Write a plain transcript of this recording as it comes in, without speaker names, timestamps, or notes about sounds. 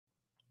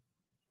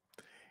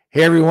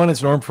Hey everyone,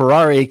 it's Norm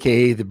Farrar,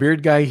 aka the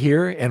Beard Guy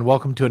here, and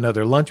welcome to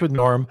another Lunch with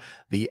Norm,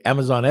 the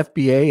Amazon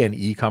FBA and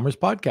e-commerce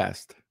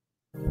podcast.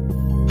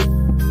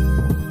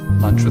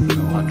 Lunch with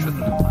Norm. Lunch with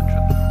Norm. Lunch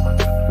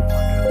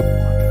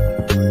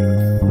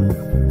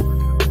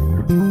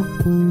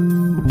with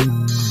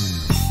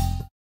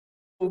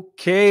Norm.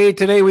 Okay,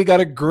 today we got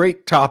a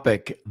great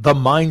topic: the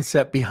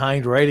mindset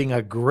behind writing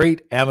a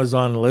great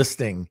Amazon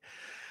listing.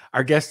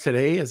 Our guest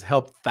today has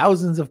helped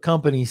thousands of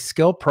companies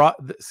scale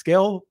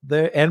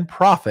and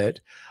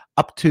profit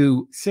up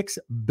to $6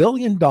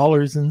 billion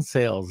in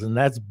sales. And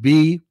that's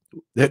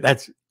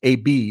a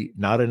B,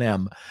 not an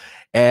M,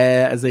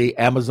 as a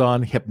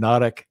Amazon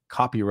hypnotic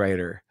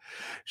copywriter.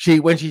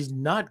 When she's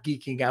not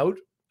geeking out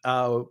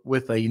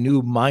with a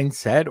new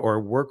mindset or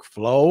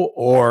workflow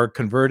or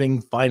converting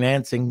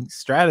financing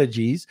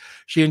strategies,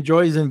 she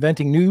enjoys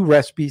inventing new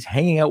recipes,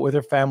 hanging out with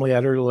her family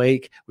at her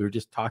lake. We were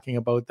just talking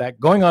about that,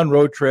 going on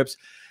road trips,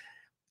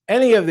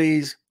 any of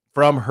these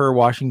from her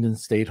Washington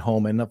State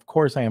home. And of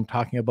course, I am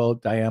talking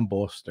about Diane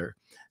Boerstler.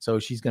 So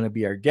she's going to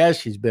be our guest.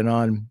 She's been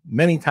on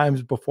many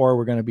times before.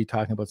 We're going to be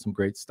talking about some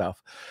great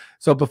stuff.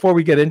 So before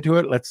we get into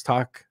it, let's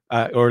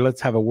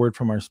have a word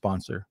from our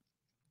sponsor.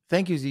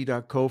 Thank you,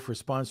 Z.co, for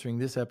sponsoring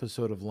this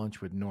episode of Lunch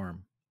with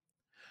Norm.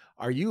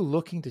 Are you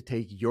looking to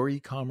take your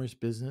e-commerce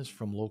business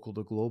from local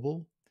to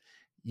global?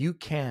 You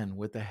can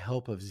with the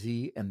help of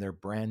Z and their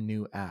brand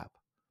new app.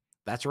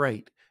 That's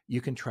right.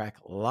 You can track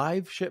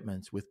live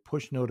shipments with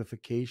push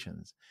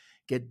notifications,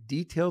 get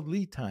detailed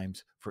lead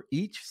times for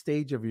each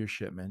stage of your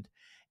shipment,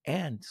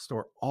 and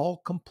store all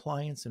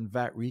compliance and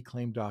VAT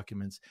reclaim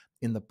documents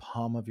in the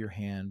palm of your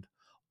hand,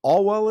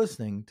 all while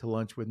listening to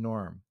Lunch with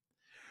Norm.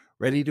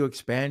 Ready to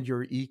expand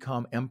your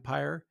e-com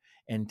empire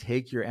and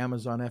take your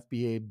Amazon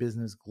FBA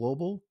business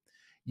global?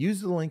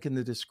 Use the link in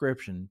the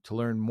description to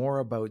learn more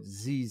about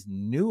Z's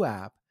new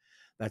app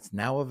that's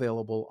now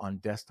available on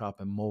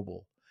desktop and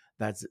mobile.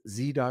 That's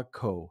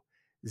Z.co,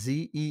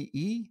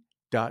 ZEE.co.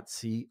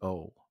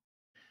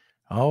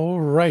 All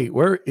right,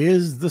 where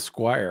is the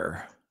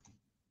Squire?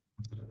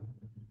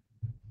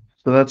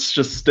 So that's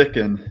just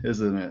sticking,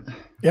 isn't it?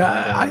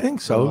 Yeah, I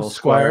think so.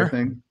 Squire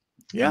thing.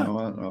 Yeah. You know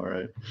what? All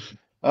right.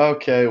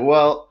 Okay.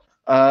 Well,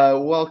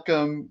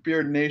 welcome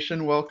Beard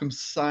Nation. Welcome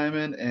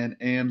Simon and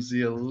AMZ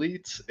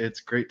Elite.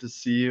 It's great to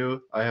see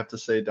you. I have to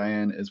say,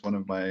 Diane is one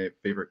of my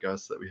favorite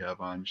guests that we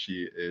have on.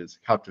 She is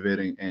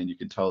captivating, and you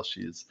can tell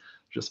she's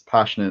just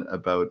passionate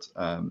about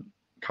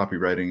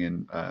copywriting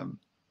and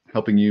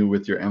helping you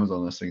with your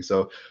Amazon listing.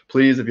 So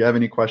please, if you have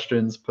any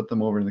questions, put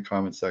them over in the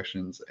comment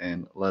sections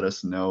and let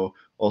us know.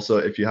 Also,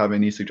 if you have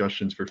any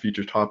suggestions for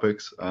future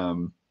topics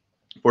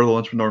for the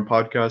Lunch with Norm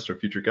podcast or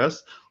future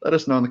guests, let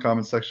us know in the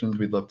comment sections.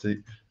 We'd love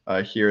to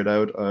hear it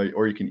out,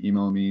 or you can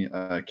email me,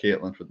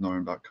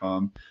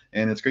 k@lunchwithnorm.com.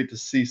 And it's great to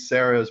see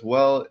Sarah as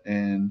well,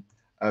 and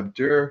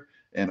Abdur,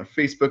 and a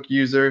Facebook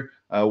user.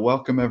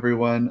 Welcome,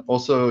 everyone.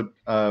 Also,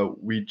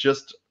 we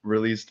just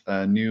released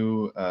a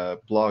new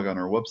blog on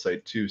our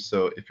website, too.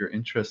 So if you're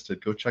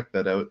interested, go check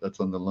that out.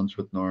 That's on the Lunch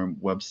with Norm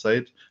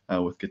website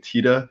with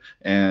Gatita.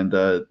 And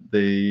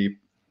they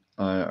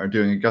are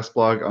doing a guest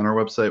blog on our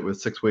website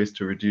with 6 ways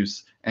to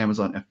reduce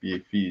Amazon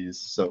FBA fees.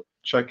 So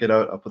check it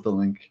out. I'll put the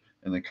link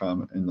in the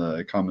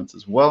comments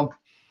as well.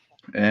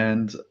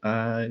 And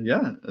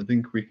yeah, I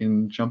think we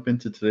can jump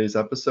into today's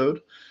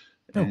episode.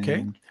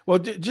 Okay. Well,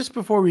 just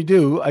before we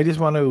do, I just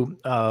want to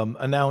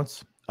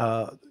announce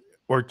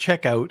or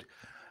check out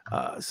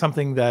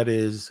something that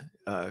is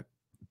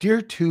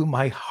dear to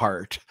my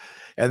heart,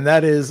 and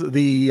that is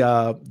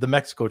the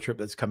Mexico trip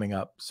that's coming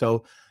up.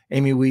 So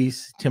Amy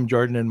Weiss, Tim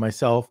Jordan, and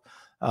myself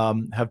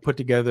have put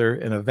together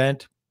an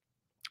event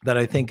that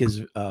I think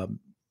is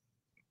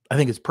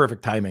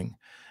perfect timing.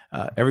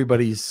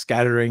 Everybody's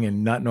scattering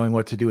and not knowing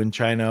what to do in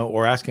China,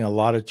 or asking a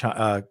lot of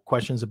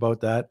questions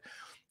about that.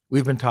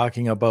 We've been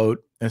talking about,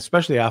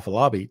 especially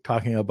Afalabi,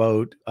 talking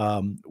about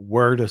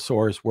where to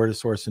source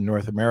in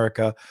North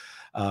America,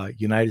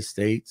 United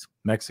States,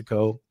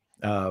 Mexico.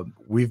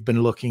 We've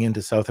been looking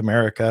into South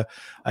America.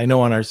 I know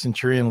on our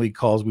Centurion League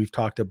calls, we've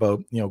talked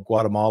about,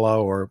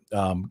 Guatemala or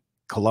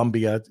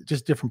Colombia,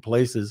 just different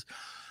places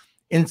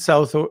in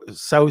South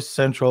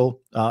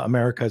Central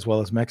America, as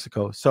well as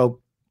Mexico. So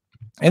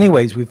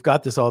anyways, we've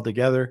got this all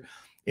together.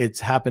 It's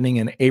happening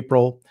in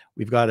April.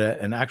 We've got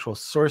an actual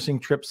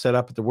sourcing trip set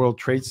up at the World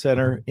Trade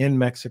Center in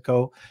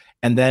Mexico.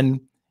 And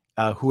then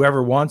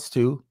whoever wants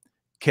to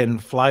can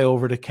fly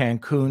over to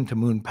Cancun to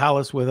Moon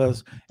Palace with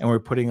us. And we're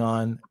putting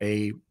on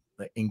an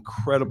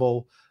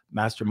incredible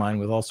mastermind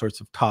with all sorts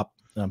of top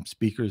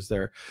speakers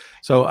there.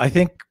 So I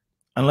think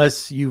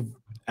unless you've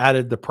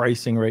added the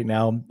pricing right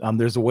now,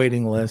 there's a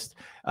waiting list.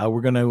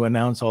 We're going to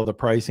announce all the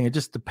pricing. It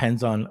just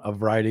depends on a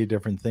variety of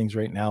different things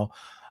right now.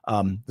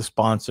 The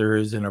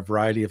sponsors and a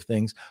variety of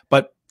things,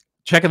 but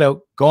check it out.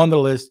 Go on the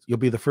list. You'll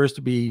be the first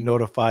to be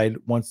notified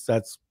once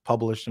that's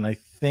published. And I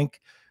think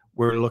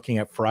we're looking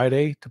at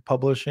Friday to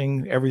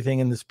publishing everything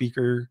in the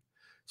speakers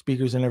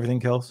and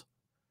everything else.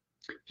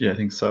 Yeah, I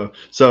think so.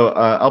 So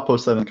I'll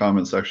post that in the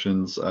comment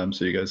sections so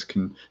you guys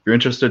can, if you're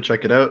interested,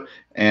 check it out.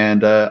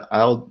 And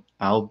I'll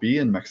I'll be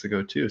in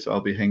Mexico too, so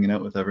I'll be hanging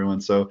out with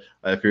everyone. So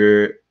if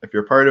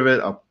you're part of it,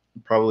 I'll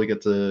probably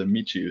get to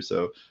meet you.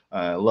 So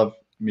I love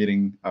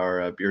meeting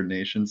our Beard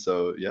Nation.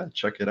 So yeah,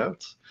 check it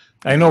out.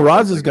 I know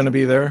Roz is going to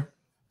be there.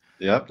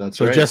 Yep, that's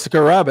so right.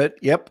 Jessica Rabbit.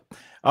 Yep.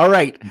 All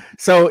right.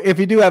 So if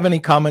you do have any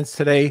comments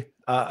today,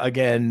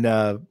 again,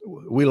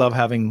 we love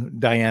having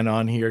Diane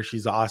on here.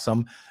 She's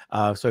awesome.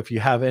 So if you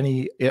have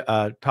any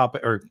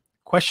topic or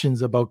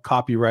questions about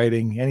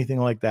copywriting, anything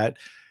like that,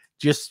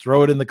 just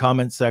throw it in the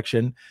comments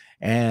section.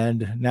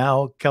 And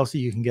now, Kelsey,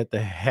 you can get the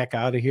heck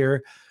out of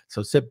here.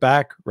 So sit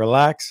back,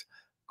 relax,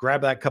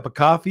 grab that cup of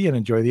coffee, and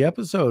enjoy the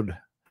episode.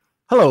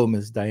 Hello,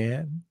 Ms.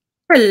 Diane.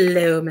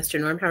 Hello, Mr.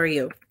 Norm. How are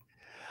you?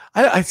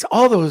 I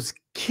all those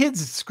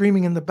kids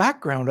screaming in the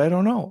background. I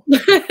don't know.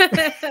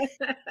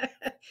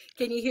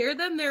 Can you hear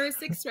them? There are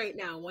 6 right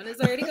now. One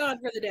is already gone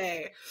for the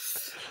day.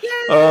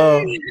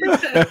 Yay!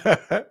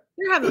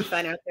 They're having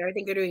fun out there. I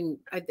think they're doing,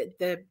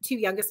 the 2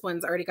 youngest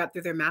ones already got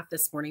through their math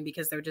this morning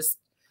because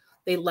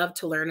they love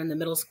to learn. And the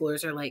middle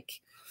schoolers are like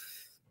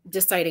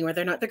deciding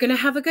whether or not they're going to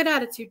have a good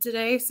attitude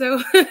today. So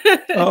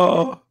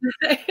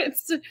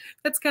that's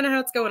kind of how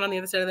it's going on the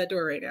other side of that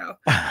door right now.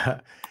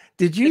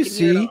 Did you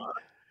see?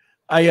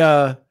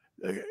 I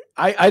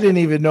didn't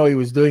even know he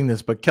was doing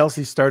this, but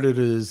Kelsey started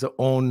his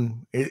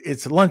own.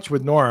 It's Lunch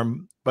with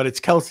Norm, but it's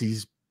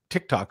Kelsey's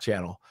TikTok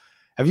channel.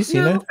 Have you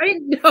seen it?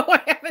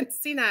 I haven't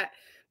seen that.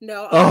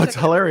 No. Oh, it's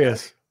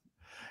hilarious.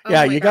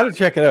 Yeah, you got to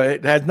check it out.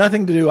 It has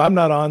nothing to do. I'm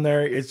not on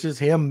there. It's just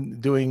him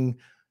doing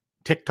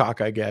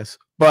TikTok, I guess.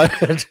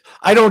 But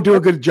I don't do a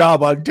good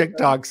job on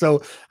TikTok,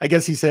 so I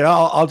guess he said,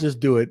 "I'll just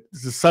do it."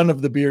 It's the son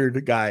of the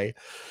beard guy,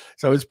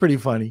 so it's pretty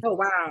funny. Oh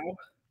wow! I'm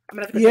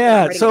gonna have to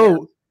yeah.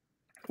 So.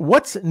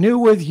 What's new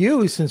with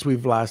you since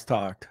we've last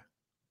talked?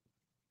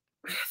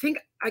 I think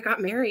I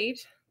got married.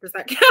 Does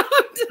that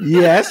count?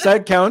 Yes,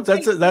 that counts.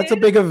 That's a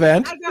big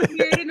event. I got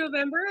married in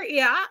November.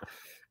 Yeah.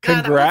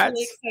 Congrats. That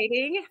was really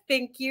exciting.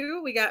 Thank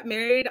you. We got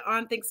married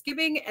on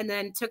Thanksgiving and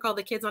then took all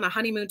the kids on a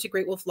honeymoon to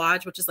Great Wolf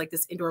Lodge, which is like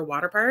this indoor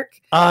water park.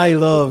 I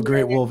love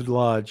Great Wolf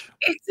Lodge.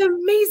 It's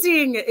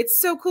amazing. It's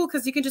so cool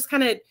because you can just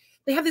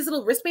they have these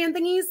little wristband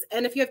thingies.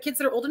 And if you have kids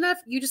that are old enough,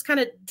 you just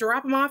kind of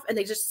drop them off and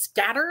they just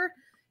scatter.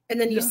 And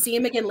then you see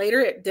them again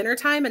later at dinner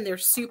time and they're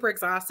super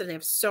exhausted and they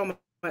have so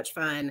much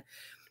fun.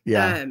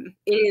 Yeah.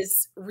 It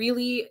is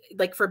really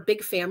like for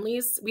big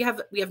families. We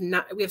have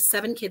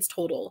 7 kids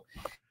total.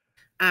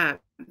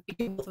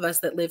 Both of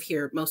us that live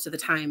here most of the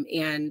time.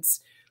 And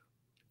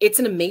it's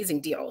an amazing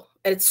deal.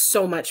 And it's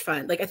so much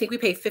fun. Like I think we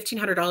pay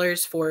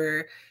 $1,500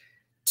 for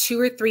 2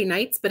 or 3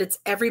 nights, but it's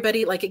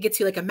everybody, like it gets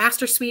you like a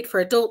master suite for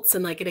adults.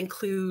 And like it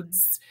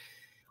includes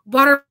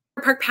water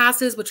park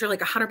passes, which are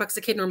like $100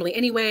 a kid normally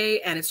anyway.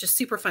 And it's just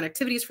super fun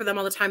activities for them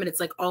all the time. And it's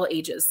like all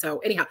ages. So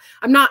anyhow,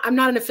 I'm not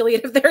an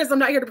affiliate of theirs. I'm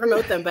not here to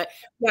promote them, but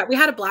yeah, we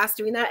had a blast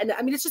doing that. And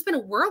I mean, it's just been a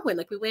whirlwind.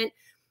 Like we went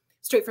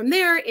straight from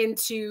there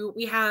into,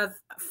 we have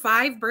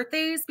 5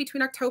 birthdays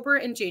between October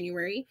and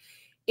January.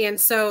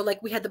 And so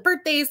like we had the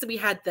birthdays, we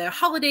had the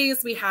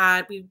holidays, we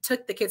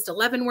took the kids to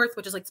Leavenworth,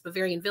 which is like the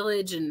Bavarian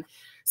village. And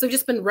so we've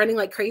just been running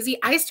like crazy.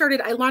 I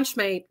launched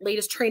my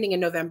latest training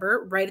in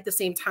November, right at the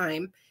same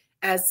time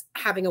as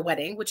having a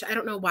wedding, which I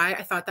don't know why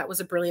I thought that was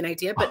a brilliant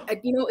idea, but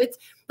it's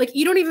like,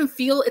 you don't even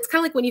feel, it's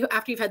kind of like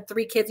after you've had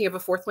 3 kids and you have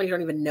a 4th one, you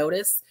don't even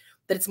notice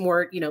that it's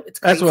more, it's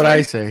crazy. That's what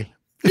I say.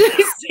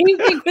 Same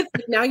thing with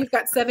now you've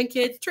got 7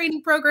 kids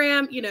training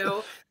program,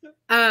 so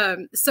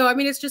I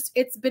mean,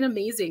 it's been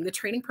amazing. The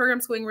training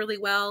program's going really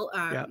well.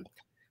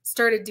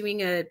 Started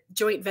doing a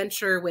joint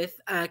venture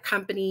with a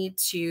company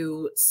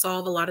to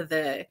solve a lot of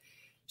the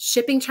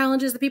shipping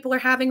challenges that people are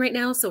having right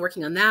now. So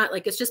working on that,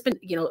 like, it's just been,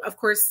 of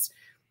course,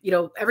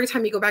 every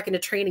time you go back into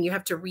training, you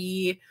have to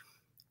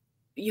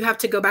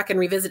go back and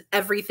revisit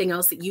everything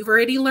else that you've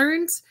already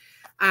learned.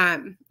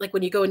 Like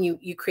when you go and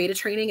you create a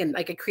training, and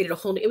like I created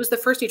it was the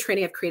first new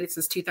training I've created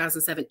since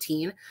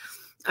 2017.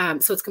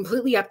 So it's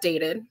completely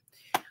updated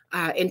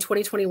in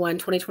 2021,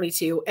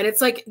 2022. And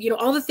it's like,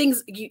 all the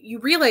things you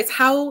realize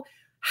how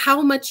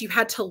much you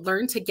had to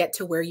learn to get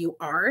to where you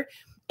are.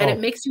 And it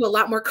makes you a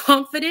lot more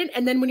confident.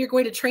 And then when you're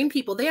going to train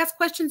people, they ask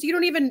questions you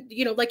don't even,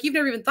 like you've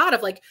never even thought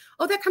of, like,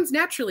 oh, that comes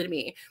naturally to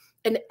me.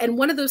 And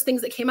one of those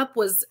things that came up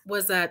was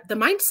the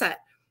mindset,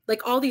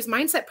 like all these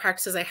mindset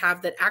practices I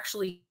have that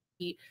actually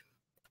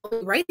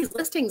write these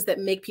listings that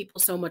make people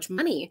so much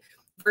money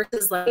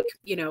versus like,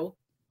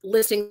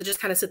 listings that just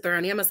kind of sit there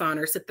on Amazon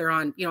or sit there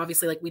on,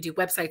 obviously like we do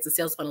websites and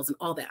sales funnels and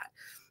all that.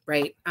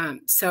 Right.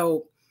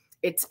 So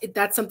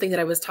that's something that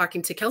I was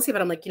talking to Kelsey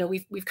about. I'm like,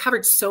 we've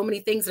covered so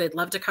many things that I'd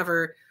love to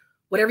cover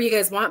whatever you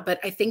guys want. But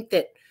I think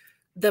that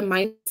the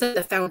mindset,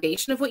 the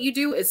foundation of what you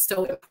do is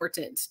so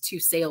important to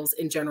sales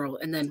in general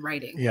and then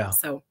writing. Yeah.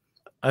 So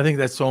I think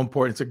that's so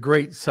important. It's a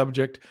great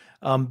subject.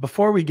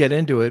 Before we get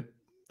into it,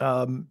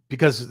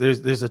 because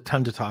there's a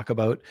ton to talk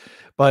about,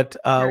 but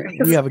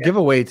we have a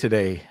giveaway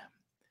today.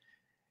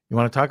 You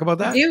want to talk about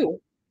that? I do.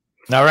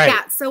 All right.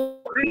 Yeah. So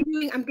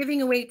I'm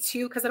giving away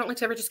 2 because I don't like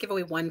to ever just give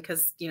away one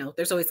because,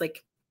 there's always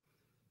like,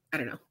 I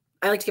don't know.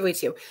 I like to give away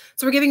 2.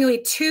 So we're giving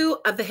away 2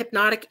 of the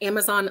Hypnotic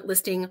Amazon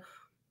Listing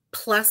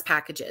Plus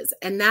packages.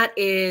 And that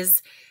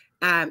is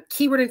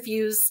keyword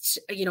infused,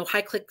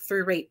 high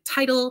click-through rate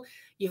title.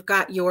 You've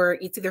got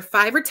it's either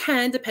 5 or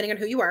 10, depending on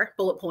who you are,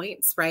 bullet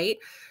points, right?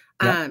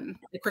 Of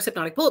course,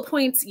 hypnotic bullet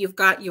points. You've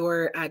got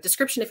your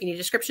description, if you need a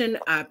description,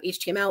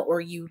 HTML,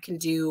 or you can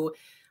do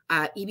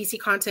EBC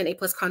content,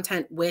 A+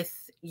 content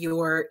with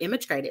your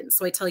image guidance.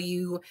 So I tell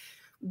you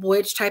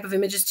which type of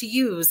images to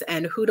use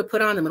and who to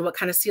put on them and what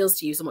kind of seals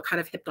to use and what kind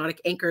of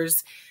hypnotic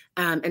anchors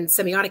and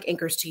semiotic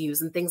anchors to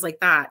use and things like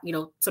that.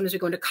 Sometimes we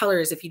go into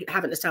colors if you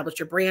haven't established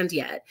your brand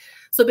yet.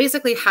 So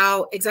basically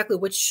how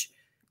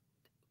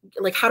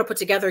to put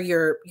together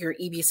your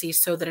EBC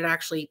so that it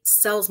actually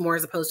sells more,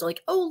 as opposed to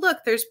like, oh, look,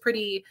 there's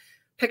pretty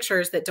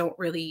pictures that don't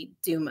really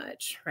do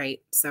much, right?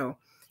 So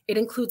it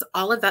includes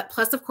all of that.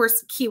 Plus, of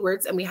course,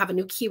 keywords. And we have a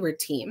new keyword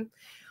team,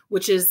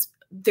 which is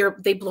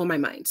they blow my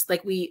mind.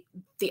 Like the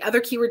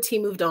other keyword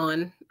team moved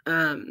on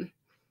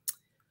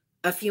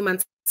a few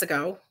months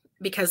ago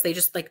because they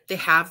just they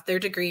have their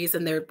degrees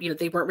and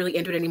they weren't really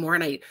into it anymore.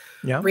 And I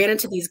ran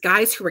into these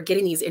guys who were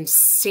getting these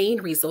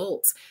insane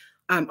results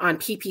on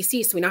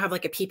PPC. So we now have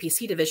like a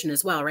PPC division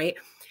as well, right?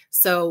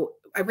 So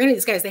I ran into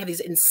these guys, they have these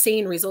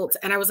insane results.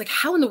 And I was like,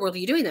 how in the world are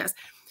you doing this?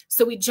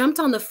 So we jumped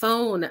on the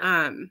phone,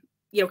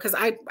 because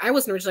I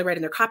wasn't originally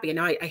writing their copy, and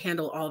now I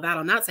handle all of that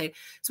on that side.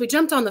 So we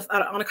jumped on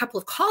a couple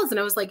of calls, and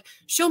I was like,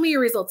 show me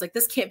your results. Like,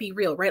 this can't be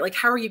real, right? Like,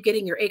 how are you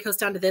getting your ACOS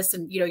down to this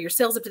and, your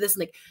sales up to this in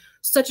like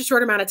such a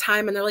short amount of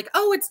time? And they're like,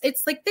 oh,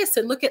 it's like this.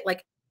 And look at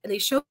and they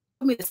showed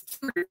me this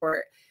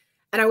report,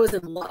 and I was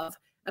in love.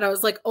 And I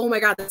was like, oh my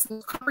God, that's the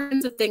most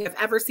comprehensive thing I've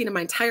ever seen in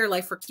my entire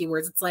life for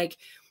keywords. It's like,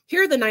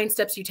 here are the 9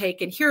 steps you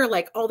take, and here are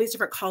like all these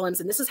different columns,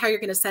 and this is how you're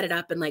going to set it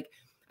up. And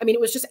it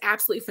was just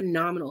absolutely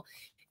phenomenal.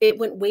 It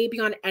went way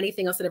beyond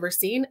anything else I'd ever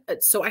seen.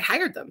 So I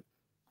hired them.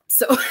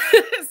 So,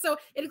 so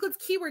it includes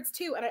keywords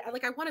too. And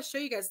I want to show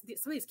you guys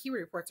some of these keyword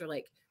reports are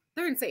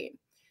they're insane.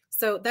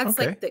 So that's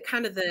like the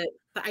kind of the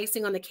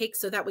icing on the cake.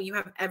 So that way you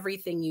have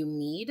everything you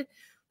need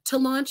to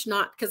launch,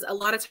 not because a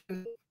lot of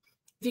times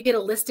if you get a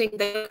listing,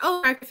 they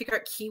I have to figure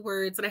out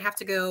keywords and I have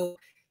to go,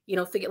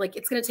 figure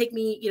it's going to take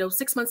me,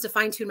 6 months to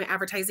fine tune my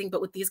advertising. But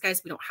with these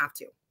guys, we don't have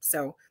to.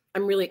 So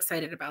I'm really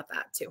excited about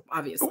that too,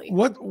 obviously.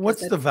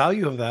 What's the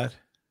value of that?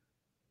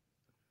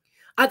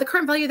 The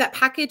current value of that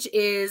package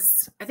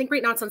is, I think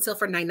right now it's on sale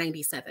for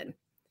 $9.97.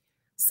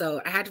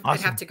 So I'd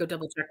have to go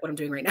double check what I'm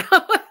doing right now.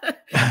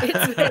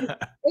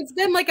 It's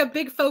been like a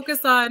big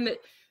focus on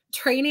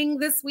training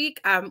this week.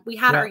 We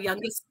had our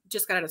youngest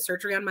just got out of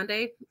surgery on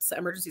Monday, so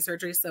emergency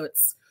surgery. So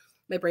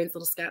my brain's a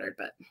little scattered,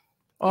 but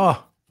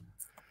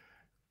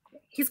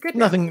he's good.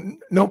 Nothing,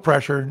 no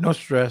pressure, no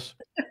stress.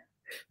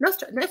 No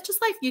stress. That's just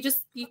life.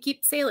 You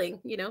keep sailing,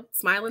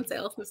 smile and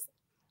sail.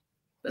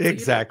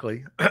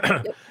 Exactly.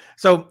 Yep.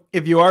 So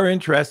if you are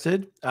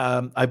interested,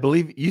 I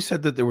believe you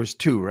said that there was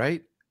 2,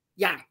 right?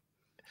 Yeah.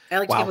 I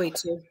like to give away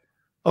 2.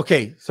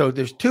 Okay. So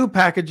there's 2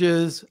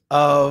 packages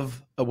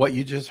of what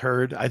you just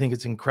heard. I think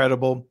it's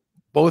incredible.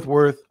 Both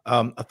worth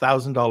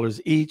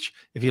 $1,000 each.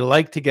 If you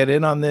like to get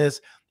in on this,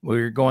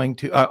 we're going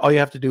to, all you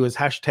have to do is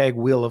hashtag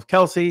Wheel of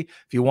Kelsey.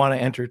 If you want to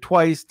enter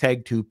twice,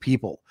 tag 2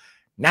 people.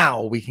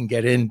 Now we can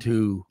get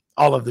into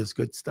all of this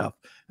good stuff.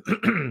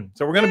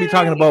 So we're going to be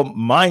talking about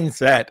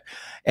mindset,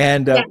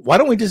 and why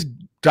don't we just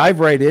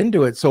dive right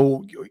into it?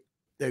 So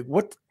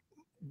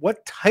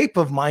what type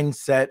of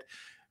mindset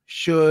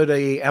should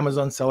a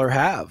Amazon seller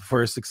have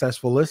for a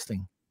successful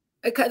listing?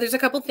 There's a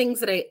couple things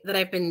that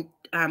I've been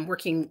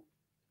working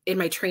in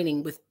my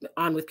training with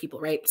people,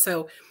 right?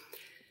 So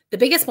the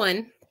biggest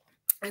one,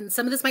 and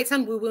some of this might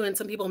sound woo-woo and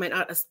some people might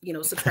not,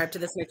 subscribe to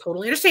this, and I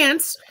totally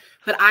understand,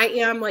 but I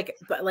am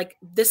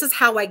this is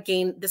how I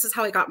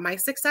got my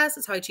success.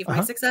 It's how I achieved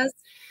my success.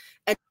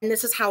 And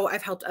this is how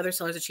I've helped other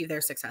sellers achieve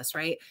their success,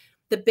 right?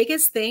 The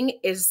biggest thing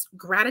is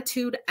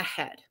gratitude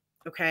ahead.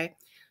 Okay.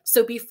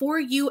 So before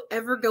you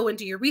ever go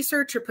into your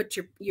research or put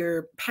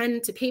your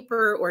pen to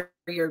paper or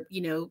your,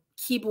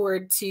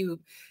 keyboard to,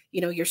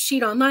 your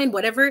sheet online,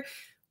 whatever,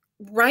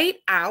 write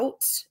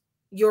out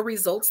your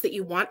results that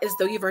you want as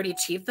though you've already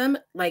achieved them.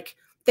 Like,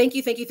 thank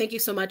you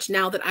so much.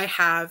 Now that I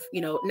have,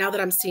 now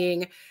that I'm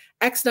seeing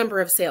X number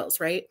of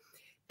sales, right?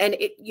 And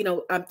it,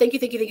 thank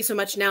you so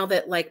much. Now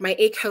that my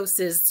ACOS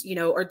is,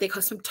 or they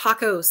call some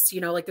tacos,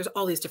 there's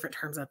all these different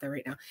terms out there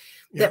right now,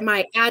 that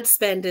my ad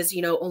spend is,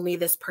 only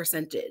this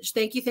percentage.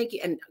 Thank you.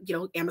 And,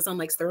 Amazon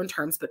likes their own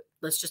terms, but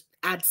let's just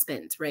ad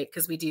spend, right?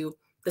 Because we do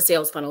the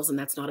sales funnels and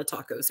that's not a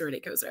tacos or an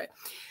ACOS,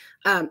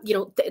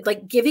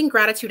 right? Giving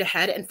gratitude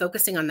ahead and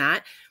focusing on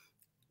that.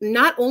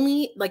 Not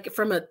only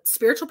from a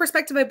spiritual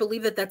perspective, I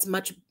believe that that's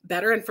much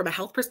better. And from a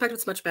health perspective,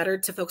 it's much better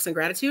to focus on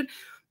gratitude,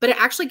 but it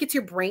actually gets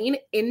your brain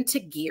into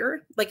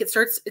gear. It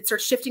starts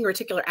shifting your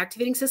reticular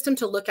activating system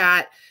to look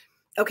at,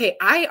 okay,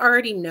 I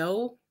already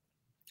know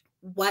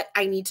what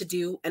I need to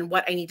do and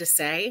what I need to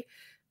say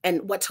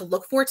and what to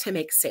look for to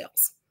make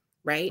sales,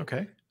 right?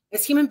 Okay.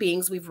 As human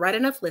beings, we've read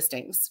enough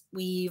listings.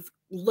 We've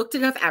looked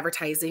at enough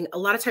advertising. A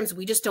lot of times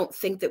we just don't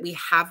think that we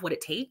have what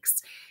it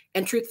takes.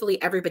 And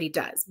truthfully, everybody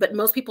does. But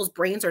most people's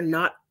brains are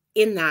not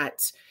in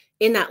that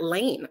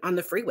lane on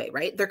the freeway,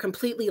 right? They're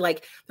completely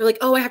like, they're like,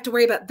 oh, I have to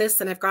worry about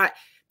this. And I've got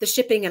the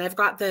shipping and I've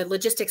got the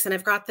logistics and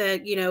I've got the,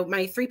 you know,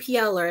 my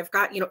 3PL, or I've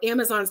got, you know,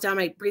 Amazon's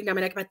breathing down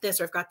my neck about this,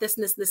 or I've got this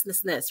and this and this and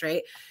this and this,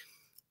 right?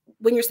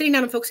 When you're sitting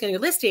down and focusing on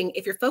your listing,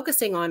 if you're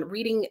focusing on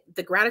reading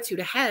the gratitude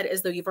ahead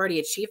as though you've already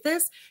achieved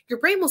this, your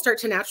brain will start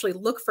to naturally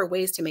look for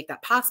ways to make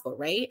that possible,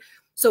 right?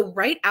 So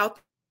write out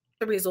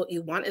the result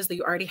you want as though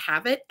you already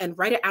have it, and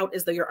write it out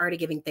as though you're already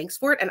giving thanks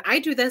for it. And I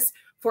do this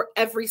for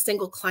every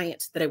single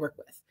client that I work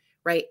with,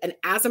 right? And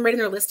as I'm writing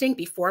their listing,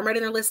 before I'm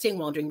writing their listing,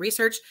 while I'm doing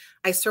research,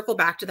 I circle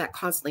back to that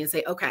constantly and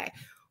say, okay,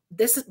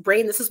 this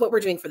is what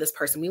we're doing for this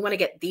person. We want to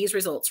get these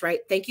results, right?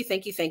 Thank you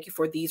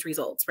for these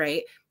results,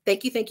 right?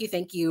 Thank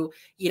you,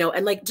 you know,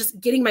 and like just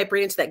getting my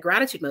brain into that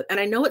gratitude mode. And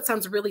I know it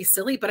sounds really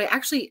silly, but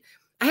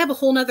I have a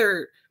whole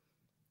nother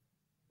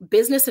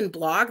business and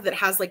blog that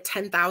has like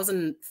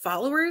 10,000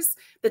 followers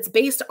that's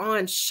based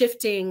on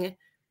shifting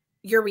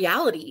your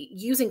reality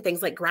using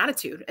things like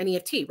gratitude and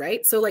EFT,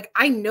 right? So like,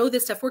 I know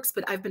this stuff works,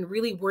 but I've been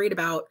really worried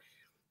about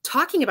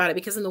talking about it,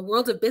 because in the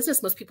world of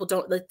business, most people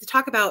don't like to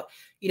talk about,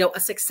 you know, a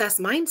success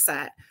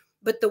mindset.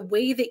 But the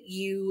way that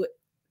you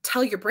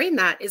tell your brain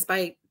that is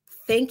by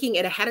thanking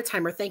it ahead of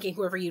time, or thanking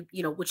whoever you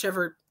know,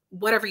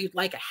 whatever you'd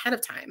like ahead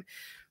of time,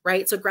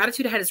 right? So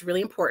gratitude ahead is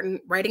really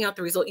important. Writing out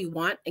the result you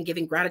want and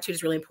giving gratitude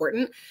is really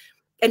important.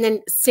 And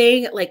then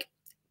saying, like,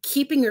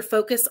 keeping your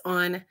focus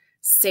on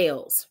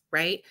sales,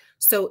 right?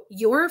 So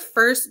your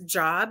first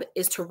job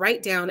is to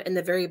write down in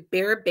the very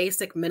bare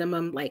basic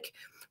minimum, like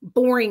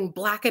boring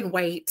black and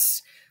white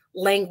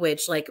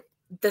language, like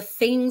the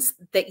things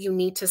that you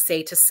need to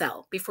say to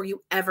sell before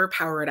you ever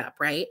power it up,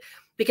 right?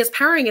 Because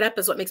powering it up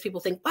is what makes people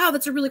think, wow,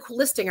 that's a really cool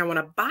listing, I want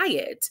to buy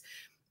it.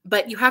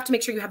 But you have to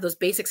make sure you have those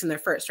basics in there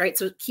first, right?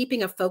 So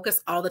keeping a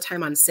focus all the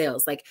time on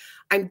sales. Like,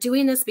 I'm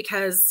doing this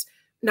because,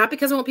 not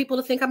because I want people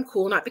to think I'm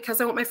cool, not because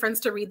I want my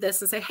friends to read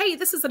this and say, hey,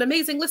 this is an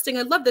amazing listing,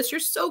 I love this, you're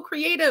so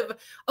creative,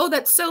 oh,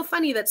 that's so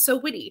funny, that's so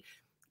witty.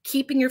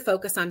 Keeping your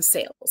focus on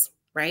sales,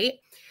 right?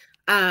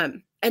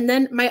 And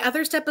then my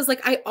other step is,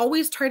 like, I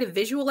always try to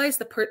visualize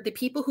the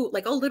people who,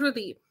 like, oh,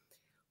 literally,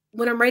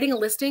 when I'm writing a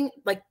listing,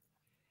 like,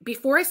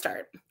 before I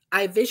start,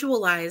 I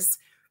visualize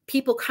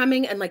people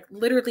coming and, like,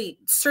 literally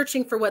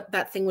searching for what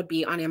that thing would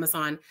be on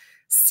Amazon,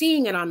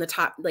 seeing it on the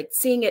top, like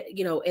seeing it,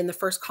 you know, in the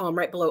first column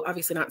right below,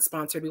 obviously not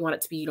sponsored. We want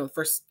it to be, you know,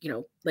 first, you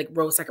know, like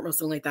row, second row,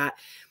 something like that,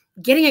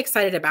 getting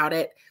excited about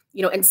it,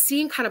 you know, and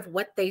seeing kind of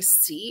what they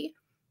see,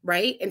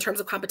 right? In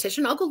terms of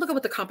competition. I'll go look at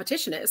what the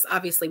competition is.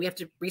 Obviously we have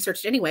to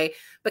research it anyway,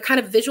 but kind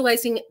of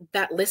visualizing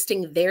that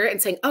listing there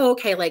and saying, oh,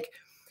 okay, like,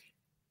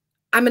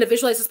 I'm going to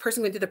visualize this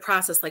person going through the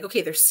process. Like,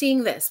 okay, they're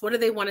seeing this. What do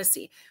they want to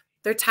see?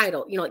 Their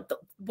title, you know, like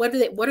what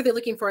are they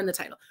looking for in the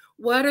title?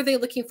 What are they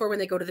looking for when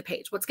they go to the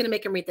page? What's going to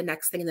make them read the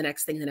next thing and the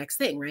next thing and the next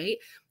thing, right?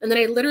 And then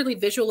I literally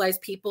visualize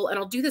people, and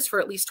I'll do this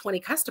for at least 20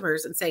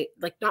 customers and say,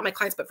 like, not my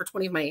clients, but for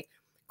 20 of my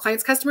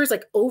clients' customers,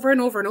 like over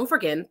and over and over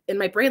again in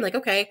my brain, like,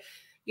 okay,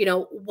 you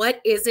know, what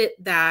is it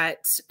that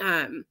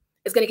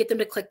is going to get them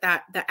to click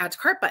that add to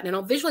cart button? And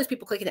I'll visualize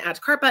people clicking the add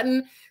to cart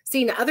button,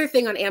 seeing the other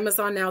thing on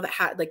Amazon now that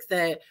had like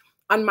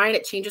on mine,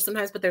 it changes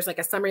sometimes, but there's like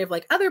a summary of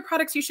like other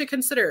products you should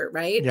consider,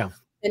 right? Yeah.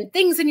 And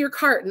things in your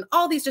cart and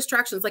all these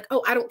distractions, like,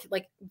 oh, I don't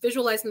like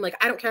visualizing, like,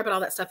 I don't care about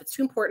all that stuff. It's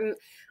too important.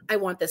 I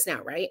want this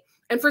now, right?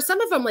 And for some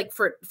of them, like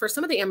for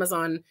some of the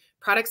Amazon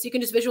products, you can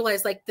just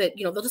visualize like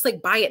you know, they'll just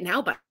like buy it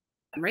now button,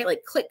 right?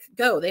 Like click,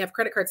 go. They have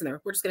credit cards in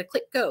there. We're just going to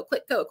click, go,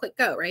 click, go, click,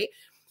 go, right?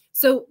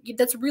 So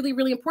that's really,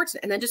 really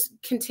important. And then just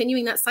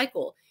continuing that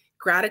cycle,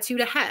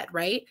 gratitude ahead,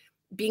 right?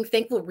 Being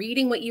thankful,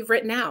 reading what you've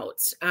written out,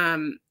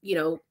 you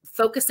know,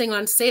 focusing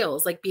on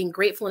sales, like being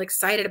grateful and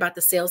excited about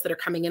the sales that are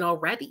coming in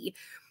already.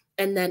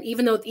 And then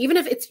even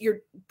if it's your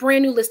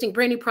brand new listing,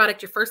 brand new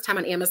product, your first time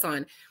on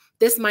Amazon,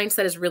 this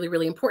mindset is really,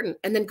 really important.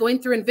 And then going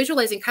through and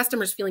visualizing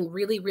customers feeling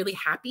really, really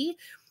happy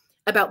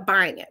about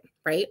buying it,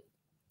 right?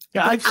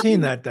 Yeah, I've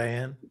seen that,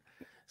 Diane.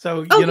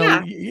 So, you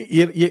know,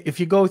 if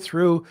you go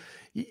through,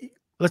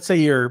 let's say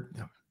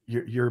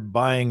you're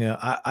buying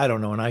I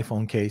don't know, an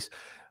iPhone case,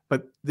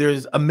 but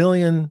there's a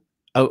million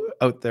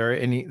out there,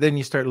 and then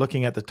you start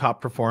looking at the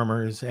top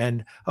performers,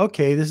 and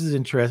okay, this is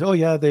interesting. Oh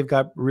yeah, they've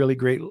got really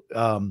great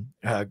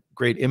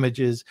great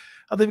images.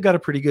 Oh, they've got a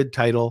pretty good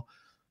title,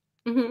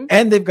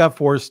 and they've got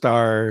 4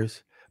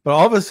 stars. But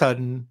all of a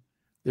sudden,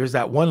 there's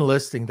that one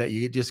listing that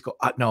you just go,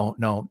 no,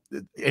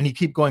 and you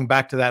keep going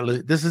back to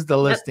that. This is the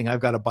listing I've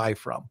got to buy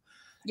from.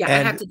 Yeah,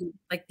 and I have to do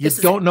like you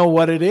don't know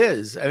what it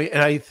is. I mean,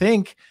 and I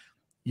think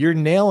you're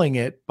nailing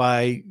it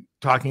by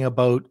talking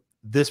about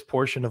this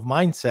portion of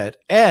mindset.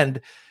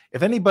 And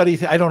if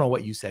anybody, I don't know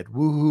what you said,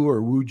 woohoo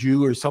or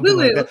woo-joo or something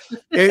like that.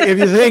 If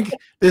you think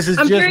this is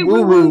just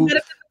woo-woo,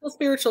 metaphysical,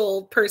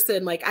 spiritual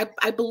person, like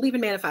I believe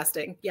in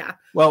manifesting. Yeah.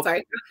 Well,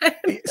 sorry.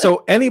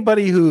 So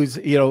anybody who's,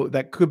 you know,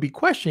 that could be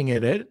questioning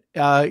it,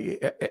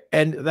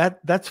 and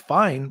that's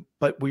fine.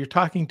 But we're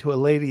talking to a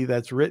lady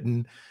that's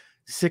written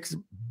 $6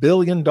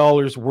 billion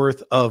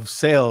worth of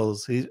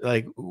sales,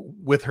 like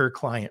with her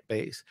client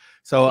base.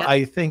 So Yep.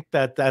 I think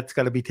that that's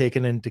got to be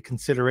taken into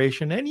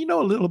consideration. And you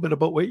know a little bit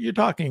about what you're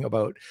talking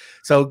about.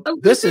 So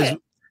this is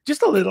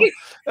just a little,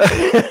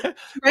 right.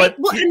 but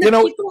Well, and you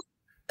know, people,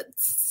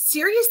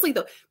 seriously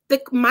though,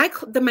 my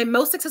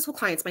most successful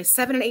clients, my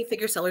 7 and 8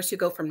 figure sellers who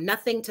go from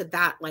nothing to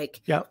that,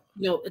 like, yeah,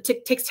 you know,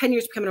 it takes 10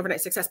 years to become an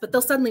overnight success, but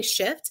they'll suddenly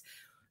shift.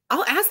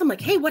 I'll ask them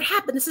like, hey, what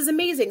happened? This is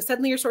amazing.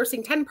 Suddenly you're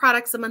sourcing 10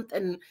 products a month.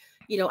 And,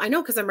 you know, I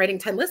know, because I'm writing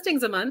 10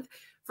 listings a month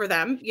for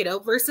them, you know,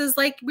 versus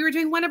like we were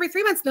doing one every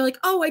 3 months. And they're like,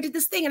 oh, I did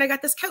this thing and I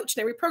got this coach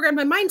and I reprogrammed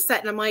my mindset.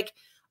 And I'm like,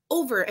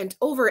 over and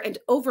over and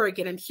over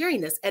again, I'm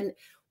hearing this. And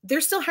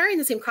they're still hiring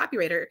the same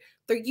copywriter.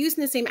 They're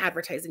using the same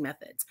advertising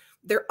methods.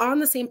 They're on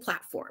the same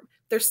platform.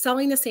 They're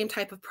selling the same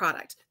type of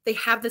product. They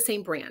have the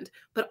same brand,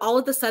 but all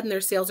of a sudden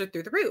their sales are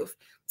through the roof.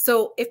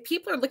 So if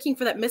people are looking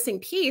for that missing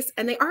piece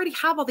and they already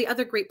have all the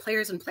other great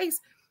players in place,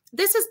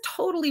 this is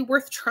totally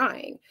worth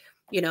trying,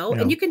 you know,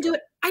 and you can do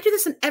it. I do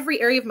this in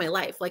every area of my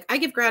life. Like I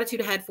give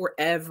gratitude ahead for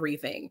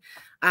everything.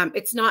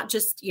 It's not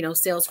just, you know,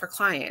 sales for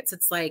clients.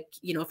 It's like,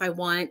 you know, if I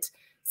want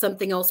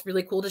something else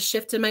really cool to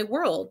shift in my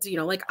world, you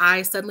know, like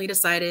I suddenly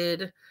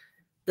decided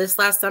this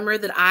last summer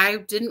that I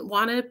didn't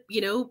want to,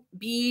 you know,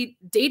 be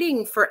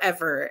dating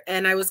forever.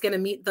 And I was going to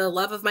meet the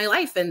love of my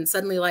life. And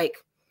suddenly, like,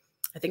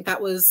 I think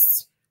that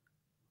was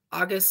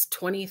August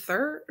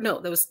 23rd. No,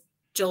 that was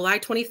July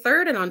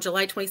 23rd. And on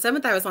July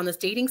 27th, I was on this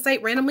dating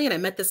site randomly and I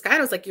met this guy. And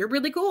I was like, you're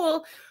really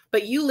cool,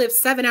 but you live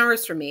 7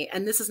 hours from me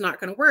and this is not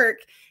going to work.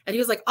 And he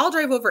was like, I'll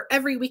drive over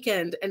every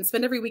weekend and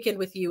spend every weekend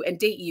with you and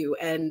date you.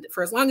 And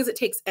for as long as it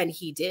takes. And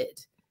he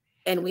did.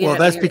 And we, well,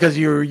 that's because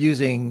you were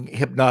using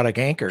hypnotic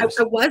anchors.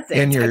 I wasn't.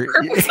 In your... I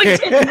purposely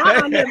did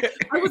not.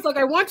 I was like,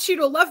 I want you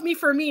to love me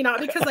for me,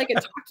 not because I can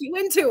talk you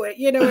into it.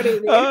 You know what I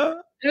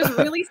mean? It was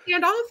really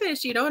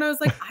standoffish, you know? And I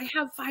was like, I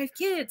have 5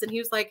 kids. And he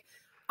was like,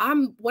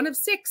 I'm one of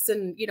 6.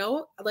 And, you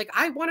know, like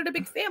I wanted a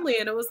big family.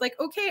 And I was like,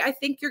 okay, I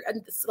think you're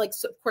and this, like,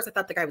 so of course I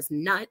thought the guy was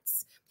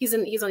nuts. He's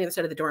on the other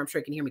side of the door. I'm sure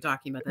you can hear me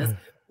talking about this.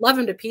 Love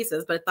him to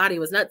pieces, but I thought he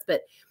was nuts.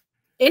 But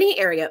any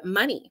area,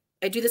 money.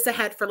 I do this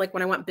ahead for like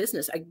when I want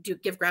business. I do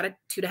give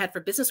gratitude ahead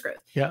for business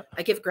growth. Yeah.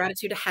 I give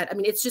gratitude ahead. I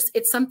mean,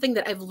 it's something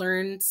that I've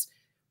learned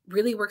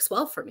really works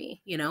well for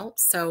me, you know?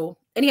 So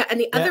anyhow, and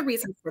the other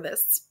reason for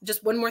this,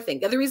 just one more thing.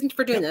 The other reason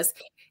for doing this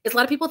is a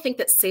lot of people think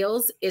that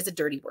sales is a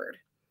dirty word,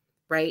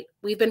 right?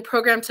 We've been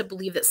programmed to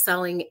believe that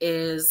selling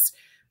is,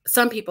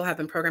 some people have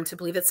been programmed to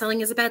believe that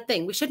selling is a bad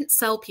thing. We shouldn't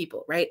sell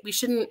people, right? We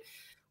shouldn't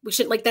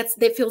like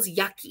that feels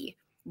yucky.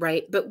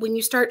 Right. But when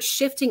you start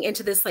shifting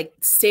into this, like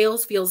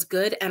sales feels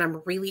good and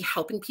I'm really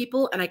helping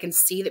people and I can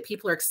see that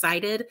people are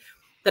excited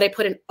that I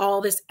put in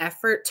all this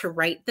effort to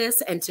write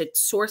this and to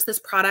source this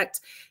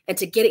product and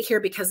to get it here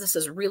because this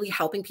is really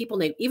helping people.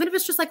 And even if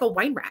it's just like a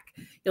wine rack,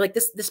 you're like,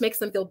 this makes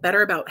them feel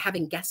better about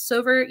having guests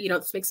over, you know,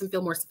 this makes them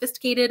feel more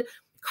sophisticated,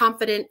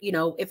 confident. You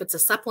know, if it's a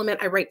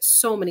supplement, I write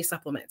so many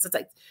supplements. It's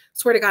like,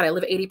 swear to God, I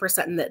live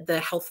 80% in the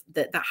health,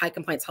 that high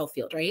compliance health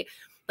field, right?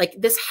 Like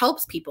this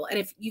helps people. And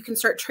if you can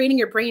start training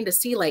your brain to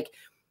see like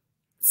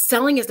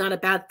selling is not a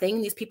bad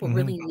thing, these people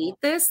really need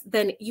this,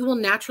 then you will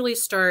naturally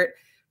start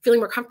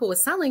feeling more comfortable with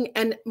selling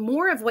and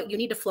more of what you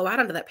need to flow out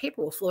onto that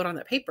paper will flow out on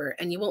that paper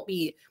and you won't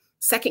be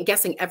second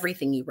guessing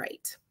everything you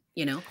write,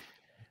 you know?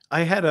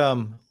 I had,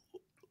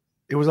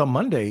 it was on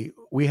Monday,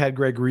 we had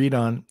Greg Reed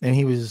on and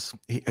he was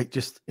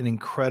just an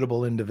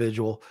incredible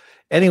individual.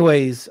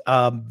 Anyways,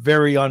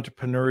 very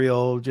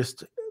entrepreneurial,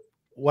 just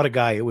what a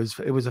guy. It was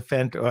a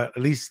at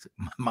least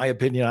my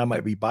opinion, I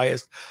might be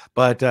biased,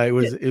 but it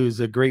was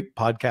a great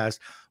podcast.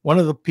 One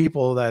of the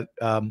people that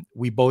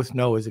we both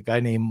know is a guy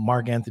named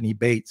Mark Anthony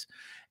Bates,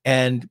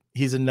 and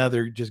he's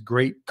another just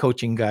great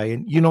coaching guy.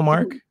 And you know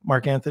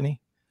Mark Anthony?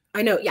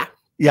 I know, yeah.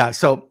 Yeah,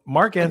 so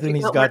Mark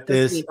Anthony's got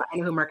this. I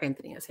know who Mark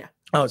Anthony is, yeah.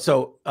 Oh,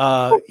 so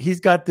he's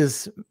got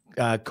this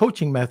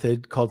coaching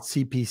method called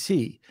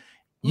CPC.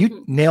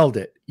 You nailed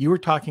it. You were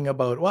talking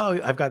about, well,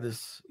 I've got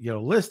this, you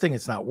know, listing,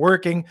 it's not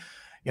working.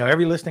 You know,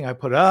 every listing I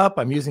put up,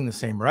 I'm using the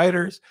same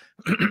writers.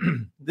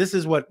 This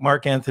is what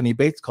Mark Anthony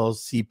Bates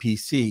calls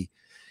CPC.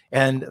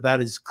 And that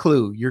is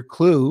clue. Your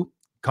clue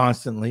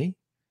constantly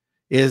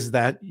is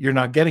that you're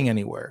not getting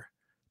anywhere.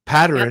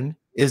 Pattern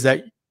is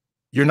that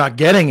you're not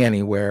getting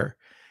anywhere.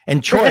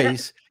 And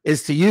choice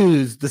is to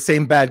use the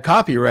same bad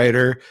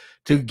copywriter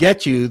to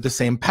get you the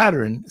same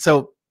pattern.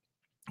 So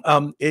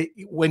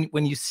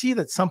when you see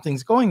that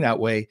something's going that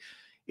way,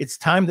 it's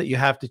time that you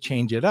have to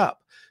change it up.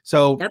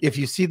 So if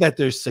you see that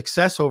there's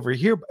success over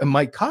here, it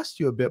might cost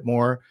you a bit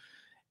more,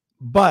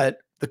 but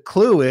the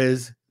clue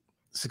is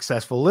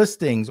successful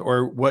listings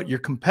or what your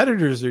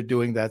competitors are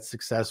doing that's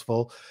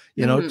successful,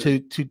 you know,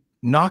 to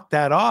knock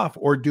that off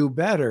or do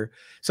better.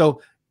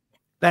 So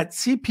that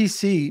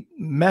CPC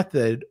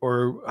method,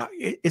 or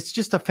it's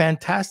just a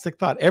fantastic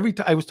thought. Every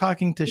time I was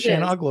talking to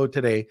Shane Oglow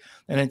today,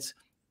 and it's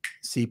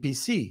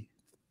CPC,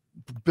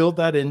 build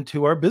that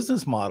into our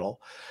business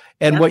model.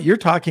 And what you're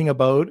talking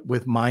about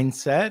with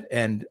mindset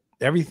and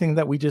everything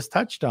that we just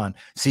touched on,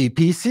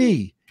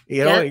 CPC,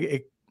 you know,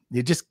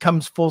 it just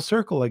comes full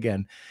circle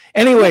again.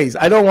 Anyways,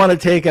 I don't want to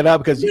take it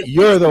up because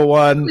you're the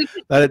one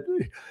that.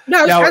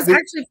 No,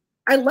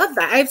 I love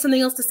that. I have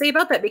something else to say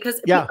about that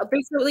because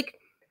basically, like,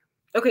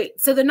 okay,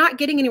 so they're not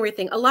getting anywhere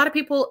thing. A lot of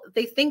people,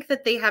 they think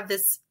that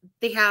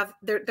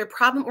they're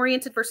problem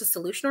oriented versus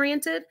solution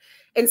oriented,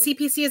 and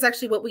CPC is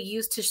actually what we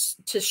use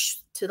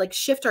to like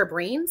shift our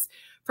brains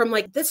from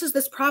like this is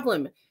this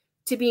problem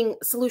to being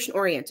solution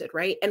oriented,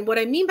 right? And what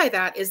I mean by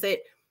that is that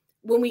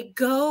when we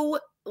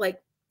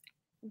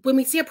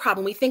see a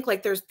problem, we think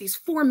like there's these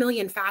 4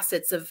 million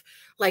facets of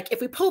like,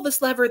 if we pull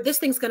this lever, this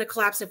thing's going to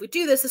collapse. If we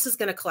do this, this is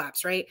going to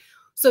collapse, right?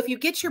 So if you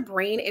get your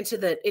brain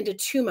into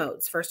two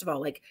modes, first of all,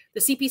 like the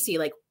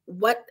CPC,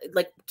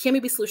 can we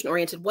be solution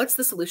oriented? What's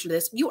the solution to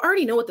this? You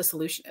already know what the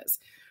solution is,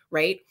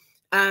 right?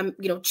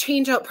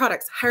 Change out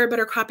products, hire a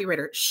better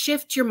copywriter,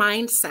 shift your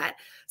mindset.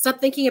 Stop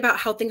thinking about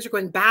how things are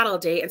going bad all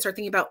day and start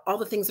thinking about all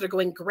the things that are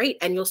going great.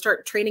 And you'll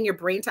start training your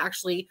brain to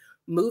actually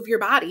move your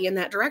body in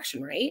that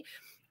direction, right?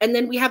 And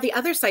then we have the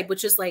other side,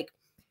 which is like,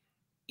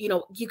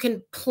 you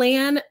can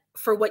plan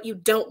for what you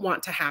don't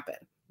want to happen,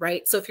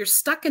 right? So if you're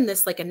stuck in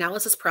this like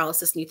analysis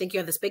paralysis and you think you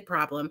have this big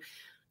problem,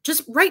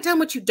 just write down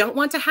what you don't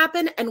want to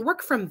happen and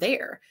work from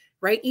there,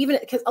 right? Even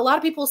because a lot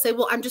of people say,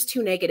 well, I'm just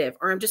too negative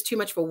or I'm just too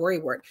much of a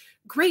worrywart.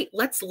 Great.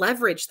 Let's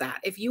leverage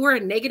that. If you are a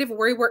negative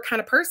worrywart kind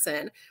of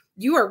person,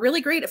 you are really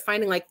great at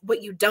finding like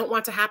what you don't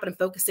want to happen and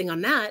focusing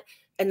on that.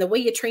 And the way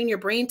you train your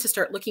brain to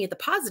start looking at the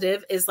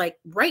positive is like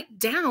write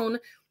down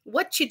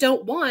what you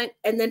don't want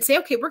and then say,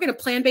 okay, we're going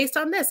to plan based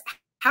on this.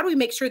 How do we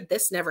make sure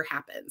this never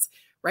happens?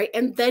 Right.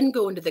 And then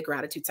go into the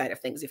gratitude side of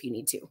things if you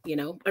need to,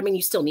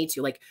 you still need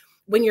to, like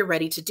when you're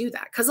ready to do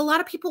that. Because a lot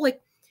of people,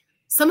 like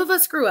some of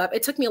us grew up,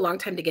 it took me a long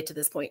time to get to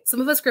this point. Some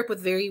of us grew up with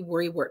very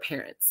worrywart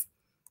parents,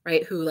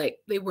 right? Who like,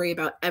 they worry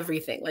about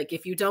everything. Like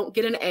if you don't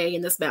get an A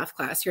in this math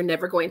class, you're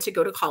never going to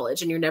go to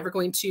college and you're never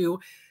going to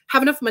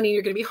have enough money.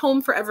 You're going to be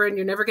home forever and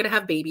you're never going to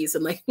have babies.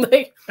 And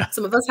like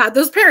some of us had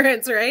those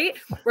parents, right?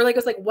 Where like, it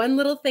was like one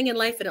little thing in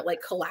life and it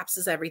like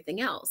collapses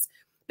everything else.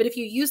 But if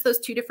you use those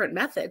two different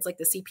methods, like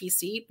the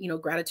CPC,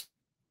 gratitude,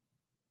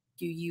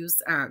 you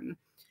use,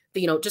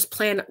 just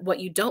plan what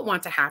you don't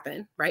want to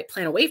happen, right?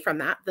 Plan away from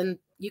that. Then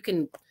you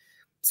can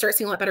start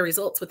seeing a lot better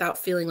results without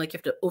feeling like you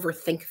have to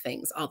overthink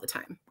things all the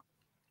time.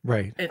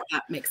 Right. If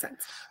that makes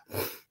sense.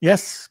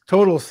 Yes.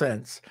 Total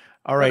sense.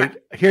 All right.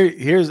 Okay.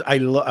 Here's, I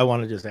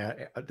want to just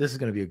add, this is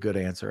going to be a good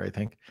answer, I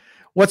think.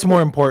 What's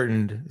more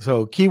important?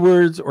 So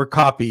keywords or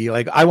copy?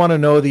 Like I want to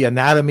know the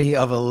anatomy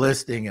of a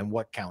listing and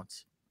what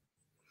counts.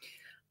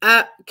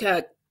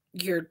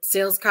 Your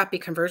sales copy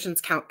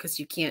conversions count because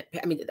you can't,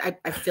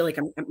 I feel like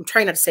I'm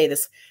trying not to say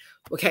this.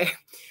 Okay.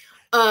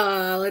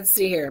 Let's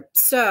see here.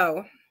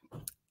 So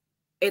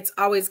it's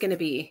always going to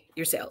be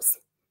your sales.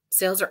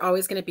 Sales are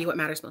always going to be what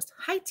matters most.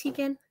 Hi,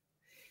 Tegan.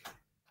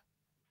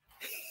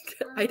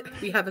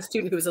 We have a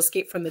student who has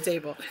escaped from the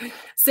table.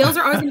 Sales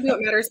are always going to be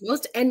what matters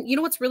most. And you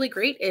know what's really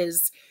great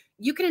is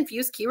you can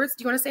infuse keywords.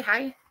 Do you want to say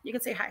hi? You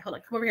can say hi. Hold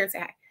on. Come over here and say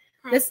hi.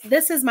 Hi.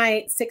 This is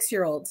my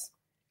 6-year-old.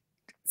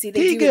 See,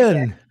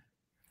 Tegan.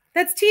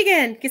 That's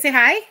Tegan. Can you say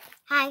hi?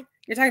 Hi.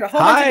 You're talking to a whole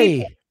bunch of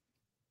people.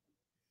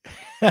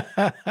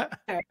 Hi.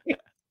 All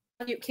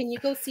right. Can you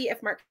go see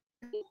if Mark?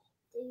 Do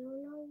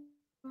you know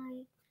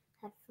my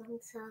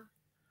headphones are?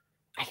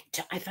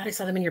 I thought I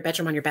saw them in your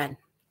bedroom on your bed.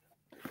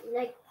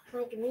 Like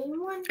my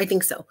green one? I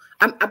think so.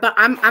 I'm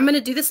going to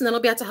do this and then I'll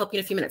be able to help you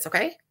in a few minutes.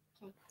 Okay.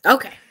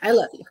 Okay. I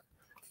love you.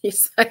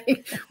 He's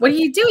like, what are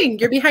you doing?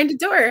 You're behind a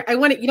door. I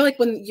want it. Like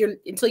when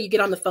until you get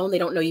on the phone, they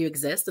don't know you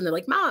exist. And they're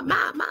like, mom.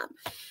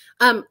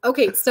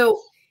 Okay. So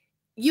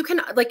you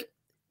can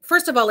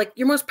first of all, like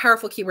your most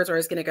powerful keywords are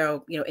always going to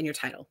go, in your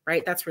title,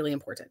 right? That's really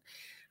important.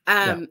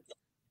 When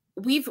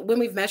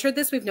we've measured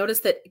this, we've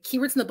noticed that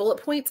keywords in the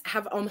bullet points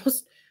have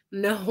almost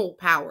no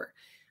power.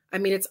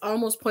 It's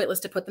almost pointless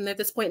to put them there at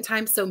this point in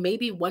time. So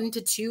maybe 1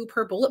 to 2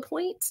 per bullet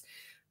point,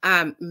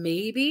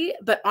 maybe,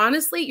 but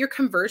honestly, your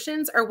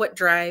conversions are what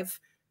drive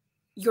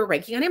your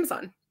ranking on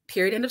Amazon,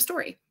 period, end of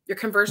story. Your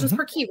conversions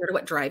per keyword are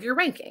what drive your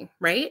ranking,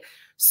 right?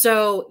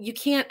 So you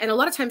can't, and a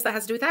lot of times that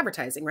has to do with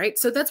advertising, right?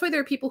 So that's why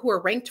there are people who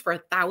are ranked for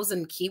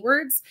 1,000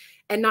 keywords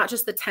and not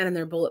just the 10 in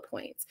their bullet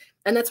points.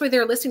 And that's why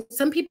they're listing,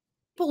 some people,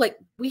 like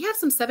we have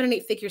some 7 and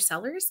 8 figure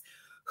sellers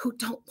who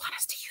don't want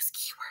us to use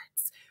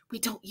keywords. We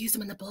don't use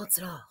them in the bullets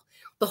at all.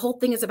 The whole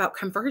thing is about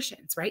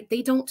conversions, right?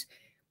 They don't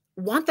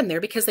want them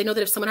there because they know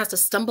that if someone has to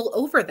stumble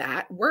over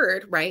that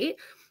word, right?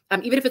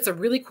 Even if it's a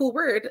really cool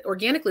word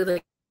organically,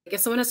 like if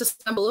someone has to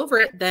stumble over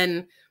it,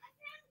 then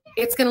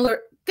it's going to learn.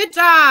 Good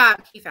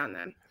job. He found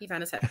them. He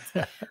found his head.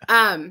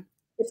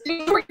 It's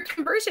going to work your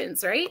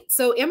conversions, right?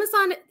 So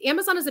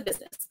Amazon is a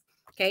business.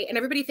 Okay. And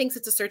everybody thinks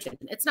it's a search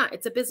engine. It's not,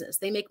 it's a business.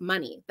 They make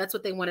money. That's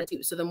what they want to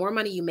do. So the more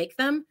money you make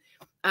them,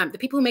 the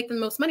people who make the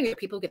most money are the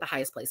people who get the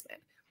highest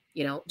placement,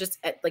 just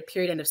at like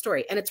period, end of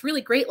story. And it's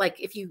really great. Like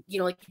if you,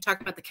 like you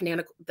talk about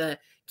the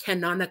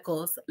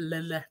canonicals,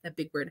 that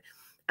big word.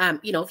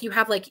 You know, if you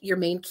have like your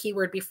main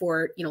keyword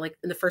before, you know, like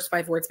in the first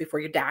 5 words before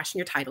your dash and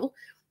your title,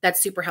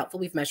 that's super helpful.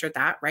 We've measured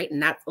that, right?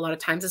 And that a lot of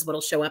times is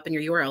what'll show up in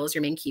your URL as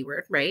your main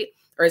keyword, right?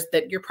 Or is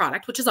that your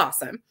product, which is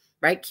awesome,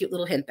 right? Cute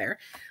little hint there.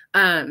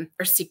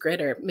 Or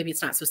secret, or maybe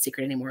it's not so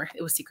secret anymore.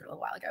 It was secret a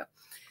little while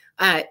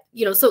ago.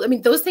 You know, so I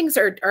mean, those things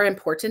are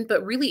important,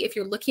 but really, if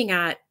you're looking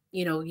at,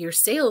 you know, your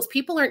sales,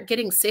 people aren't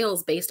getting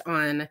sales based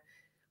on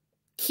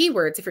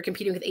keywords if you're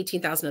competing with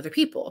 18,000 other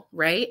people,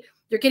 right?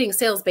 You're getting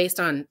sales based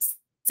on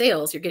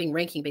sales, you're getting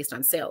ranking based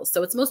on sales.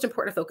 So it's most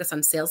important to focus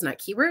on sales, not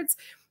keywords.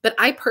 But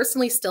I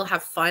personally still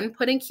have fun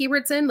putting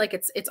keywords in. Like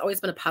it's always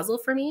been a puzzle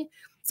for me.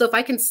 So if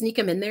I can sneak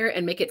them in there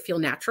and make it feel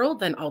natural,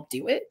 then I'll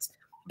do it.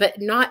 But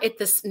not at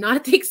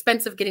the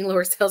expense of getting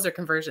lower sales or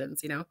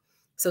conversions, you know?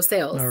 So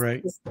sales. All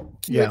right.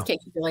 Keywords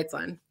can't keep your lights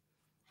on.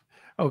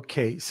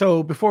 Okay.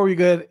 So before we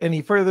get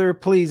any further,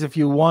 please, if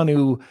you want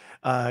to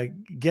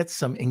get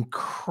some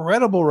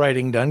incredible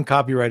writing done,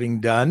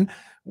 copywriting done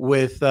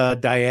with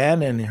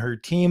Diane and her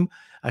team,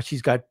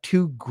 she's got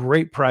 2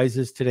 great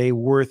prizes today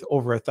worth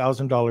over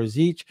 $1,000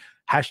 each.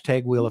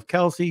 Hashtag Wheel of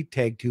Kelsey,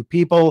 tag 2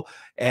 people,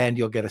 and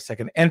you'll get a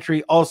second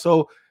entry.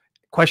 Also,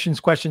 questions,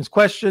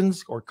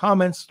 or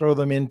comments, throw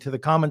them into the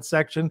comments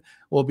section.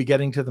 We'll be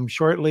getting to them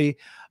shortly.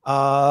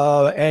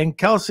 And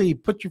Kelsey,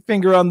 put your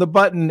finger on the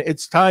button.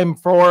 It's time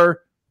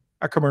for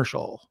a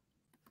commercial.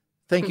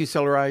 Thank you,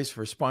 Sellerize,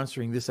 for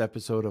sponsoring this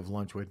episode of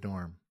Lunch with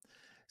Norm.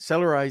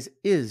 Sellerize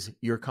is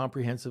your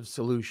comprehensive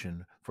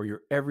solution for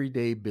your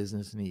everyday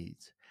business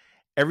needs.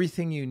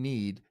 Everything you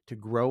need to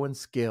grow and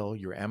scale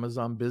your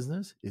Amazon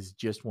business is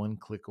just one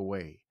click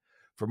away.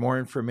 For more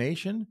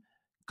information,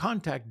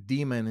 contact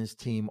Dima and his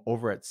team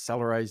over at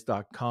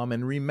Sellerize.com.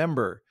 And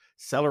remember,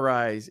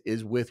 Sellerize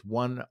is with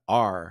 1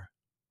 R.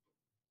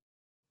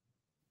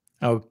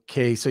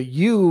 Okay, so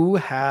you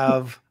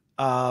have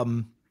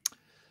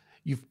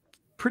you've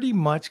pretty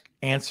much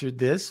answered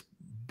this,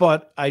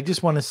 but I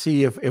just want to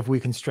see if we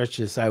can stretch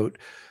this out,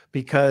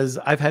 because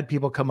I've had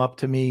people come up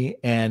to me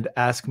and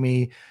ask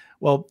me,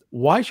 well,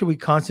 why should we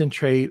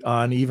concentrate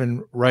on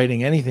even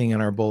writing anything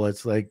in our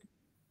bullets? Like,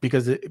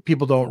 because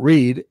people don't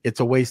read, it's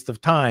a waste of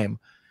time.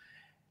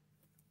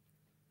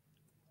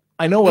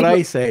 I know what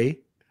I say,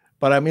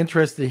 but I'm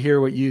interested to hear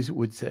what you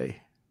would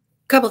say.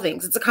 Couple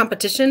things. It's a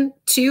competition.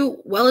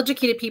 2,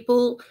 well-educated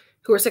people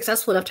who are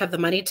successful enough to have the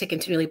money to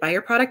continually buy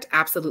your product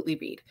absolutely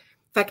read.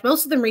 In fact,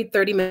 most of them read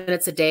 30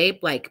 minutes a day,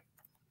 like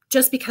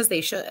just because they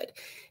should.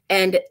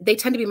 And they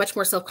tend to be much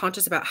more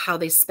self-conscious about how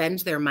they spend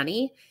their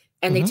money,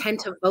 and they tend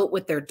to vote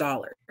with their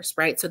dollars,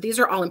 right? So these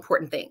are all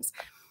important things.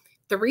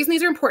 The reason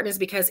these are important is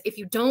because if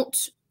you don't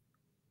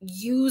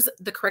use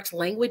the correct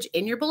language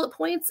in your bullet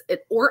points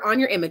or on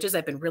your images,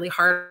 I've been really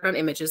hard on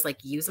images,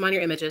 like use them on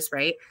your images,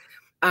 right?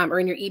 Or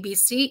in your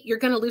EBC, you're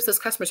going to lose those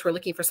customers who are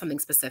looking for something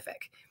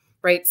specific,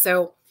 right?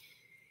 So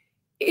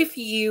if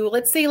you,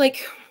 let's say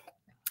like,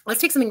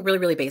 let's take something really,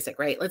 really basic,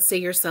 right? Let's say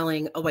you're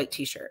selling a white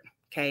t-shirt,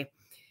 okay?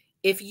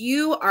 If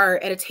you are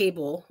at a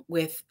table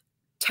with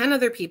 10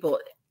 other people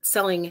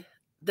selling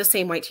the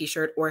same white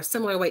t-shirt or a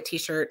similar white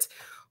t-shirt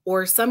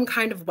or some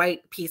kind of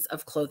white piece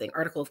of clothing,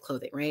 article of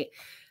clothing, right?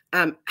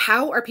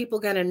 How are people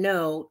going to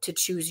know to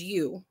choose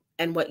you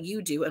and what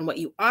you do and what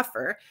you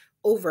offer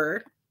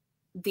over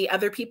the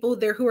other people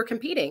there who are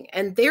competing?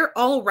 And they're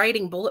all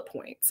writing bullet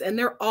points, and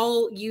they're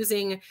all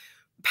using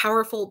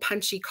powerful,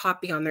 punchy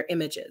copy on their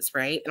images,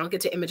 right? And I'll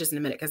get to images in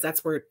a minute, because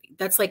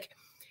that's like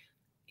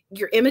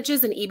your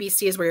images and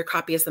EBC is where your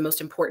copy is the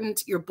most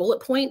important. Your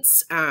bullet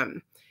points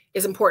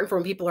is important for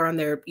when people are on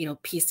their, you know,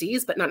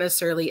 PCs, but not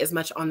necessarily as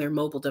much on their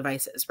mobile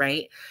devices,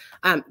 right?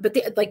 But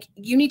like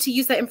you need to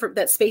use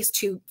that space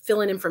to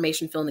fill in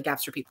information, fill in the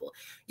gaps for people.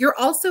 You're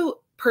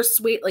also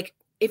like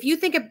if you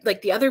think of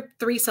like the other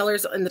 3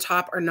 sellers in the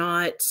top are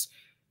not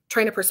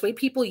trying to persuade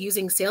people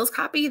using sales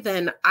copy,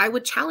 then I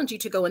would challenge you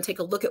to go and take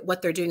a look at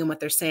what they're doing and what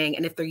they're saying,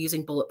 and if they're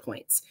using bullet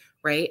points,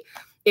 right?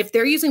 If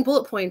they're using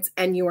bullet points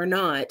and you're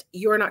not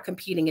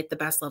competing at the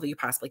best level you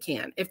possibly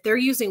can. If they're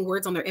using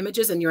words on their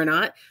images and you're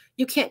not,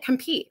 you can't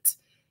compete.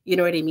 You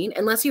know what I mean?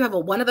 Unless you have a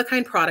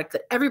one-of-a-kind product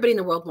that everybody in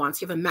the world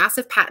wants, you have a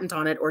massive patent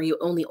on it, or you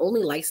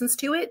only license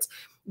to it,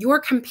 you're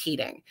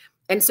competing.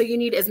 And so you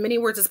need as many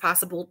words as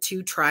possible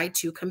to try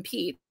to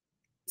compete.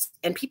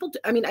 And people,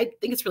 I mean, I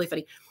think it's really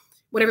funny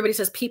when everybody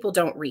says people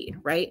don't read,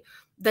 right?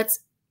 That's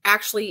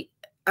actually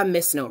a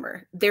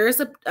misnomer. There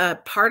is a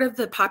part of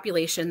the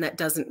population that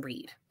doesn't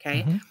read,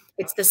 okay?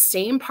 It's the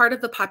same part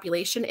of the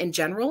population in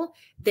general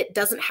that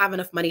doesn't have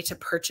enough money to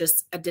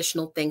purchase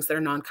additional things that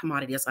are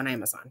non-commodities on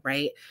Amazon,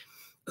 right?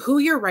 Who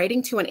you're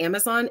writing to on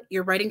Amazon,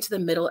 you're writing to the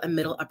middle and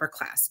middle upper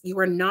class. You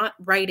are not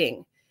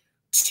writing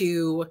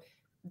to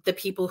the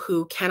people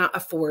who cannot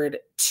afford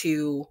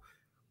to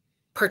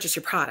purchase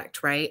your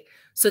product, right?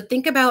 So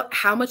think about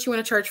how much you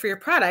want to charge for your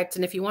product.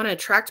 And if you want to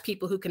attract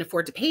people who can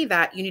afford to pay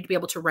that, you need to be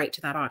able to write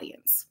to that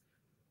audience.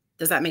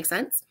 Does that make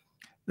sense?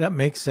 That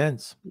makes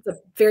sense. It's a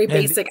very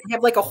basic. I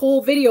have like a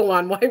whole video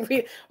on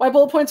why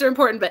bullet points are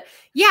important. But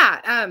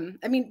yeah,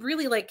 I mean,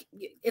 really, like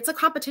it's a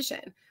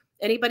competition.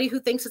 Anybody who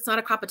thinks it's not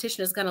a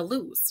competition is going to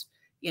lose.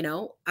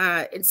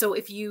 And so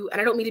and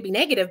I don't mean to be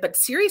negative, but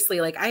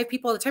seriously, like I have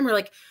people all the time who are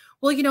like,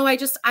 well,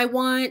 I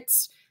want,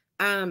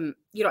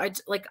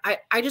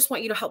 I just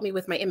want you to help me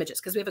with my images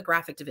because we have a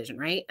graphic division,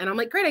 right? And I'm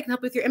like, great, I can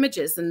help with your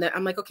images. And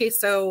I'm like, okay,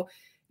 so,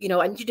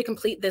 I need you to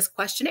complete this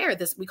questionnaire.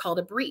 We call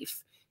it a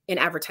brief in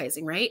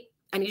advertising, right?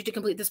 I need you to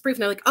complete this brief.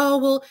 And they're like, oh,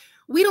 well,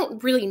 we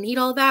don't really need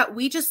all that.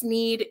 We just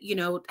need,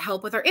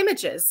 help with our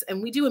images,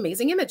 and we do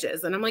amazing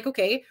images. And I'm like,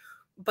 okay,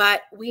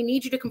 but we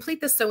need you to complete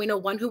this so we know,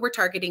 1, who we're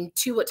targeting,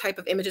 2, what type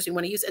of images we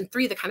want to use, and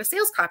 3, the kind of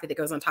sales copy that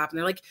goes on top. And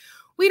they're like,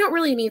 we don't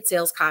really need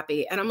sales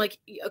copy. And I'm like,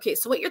 okay,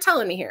 so what you're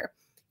telling me here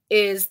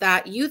is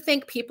that you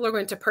think people are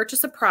going to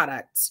purchase a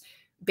product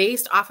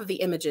based off of the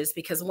images,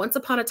 because once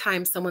upon a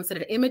time, someone said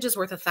an image is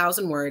worth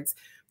 1,000 words,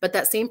 but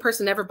that same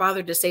person never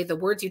bothered to say the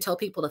words you tell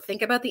people to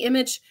think about the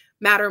image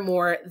matter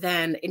more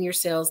than in your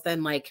sales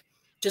than like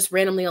just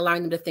randomly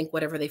allowing them to think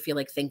whatever they feel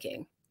like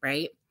thinking,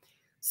 right?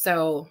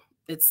 So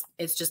it's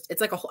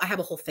like I have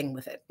a whole thing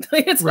with it.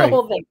 It's the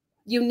whole thing.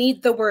 You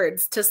need the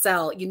words to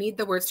sell. You need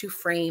the words to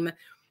frame.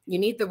 You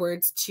need the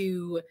words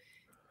to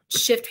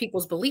shift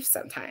people's beliefs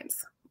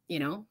sometimes,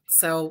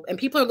 So, and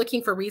people are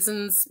looking for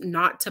reasons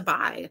not to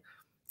buy.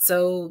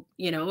 So,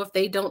 if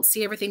they don't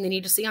see everything they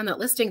need to see on that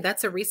listing,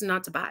 that's a reason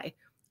not to buy.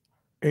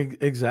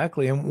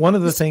 Exactly. And one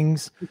of the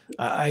things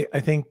I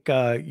think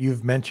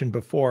you've mentioned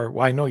before,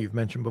 well, I know you've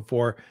mentioned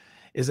before,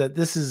 is that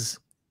this is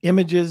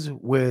images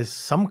with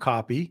some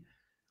copy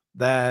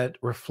that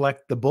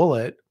reflect the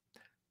bullet,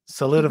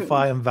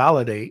 solidify and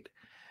validate.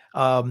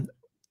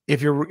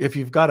 If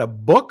you've got a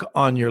book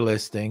on your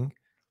listing,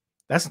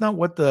 that's not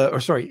what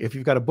if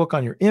you've got a book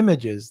on your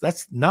images,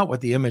 that's not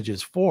what the image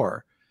is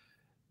for.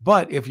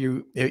 But if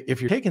you're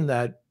taking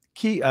that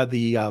key,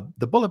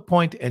 the bullet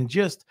point, and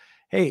just,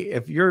 hey,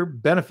 if your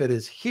benefit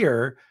is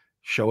here,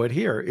 show it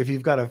here. If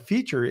you've got a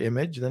feature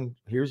image, then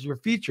here's your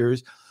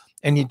features.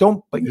 And you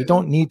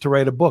don't need to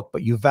write a book,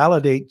 but you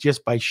validate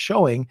just by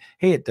showing,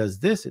 hey, it does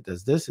this, it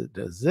does this, it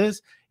does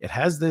this, it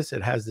has this,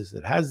 it has this,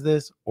 it has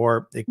this,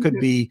 or it could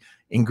be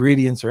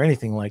ingredients or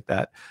anything like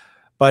that.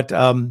 But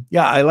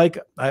yeah, I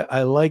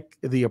like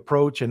the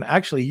approach. And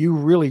actually, you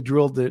really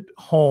drilled it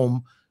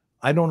home.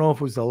 I don't know if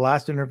it was the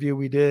last interview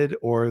we did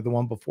or the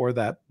one before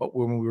that, but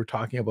when we were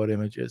talking about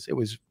images, it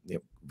was a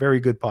very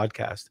good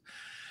podcast.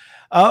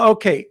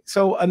 Okay,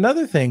 so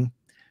another thing,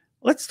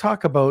 let's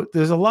talk about,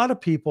 there's a lot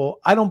of people,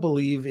 I don't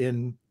believe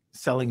in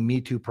selling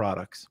Me Too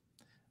products.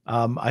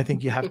 I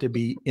think you have to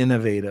be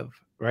innovative,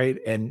 right?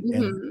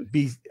 And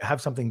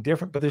have something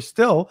different, but there's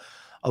still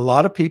a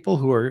lot of people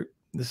who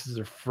this is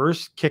their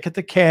first kick at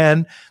the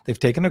can. They've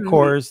taken a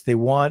course. They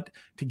want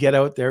to get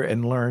out there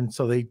and learn,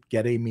 so they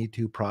get a Me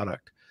Too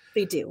product.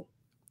 They do.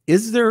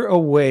 Is there a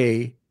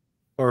way,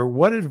 or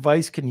what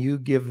advice can you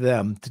give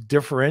them to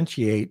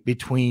differentiate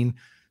between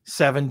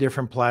 7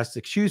 different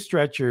plastic shoe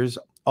stretchers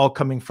all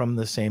coming from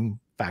the same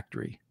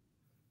factory?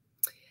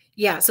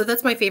 Yeah, so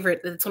that's my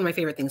favorite. That's one of my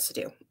favorite things to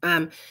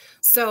do.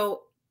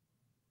 So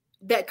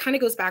that kind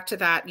of goes back to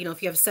that,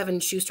 if you have 7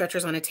 shoe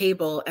stretchers on a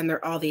table and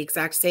they're all the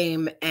exact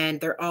same and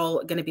they're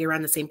all going to be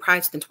around the same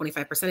price within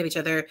 25% of each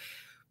other,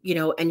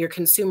 and your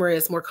consumer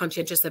is more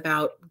conscientious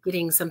about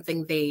getting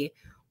something they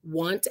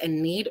want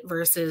and need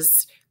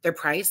versus their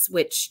price,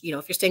 which,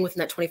 if you're staying within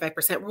that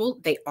 25% rule,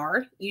 they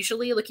are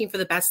usually looking for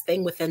the best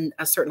thing within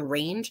a certain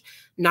range,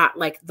 not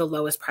like the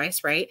lowest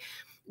price, right?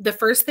 The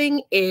first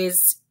thing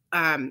is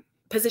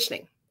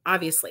positioning,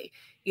 obviously.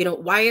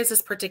 Why is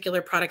this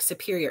particular product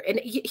superior?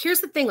 And here's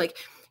the thing, like,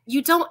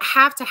 you don't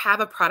have to have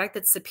a product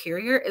that's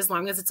superior as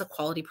long as it's a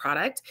quality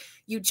product.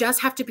 You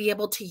just have to be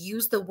able to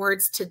use the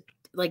words to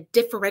like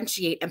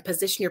differentiate and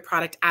position your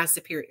product as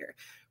superior,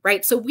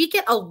 right? So we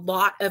get a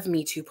lot of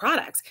Me Too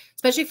products,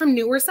 especially from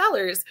newer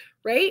sellers,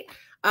 right?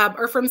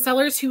 Or from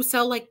sellers who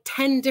sell like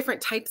 10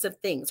 different types of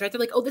things, right? They're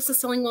like, oh, this is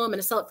selling well. I'm going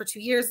to sell it for 2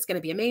 years. It's going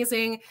to be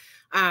amazing.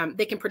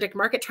 They can predict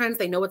market trends.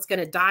 They know it's going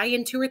to die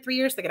in 2 or 3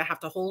 years. They're going to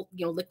have to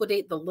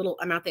liquidate the little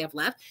amount they have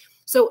left.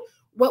 So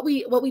what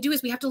we do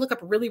is we have to look up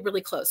really,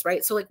 really close,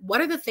 right? So like,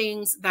 what are the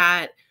things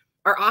that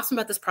are awesome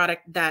about this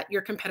product that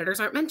your competitors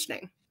aren't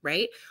mentioning,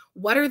 right?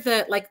 What are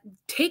the,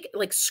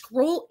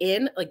 scroll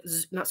in,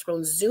 not scroll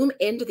and zoom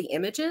into the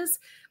images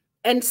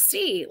and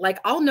see,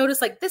 I'll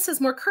notice this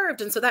is more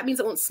curved. And so that means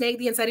it won't snag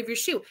the inside of your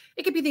shoe.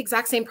 It could be the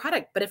exact same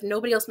product, but if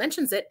nobody else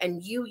mentions it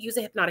and you use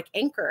a hypnotic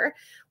anchor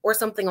or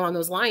something along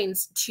those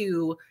lines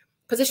to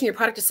position your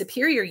product as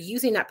superior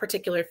using that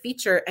particular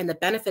feature and the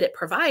benefit it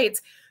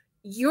provides,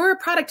 your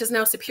product is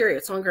now superior.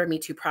 It's no longer a Me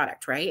Too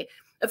product, right?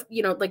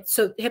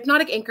 So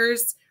hypnotic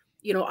anchors,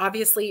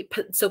 obviously,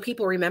 so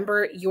people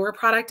remember your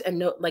product and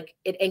know,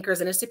 it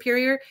anchors in a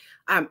superior.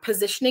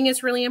 Positioning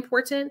is really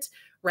important,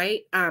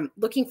 right?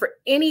 Looking for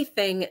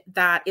anything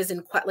that is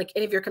in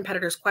any of your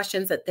competitors'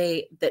 questions that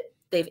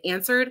they've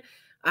answered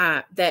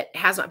that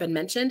has not been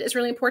mentioned is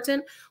really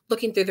important.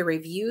 Looking through the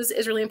reviews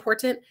is really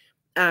important.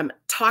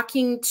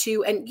 Talking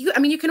to, and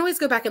you can always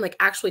go back and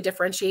actually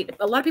differentiate.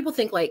 A lot of people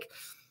think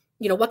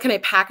what can I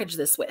package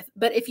this with?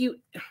 But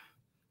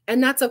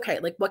and that's okay.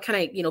 What can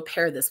I,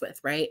 pair this with,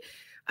 right?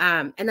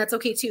 And that's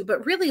okay too.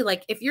 But really,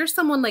 like if you're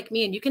someone like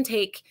me and you can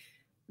take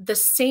the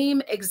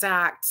same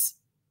exact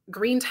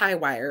green tie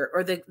wire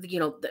or the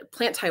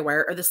plant tie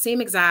wire or the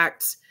same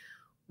exact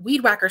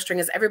weed whacker string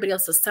as everybody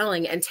else is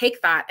selling and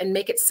take that and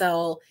make it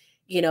sell,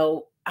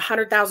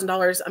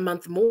 $100,000 a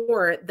month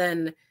more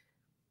than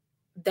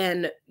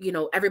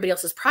everybody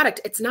else's product.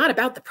 It's not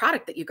about the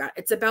product that you got.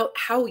 It's about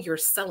how you're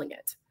selling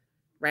it.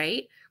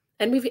 Right.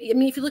 And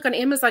if you look on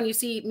Amazon, you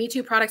see Me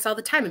Too products all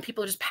the time and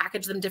people just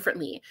package them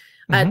differently.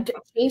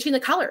 Changing the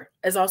color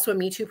is also a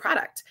Me Too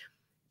product.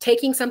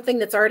 Taking something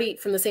that's already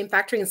from the same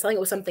factory and selling it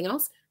with something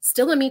else,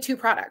 still a Me Too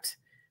product,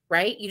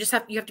 right? You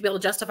have to be able to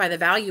justify the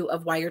value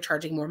of why you're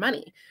charging more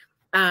money.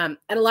 And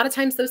a lot of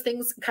times those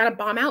things kind of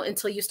bomb out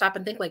until you stop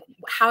and think like,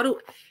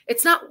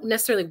 it's not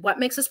necessarily what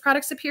makes this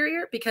product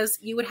superior, because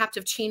you would have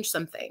to have changed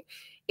something.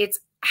 It's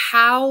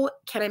how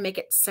can I make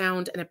it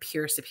sound and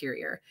appear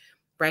superior,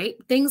 right?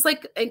 Things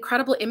like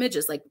incredible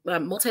images, like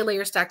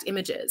multi-layer stacked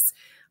images,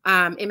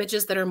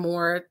 images that are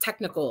more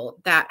technical,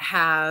 that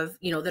have,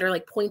 that are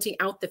like pointing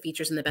out the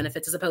features and the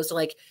benefits, as opposed to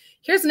like,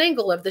 here's an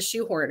angle of the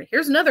shoehorn.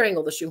 Here's another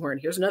angle of the shoehorn.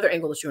 Here's another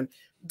angle of the shoehorn.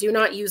 Do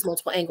not use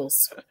multiple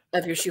angles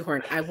of your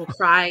shoehorn. I will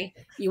cry.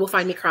 You will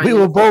find me crying. We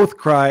will both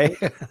cry.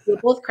 We'll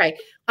both cry.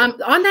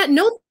 On that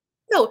note,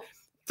 so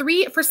so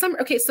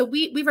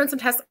we've run some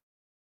tests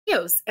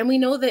videos, and we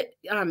know that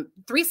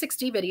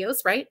 360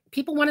 videos, right?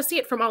 People want to see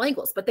it from all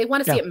angles, but they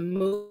want to see it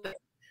move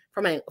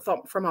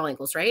from all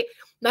angles, right?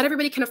 Not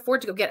everybody can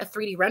afford to go get a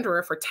 3D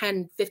renderer for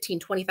 $10,000,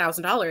 $15,000,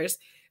 $20,000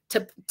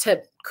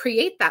 to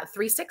create that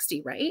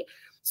 360, right?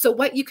 So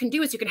what you can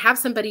do is you can have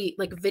somebody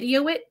like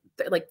video it,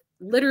 like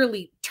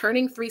literally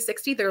turning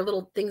 360. There are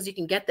little things you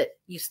can get that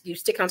you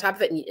stick on top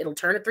of it and it'll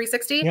turn at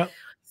 360. Yep.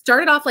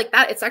 Start it off like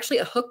that. It's actually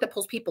a hook that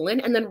pulls people in,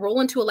 and then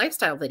roll into a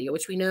lifestyle video,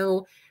 which we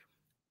know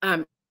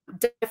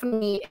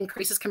definitely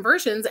increases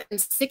conversions,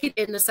 and stick it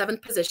in the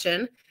 7th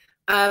position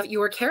of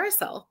your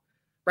carousel,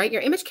 right?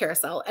 Your image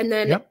carousel. And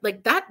then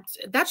like that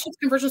shoots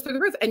conversions through the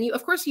roof. And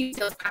of course you use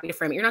sales copy to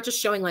frame it. You're not just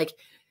showing like,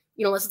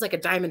 unless it's like a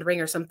diamond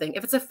ring or something.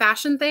 If it's a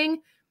fashion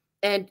thing,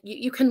 and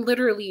you can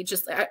literally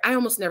just, I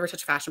almost never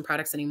touch fashion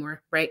products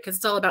anymore, right? Because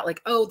it's all about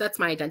like, oh, that's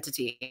my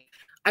identity.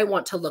 I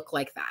want to look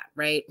like that,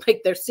 right?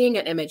 Like they're seeing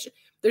an image,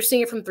 they're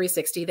seeing it from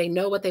 360. They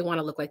know what they want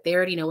to look like. They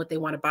already know what they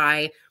want to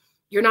buy.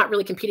 You're not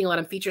really competing a lot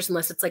on features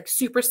unless it's like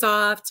super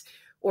soft,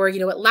 or,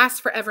 it lasts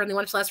forever and they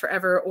want it to last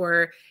forever,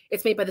 or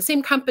it's made by the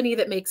same company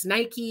that makes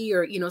Nike,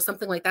 or,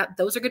 something like that.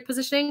 Those are good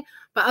positioning,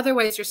 but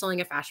otherwise you're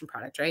selling a fashion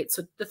product, right?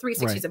 So the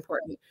 360 is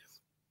important.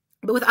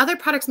 But with other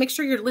products, make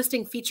sure you're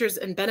listing features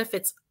and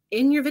benefits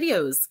in your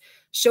videos.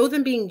 Show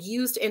them being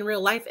used in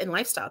real life and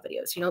lifestyle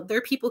videos. There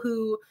are people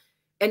who,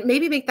 and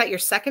maybe make that your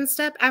second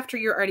step after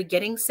you're already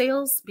getting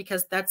sales,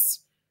 because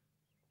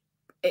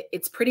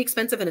it's pretty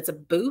expensive and it's a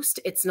boost.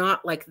 It's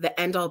not like the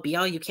end all be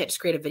all. You can't just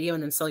create a video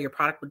and then sell your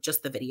product with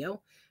just the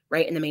video,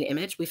 right? In the main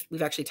image.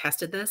 We've actually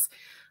tested this.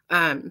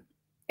 And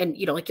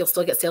like you'll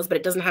still get sales, but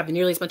it doesn't have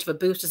nearly as much of a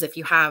boost as if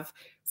you have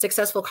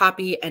successful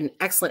copy and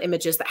excellent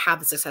images that have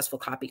the successful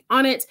copy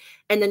on it.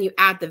 And then you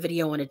add the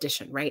video in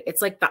addition, right?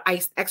 It's like the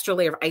extra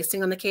layer of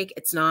icing on the cake.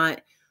 It's not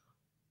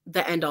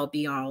the end all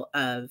be all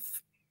of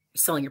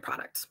selling your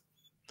product.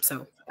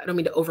 So I don't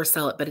mean to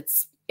oversell it, but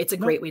it's a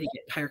great way to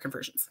get higher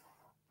conversions.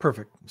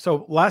 Perfect.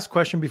 So last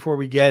question before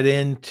we get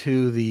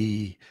into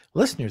the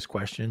listeners'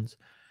 questions.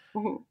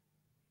 Mm-hmm.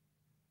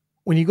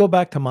 When you go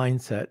back to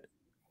mindset,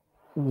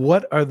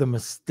 what are the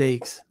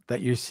mistakes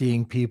that you're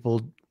seeing people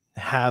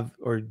have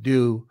or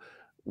do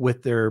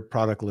with their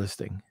product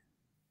listing?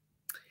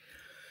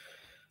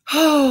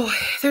 Oh,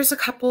 there's a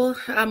couple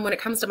when it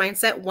comes to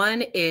mindset.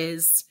 One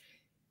is,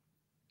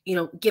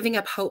 giving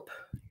up hope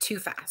too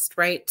fast,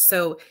 right?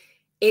 So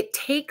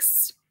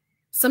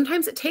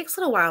sometimes it takes a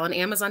little while on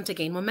Amazon to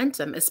gain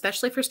momentum,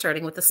 especially if you're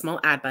starting with a small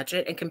ad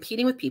budget and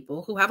competing with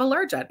people who have a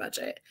large ad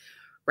budget.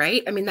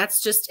 Right? I mean,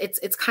 that's just,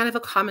 it's kind of a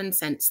common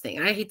sense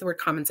thing. I hate the word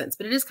common sense,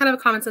 but it is kind of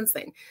a common sense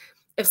thing.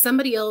 If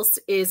somebody else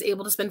is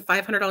able to spend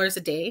 $500 a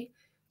day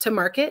to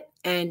market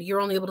and you're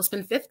only able to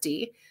spend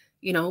 50,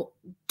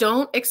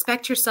 don't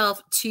expect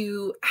yourself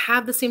to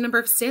have the same number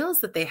of sales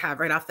that they have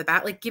right off the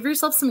bat. Like, give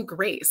yourself some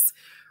grace,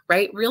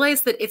 right?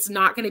 Realize that you're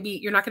not going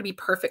to be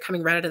perfect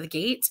coming right out of the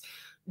gate.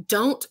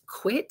 Don't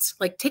quit.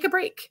 Like, take a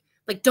break.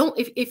 Like,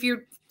 if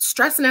you're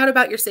stressing out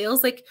about your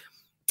sales, like,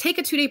 take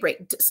a 2-day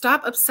break.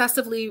 Stop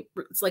obsessively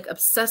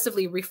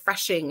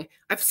refreshing.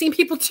 I've seen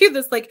people do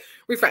this, like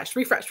refresh.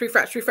 I'm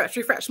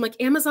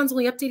like, Amazon's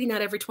only updating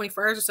that every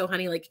 24 hours or so,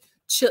 honey. Like,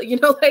 chill,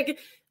 like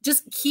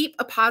just keep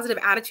a positive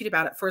attitude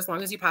about it for as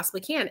long as you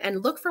possibly can,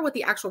 and look for what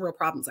the actual real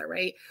problems are,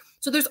 right?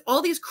 So there's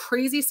all these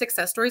crazy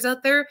success stories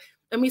out there,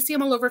 and we see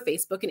them all over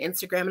Facebook and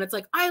Instagram, and it's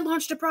like, I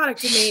launched a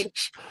product and made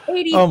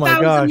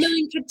 $80,000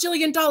 million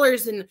kajillion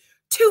dollars in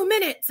 2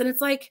 minutes. And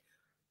it's like,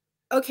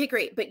 okay,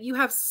 great. But you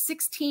have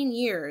 16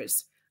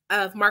 years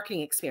of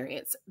marketing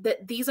experience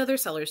that these other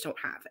sellers don't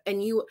have.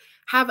 And you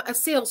have a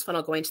sales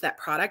funnel going to that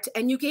product,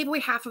 and you gave away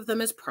half of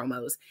them as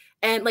promos.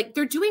 And like,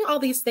 they're doing all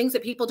these things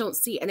that people don't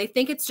see. And they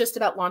think it's just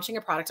about launching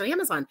a product on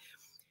Amazon.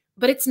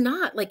 but it's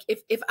not. Like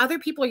if other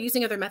people are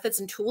using other methods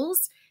and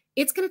tools,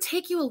 it's going to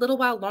take you a little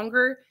while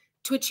longer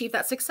to achieve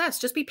that success.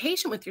 Just be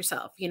patient with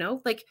yourself, you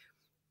know, like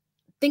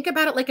think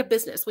about it like a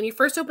business. When you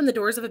first open the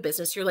doors of a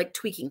business, you're like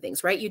tweaking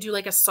things, right? You do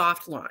like a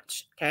soft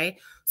launch. Okay.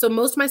 So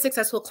most of my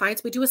successful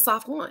clients, we do a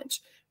soft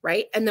launch,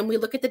 right? And then we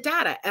look at the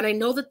data. And I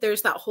know that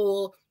there's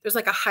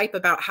like a hype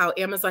about how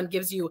Amazon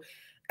gives you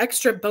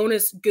extra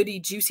bonus goody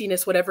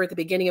juiciness, whatever, at the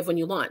beginning of when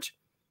you launch.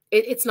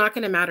 It's not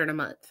going to matter in a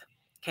month.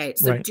 Okay.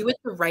 So do it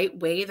the right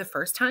way the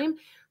first time.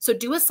 So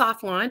do a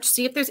soft launch,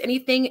 see if there's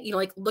anything, you know,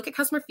 like look at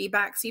customer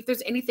feedback, see if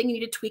there's anything you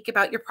need to tweak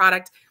about your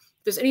product.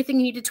 If there's anything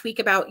you need to tweak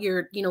about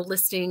your, you know,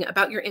 listing,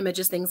 about your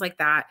images, things like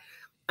that.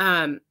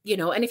 You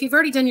know, and if you've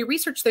already done your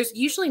research, there's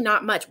usually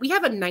not much. We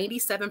have a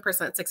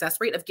 97% success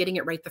rate of getting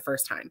it right the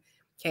first time.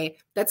 Okay.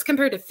 That's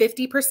compared to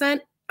 50%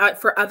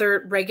 for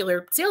other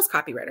regular sales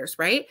copywriters,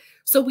 right?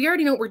 So we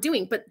already know what we're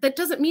doing, but that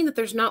doesn't mean that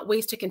there's not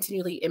ways to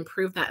continually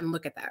improve that and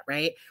look at that,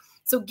 right?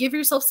 So give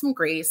yourself some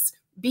grace,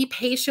 be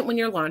patient when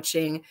you're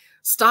launching,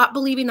 stop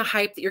believing the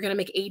hype that you're going to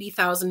make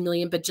 80,000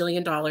 million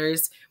bajillion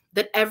dollars,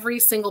 that every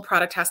single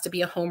product has to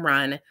be a home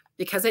run,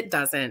 because it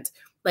doesn't.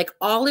 Like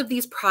all of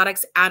these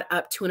products add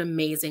up to an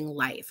amazing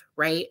life,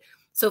 right?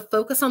 So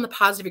focus on the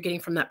positive you're getting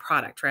from that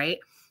product, right?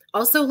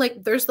 Also,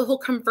 like there's the whole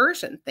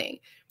conversion thing.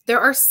 There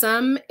are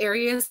some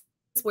areas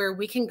where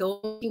we can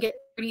go and get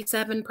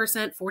 37%,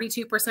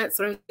 42%,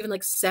 sometimes even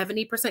like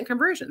 70%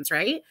 conversions,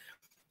 right?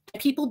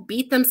 People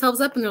beat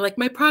themselves up and they're like,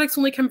 my product's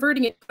only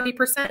converting at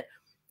 20%.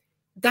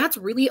 That's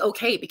really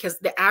okay, because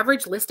the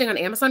average listing on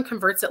Amazon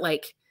converts at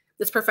like,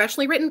 that's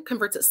professionally written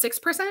converts at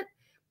 6%.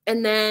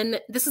 And then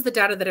this is the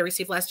data that I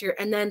received last year.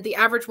 And then the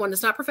average one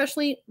that's not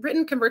professionally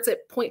written converts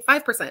at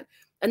 0.5%.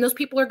 And those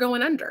people are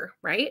going under,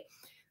 right?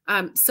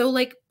 So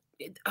like,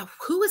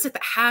 who is it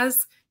that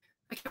has,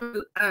 I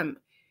can't remember,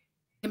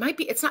 it might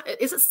be, it's not,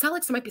 is it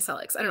Celix? It might be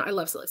Celix. I don't know. I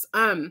love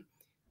Celix.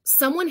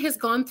 Someone has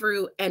gone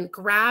through and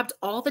grabbed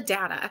all the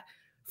data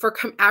for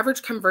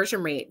average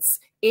conversion rates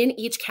in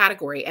each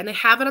category, and they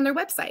have it on their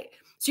website.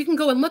 So you can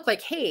go and look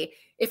like, hey,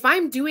 if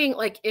I'm doing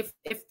like, if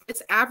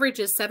its average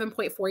is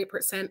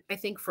 7.48%, I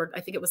think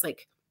it was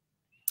like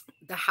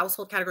the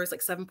household category is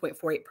like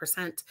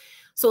 7.48%.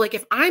 So like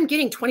if I'm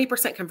getting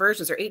 20%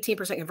 conversions or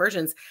 18%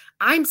 conversions,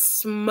 I'm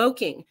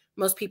smoking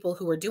most people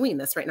who are doing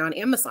this right now on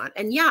Amazon.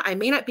 And yeah, I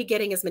may not be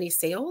getting as many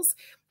sales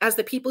as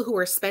the people who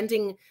are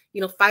spending,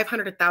 you know,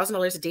 $500,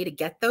 $1,000 a day to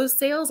get those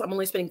sales. I'm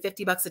only spending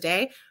 $50 a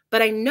day,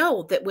 but I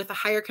know that with a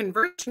higher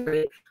conversion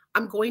rate,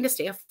 I'm going to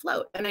stay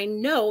afloat. And I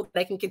know that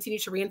I can continue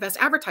to reinvest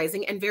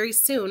advertising. And very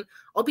soon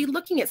I'll be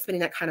looking at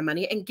spending that kind of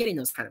money and getting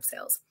those kind of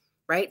sales.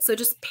 Right. So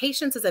just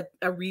patience is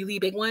a really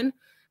big one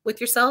with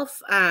yourself.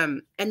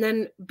 And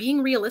then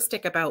being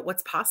realistic about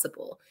what's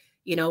possible.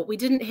 You know, we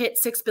didn't hit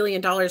 $6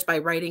 billion by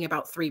writing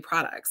about 3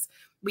 products.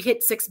 We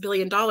hit $6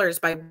 billion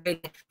by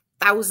writing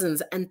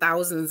thousands and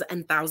thousands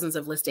and thousands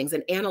of listings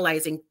and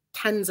analyzing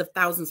tens of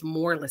thousands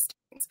more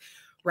listings.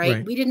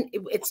 Right.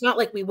 It's not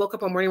like we woke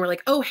up one morning and we're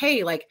like, oh,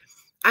 hey, like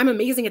I'm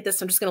amazing at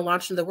this. I'm just going to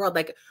launch into the world.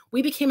 Like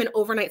we became an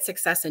overnight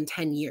success in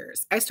 10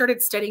 years. I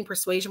started studying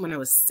persuasion when I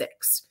was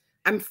 6.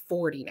 I'm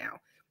 40 now,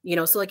 you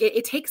know, so like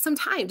it takes some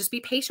time. Just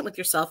be patient with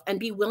yourself and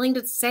be willing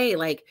to say,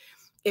 like,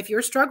 if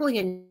you're struggling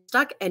and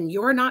stuck and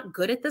you're not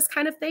good at this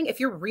kind of thing, if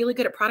you're really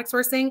good at product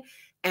sourcing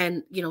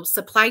and, you know,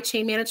 supply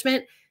chain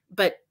management,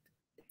 but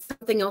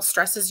something else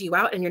stresses you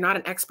out and you're not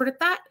an expert at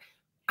that,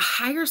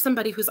 hire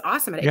somebody who's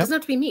awesome at it. It doesn't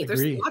have to be me.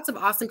 There's lots of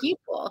awesome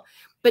people,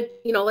 but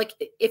you know, like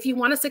if you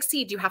want to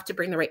succeed, you have to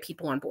bring the right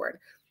people on board.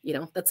 You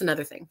know, that's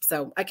another thing.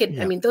 So I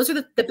mean, those are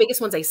the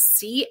biggest ones I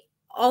see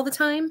all the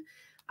time.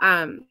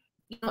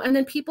 You know, and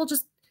then people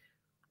just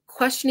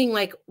questioning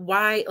like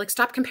why, like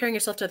stop comparing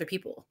yourself to other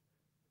people,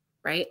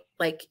 right?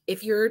 Like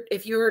if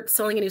you're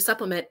selling a new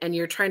supplement and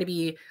you're trying to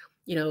be,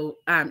 you know,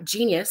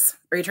 Genius,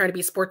 or you're trying to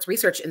be Sports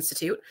Research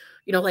Institute,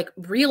 you know, like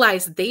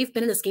realize they've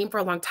been in this game for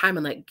a long time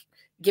and like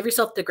give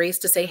yourself the grace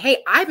to say,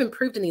 hey, I've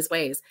improved in these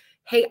ways.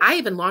 Hey, I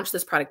even launched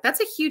this product.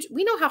 That's a huge,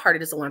 we know how hard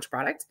it is to launch a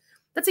product.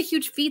 That's a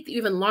huge feat that you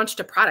even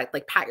launched a product.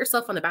 Like pat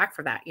yourself on the back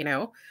for that, you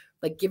know,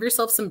 like give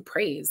yourself some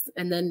praise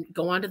and then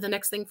go on to the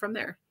next thing from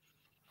there.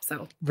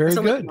 So very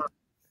good.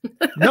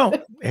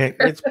 No,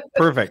 it's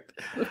perfect.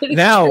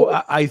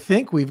 Now I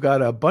think we've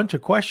got a bunch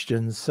of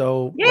questions.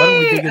 So why don't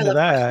we dig into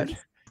that?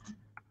 Questions.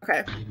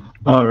 Okay.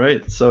 All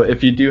right. So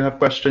if you do have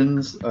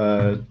questions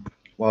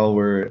while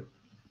we're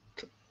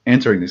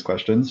answering these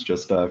questions,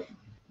 just go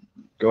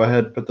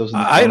ahead, put those in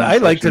the comment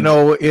I'd like to section.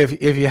 know if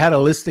you had a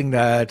listing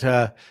that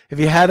if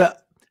you had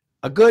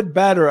a good,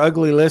 bad, or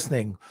ugly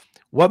listing,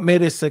 what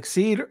made it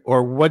succeed,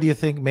 or what do you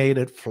think made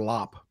it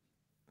flop?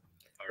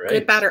 All right.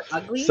 Good, bad, or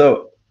ugly?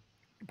 So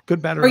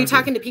good, bad, or are you ugly?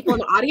 talking to people in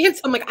the audience?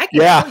 I'm like, I can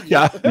tell you.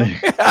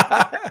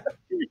 Yeah.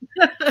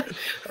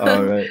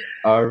 all right.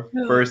 Our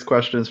first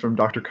question is from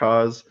Dr.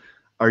 Cause.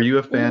 Are you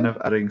a fan of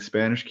adding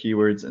Spanish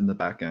keywords in the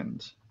back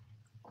end?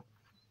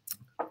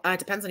 It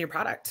depends on your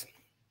product.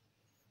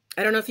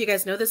 I don't know if you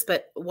guys know this,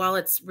 but while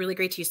it's really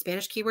great to use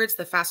Spanish keywords,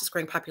 the fastest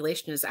growing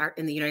population is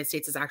in the United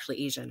States is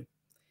actually Asian.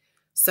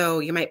 So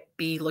you might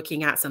be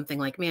looking at something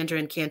like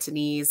Mandarin,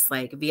 Cantonese,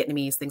 like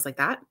Vietnamese, things like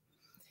that.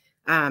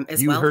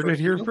 As you well. heard it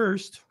here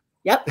first.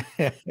 Yep.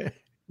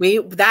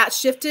 That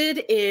shifted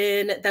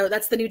in,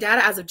 that's the new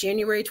data as of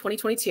January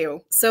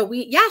 2022. So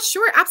yeah,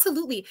 sure,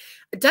 absolutely.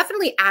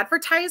 Definitely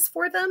advertise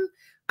for them.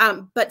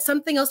 But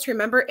something else to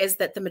remember is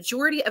that the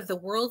majority of the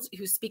world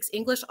who speaks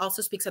English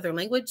also speaks other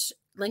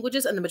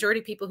languages, and the majority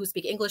of people who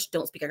speak English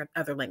don't speak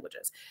other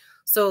languages.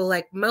 So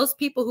like most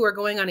people who are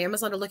going on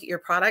Amazon to look at your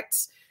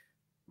products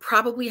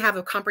probably have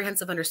a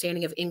comprehensive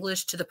understanding of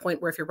English to the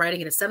point where if you're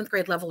writing at a 7th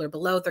grade level or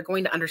below, they're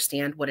going to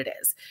understand what it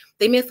is.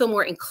 They may feel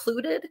more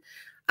included,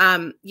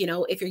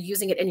 if you're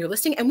using it in your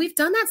listing. And we've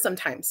done that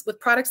sometimes with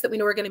products that we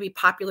know are going to be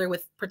popular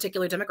with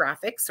particular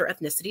demographics or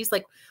ethnicities.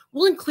 Like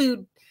we'll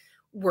include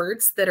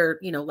words that are,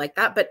 like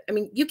that. But I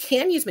mean, you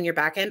can use them in your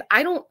backend.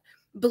 I don't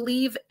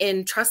believe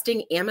in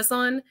trusting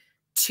Amazon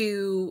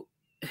to,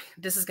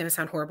 this is going to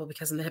sound horrible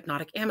because I'm the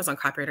hypnotic Amazon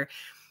copywriter.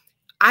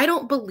 I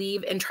don't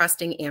believe in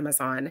trusting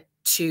Amazon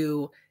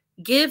to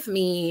give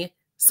me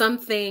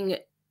something,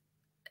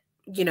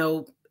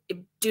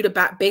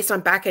 based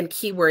on back-end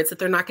keywords that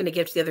they're not going to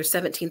give to the other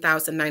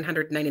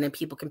 17,999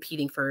 people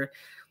competing for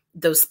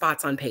those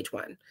spots on page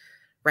 1,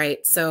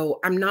 right? So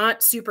I'm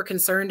not super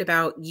concerned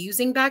about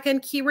using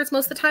back-end keywords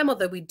most of the time,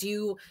 although we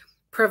do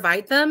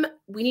provide them.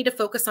 We need to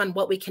focus on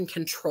what we can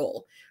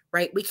control,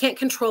 right? We can't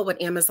control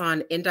what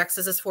Amazon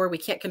indexes us for. We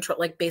can't control,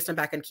 like based on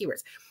back-end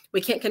keywords.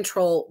 We can't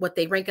control what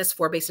they rank us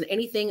for based on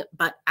anything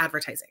but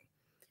advertising,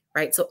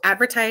 right? So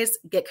advertise,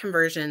 get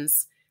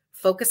conversions,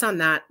 focus on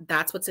that.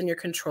 That's what's in your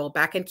control.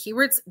 Back-end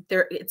keywords,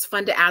 it's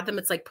fun to add them.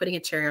 It's like putting a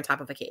cherry on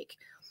top of a cake.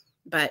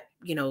 But,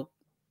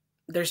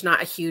 there's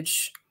not a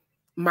huge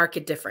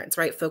market difference,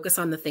 right? Focus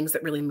on the things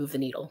that really move the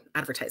needle.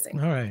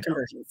 Advertising, all right,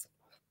 conversions.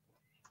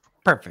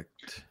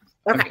 Perfect.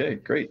 Okay,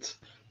 great.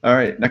 All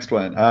right, next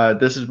one.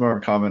 This is more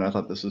common. I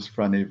thought this was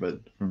funny, but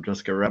from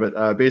Jessica Rabbit.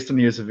 Based on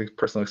years of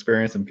personal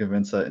experience, I'm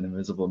convinced that an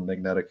invisible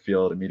magnetic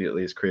field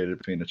immediately is created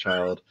between a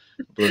child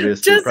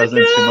oblivious to your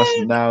presence who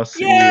must now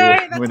see you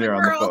when you're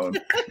on the phone.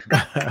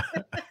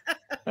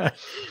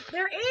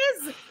 There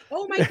is.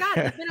 Oh my God.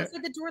 I've been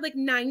outside the door like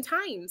 9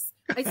 times.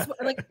 I swear,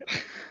 like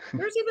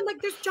there's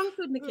junk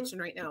food in the kitchen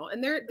right now.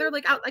 And they're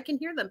like out, I can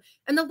hear them.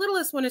 And the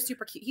littlest one is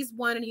super cute. He's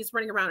 1 and he's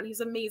running around and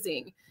he's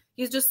amazing.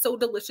 He's just so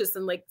delicious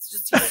and like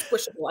he's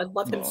squishable. I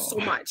love him so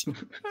much.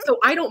 So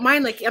I don't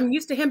mind, like I'm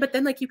used to him, but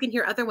then like you can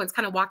hear other ones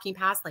kind of walking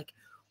past, like,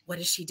 what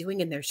is she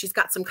doing in there? She's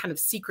got some kind of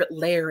secret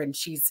lair and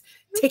she's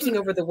taking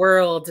over the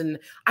world and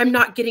I'm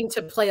not getting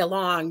to play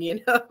along, Yeah,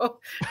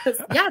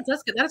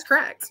 Jessica, that is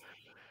correct.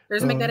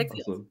 There's a magnetic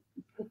field.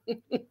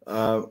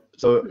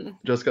 So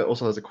Jessica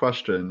also has a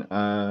question.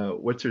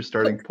 What's your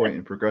starting point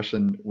in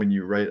progression when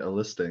you write a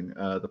listing?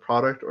 The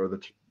product or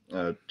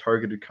the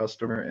targeted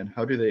customer, and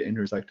how do they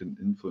intersect and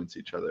influence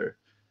each other?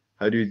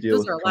 How do you deal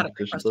with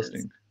competition's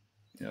listing?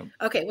 Yeah.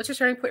 Okay, what's your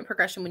starting point in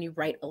progression when you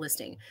write a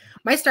listing?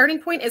 My starting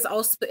point is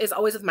always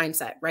with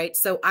mindset, right?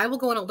 So I will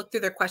go and I'll look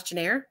through their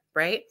questionnaire,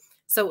 right?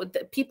 So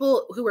the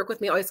people who work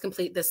with me always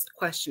complete this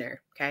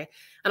questionnaire, okay?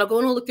 And I'll go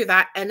and I'll look through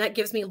that, and that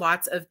gives me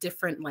lots of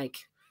different like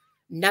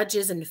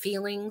nudges and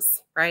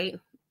feelings, right?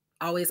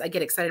 Always I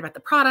get excited about the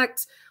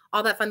product,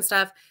 all that fun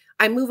stuff.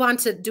 I move on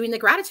to doing the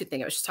gratitude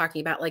thing I was just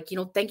talking about. Like,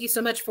 thank you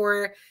so much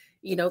for,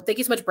 thank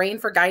you so much, brain,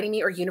 for guiding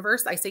me, or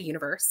universe. I say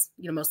universe,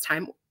 most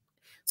time.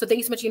 So thank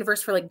you so much,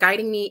 universe, for like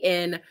guiding me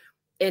in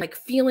like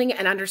feeling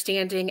and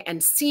understanding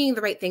and seeing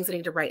the right things I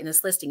need to write in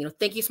this listing.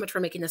 Thank you so much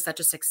for making this such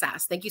a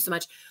success. Thank you so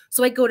much.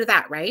 So I go to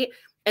that, right?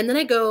 And then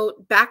I go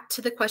back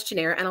to the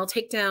questionnaire and I'll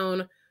take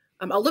down,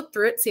 I'll look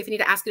through it, see if I need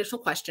to ask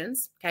additional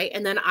questions. Okay.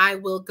 And then I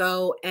will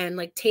go and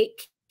like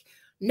take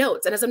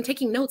notes. And as I'm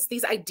taking notes,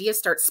 these ideas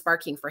start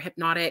sparking for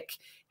hypnotic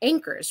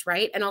anchors,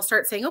 right? And I'll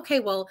start saying, okay,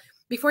 well,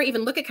 before I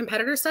even look at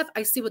competitor stuff,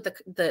 I see what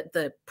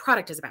the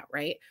product is about,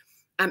 right?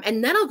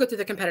 And then I'll go through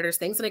the competitors'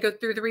 things and I go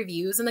through the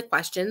reviews and the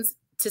questions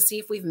to see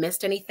if we've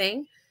missed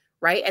anything,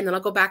 right? And then I'll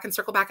go back and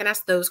circle back and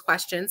ask those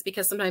questions,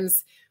 because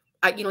sometimes,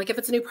 like if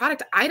it's a new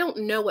product, I don't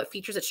know what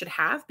features it should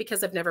have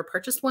because I've never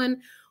purchased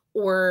one,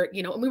 or,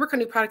 and we work on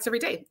new products every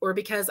day, or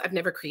because I've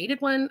never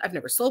created one, I've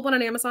never sold one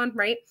on Amazon,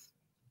 right?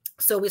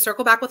 So we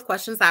circle back with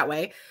questions that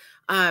way.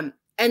 And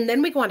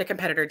then we go on to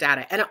competitor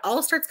data, and it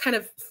all starts kind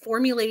of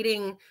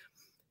formulating,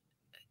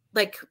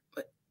 like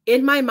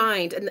in my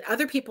mind, and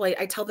other people,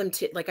 I tell them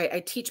to, like,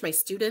 I teach my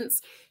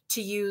students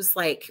to use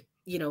like,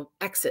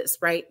 X's,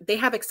 right? They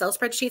have Excel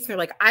spreadsheets and they're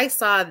like, I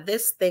saw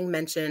this thing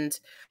mentioned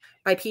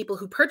by people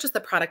who purchased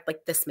the product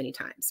like this many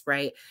times,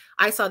 right?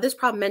 I saw this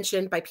problem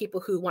mentioned by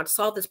people who want to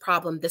solve this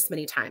problem this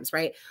many times,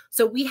 right?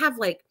 So we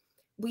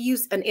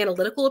use an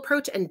analytical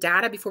approach and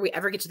data before we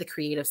ever get to the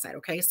creative side,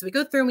 okay? So we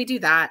go through and we do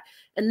that.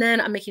 And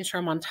then I'm making sure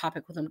I'm on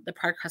topic with them, the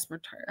product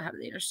customer, how do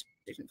they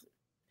intersection?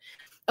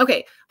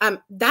 Okay,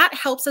 that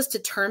helps us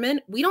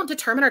we don't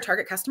determine our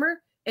target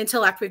customer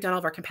until after we've done all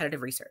of our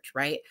competitive research,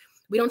 right?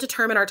 We don't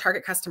determine our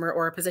target customer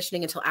or our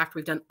positioning until after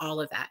we've done all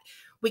of that.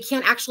 We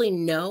can't actually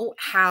know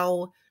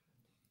how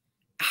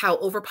how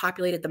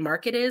overpopulated the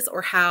market is,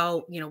 or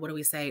how, you know, what do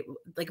we say?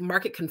 Like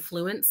market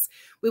confluence.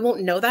 We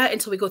won't know that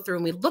until we go through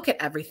and we look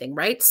at everything,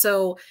 right?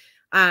 So,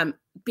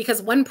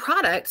 because one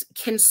product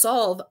can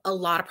solve a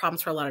lot of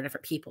problems for a lot of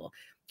different people.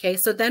 Okay.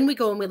 So then we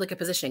go and we look at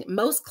positioning.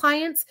 Most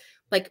clients,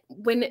 like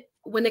when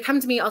they come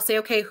to me, I'll say,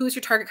 okay, who's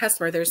your target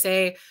customer? They're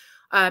say,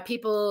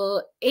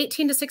 people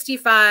 18 to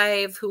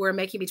 65 who are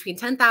making between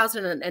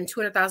 $10,000 and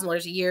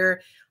 $200,000 a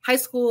year, high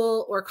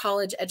school or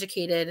college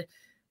educated,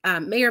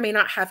 may or may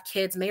not have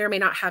kids, may or may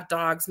not have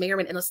dogs, may or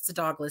may, unless it's a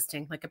dog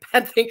listing, like a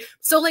bad thing.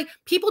 So like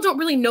people don't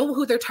really know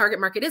who their target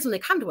market is when they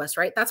come to us,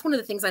 right? That's one of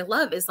the things I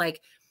love is like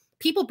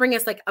people bring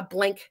us like a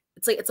blank,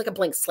 it's like a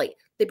blank slate.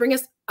 They bring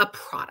us a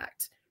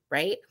product,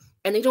 right?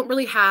 And they don't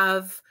really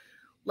have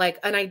like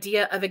an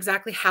idea of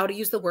exactly how to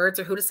use the words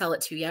or who to sell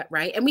it to yet,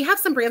 right? And we have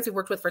some brands we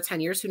worked with for 10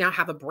 years who now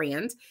have a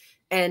brand,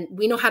 and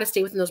we know how to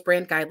stay within those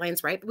brand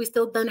guidelines, right? But we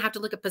still then have to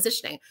look at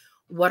positioning.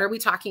 What are we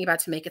talking about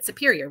to make it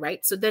superior,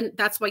 right? So then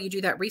that's why you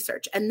do that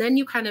research. And then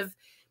you kind of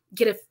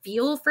get a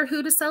feel for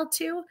who to sell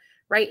to,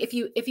 right? If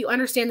you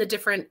understand the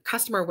different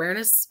customer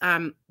awareness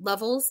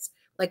levels,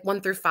 like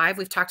 1 through 5,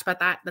 we've talked about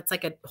that. That's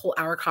like a whole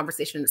hour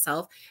conversation in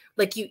itself.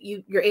 Like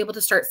you're able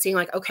to start seeing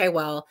like, okay,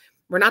 well,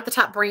 we're not the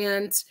top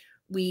brand.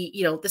 We,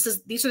 you know,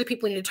 these are the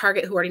people we need to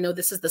target who already know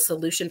this is the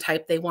solution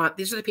type they want.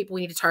 These are the people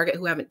we need to target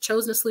who haven't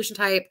chosen a solution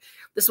type.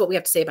 This is what we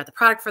have to say about the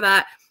product for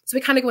that. So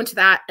we kind of go into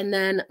that, and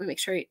then let me make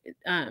sure.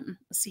 Let's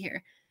see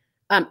here,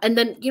 and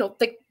then you know,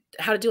 like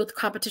how to deal with the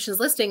competition's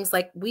listings.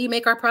 Like we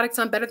make our products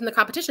sound better than the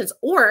competition's,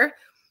 or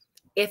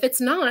if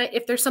it's not,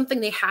 if there's something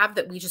they have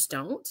that we just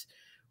don't,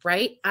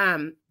 right?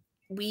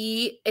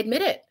 We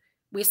admit it.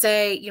 We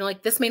say, you know,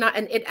 like this may not,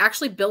 and it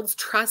actually builds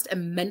trust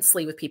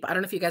immensely with people. I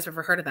don't know if you guys have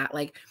ever heard of that,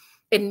 like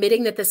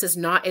admitting that this is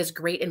not as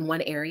great in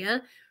one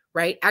area,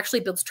 right?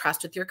 Actually builds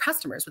trust with your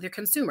customers, with your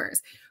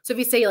consumers. So if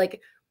you say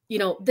like, you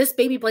know, this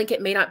baby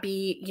blanket may not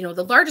be, you know,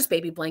 the largest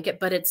baby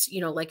blanket, but it's,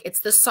 you know, like it's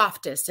the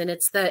softest and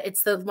it's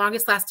the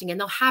longest lasting, and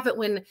they'll have it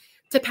when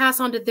to pass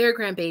on to their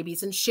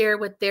grandbabies and share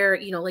with their,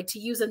 you know, like to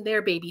use in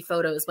their baby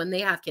photos when they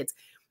have kids,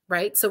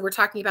 right? So we're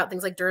talking about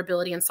things like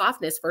durability and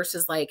softness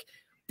versus like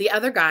the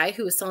other guy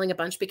who is selling a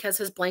bunch because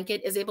his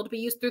blanket is able to be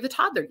used through the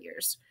toddler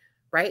years.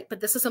 Right. But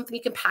this is something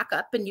you can pack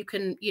up and you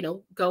can, you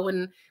know, go,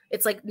 and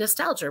it's like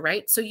nostalgia,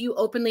 right? So you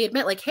openly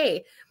admit like,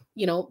 hey,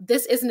 you know,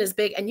 this isn't as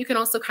big. And you can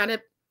also kind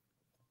of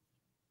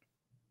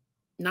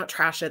not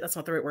trash it. That's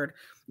not the right word.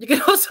 You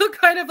can also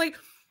kind of like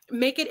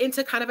make it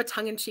into kind of a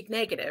tongue-in-cheek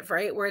negative,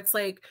 right? Where it's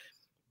like,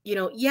 you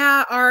know,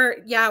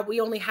 we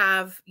only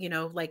have, you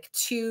know, like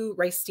 2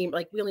 rice steamer,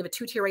 like we only have a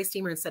 2-tier rice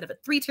steamer instead of a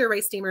 3-tier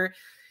rice steamer,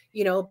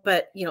 you know,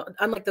 but, you know,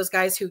 unlike those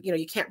guys who, you know,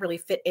 you can't really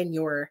fit in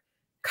your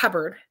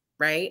cupboard,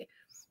 right?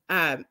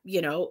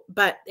 You know,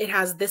 but it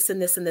has this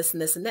and this and this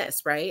and this and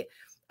this, right?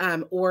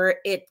 Or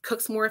it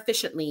cooks more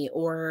efficiently,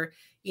 or,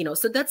 you know,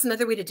 so that's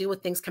another way to deal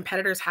with things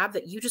competitors have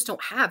that you just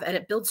don't have. And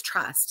it builds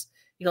trust.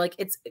 You know, like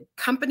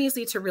companies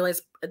need to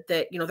realize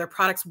that, you know, their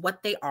products,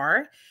 what they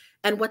are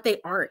and what they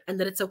aren't, and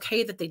that it's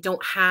okay that they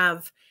don't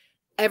have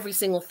every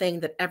single thing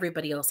that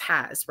everybody else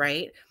has,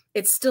 right?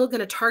 It's still going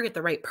to target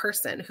the right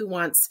person who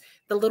wants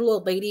the little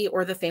old lady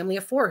or the family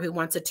of 4 who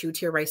wants a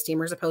 2-tier rice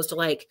steamer as opposed to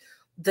like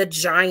the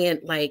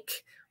giant,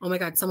 like, oh my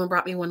God, someone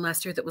brought me one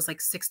last year that was like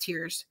 6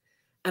 tiers.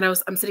 And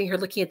I'm sitting here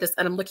looking at this,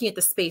 and I'm looking at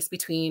the space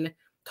between,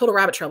 total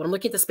rabbit trail, but I'm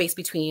looking at the space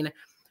between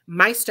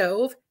my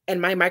stove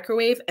and my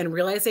microwave and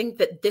realizing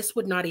that this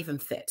would not even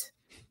fit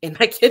in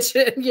my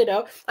kitchen. You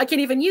know, I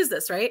can't even use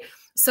this, right?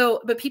 So,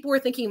 but people were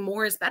thinking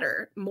more is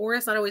better. More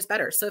is not always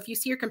better. So if you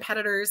see your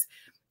competitors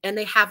and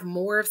they have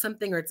more of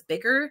something or it's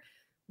bigger,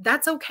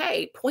 that's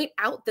okay. Point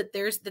out that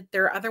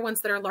there are other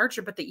ones that are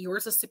larger, but that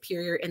yours is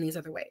superior in these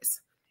other ways.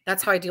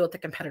 That's how I deal with the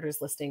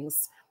competitors'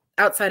 listings,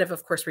 outside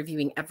of course,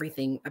 reviewing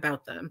everything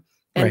about them.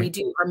 And Right. we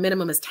do, our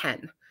minimum is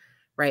 10,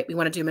 right? We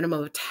want to do a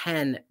minimum of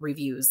 10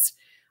 reviews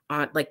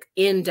on like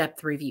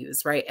in-depth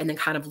reviews, right? And then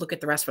kind of look at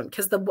the rest of them.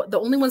 Because the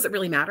only ones that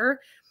really matter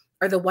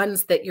are the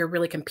ones that you're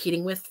really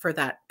competing with for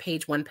that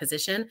page 1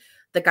 position.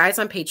 The guys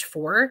on page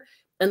 4,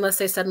 unless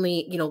they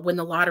suddenly, you know, win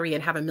the lottery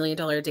and have $1 million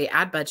a day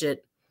ad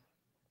budget,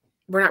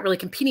 we're not really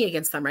competing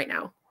against them right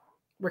now.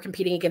 We're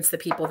competing against the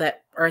people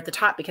that are at the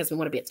top because we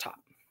want to be at the top.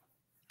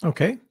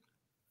 Okay.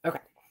 Okay.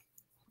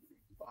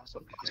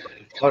 Awesome.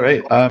 All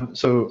right.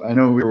 So I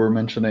know we were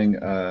mentioning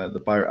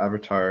the buyer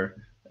avatar.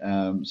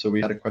 So we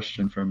had a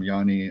question from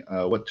Yanni.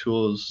 What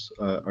tools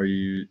are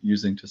you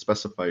using to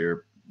specify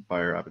your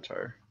buyer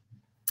avatar?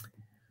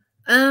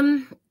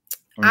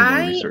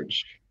 I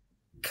research.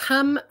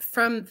 come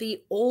from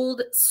the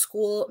old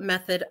school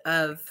method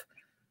of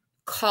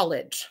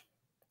college.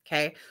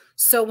 Okay.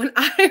 So when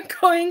I'm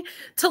going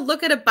to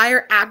look at a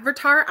buyer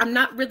avatar, I'm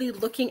not really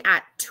looking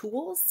at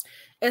tools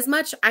as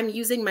much. I'm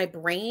using my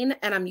brain,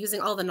 and I'm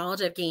using all the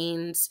knowledge I've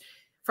gained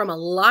from a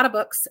lot of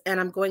books, and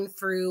I'm going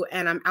through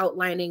and I'm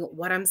outlining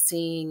what I'm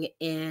seeing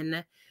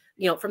in,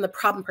 you know, from the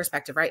problem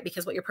perspective, right?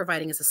 Because what you're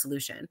providing is a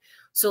solution.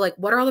 So like,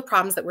 what are all the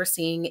problems that we're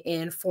seeing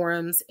in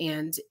forums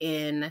and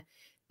in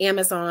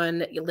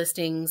Amazon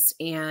listings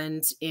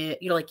and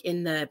like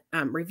in the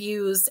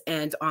reviews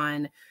and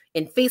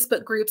in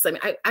Facebook groups. I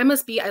mean,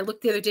 I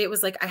looked the other day, it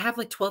was like, I have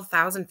like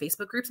 12,000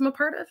 Facebook groups I'm a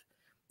part of,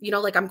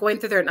 like I'm going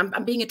through there and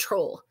I'm being a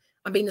troll.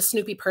 I'm being the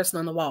Snoopy person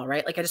on the wall,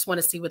 right? Like, I just want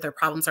to see what their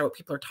problems are, what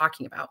people are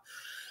talking about.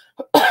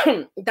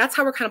 That's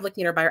how we're kind of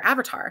looking at our buyer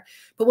avatar.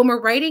 But when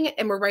we're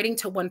writing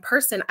to one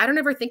person, I don't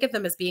ever think of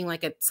them as being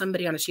like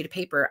somebody on a sheet of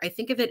paper. I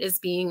think of it as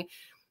being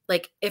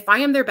like, if I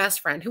am their best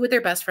friend, who would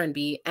their best friend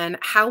be? And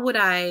how would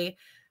I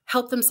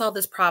help them solve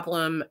this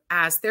problem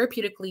as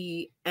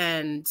therapeutically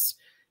and,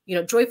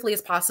 joyfully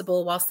as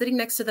possible while sitting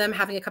next to them,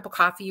 having a cup of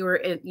coffee or,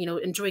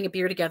 enjoying a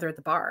beer together at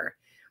the bar,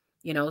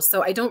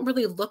 So I don't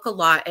really look a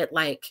lot at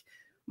like,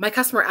 my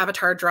customer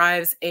avatar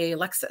drives a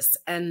Lexus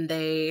and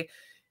they,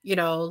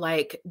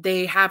 like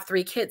they have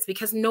 3 kids,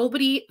 because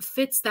nobody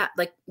fits that.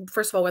 Like,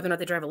 first of all, whether or not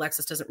they drive a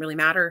Lexus doesn't really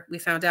matter. We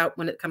found out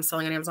when it comes to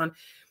selling on Amazon,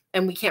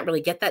 and we can't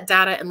really get that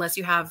data unless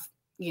you have,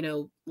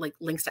 like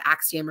links to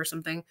Axiom or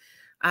something.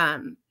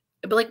 But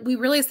like, we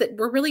realize that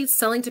we're really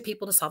selling to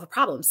people to solve a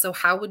problem. So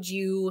how would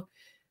you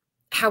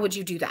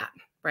do that?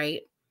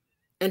 Right.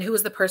 And who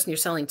is the person you're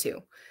selling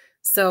to?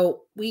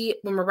 So when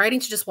we're writing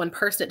to just one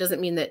person, it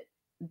doesn't mean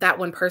that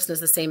one person is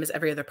the same as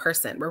every other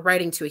person. We're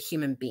writing to a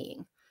human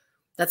being.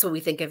 That's what we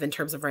think of in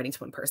terms of writing to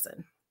one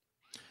person.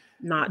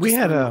 We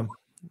had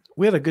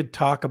a good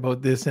talk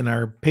about this in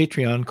our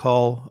Patreon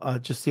call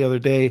just the other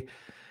day,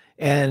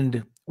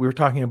 and we were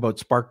talking about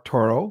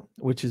SparkToro,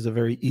 which is a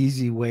very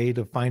easy way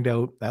to find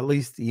out at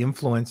least the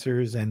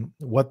influencers and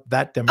what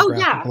that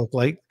demographic look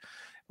like.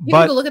 You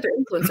can go look at their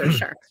influencers,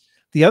 sure.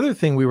 The other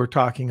thing we were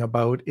talking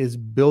about is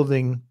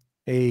building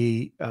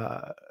a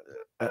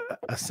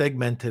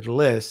segmented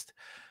list,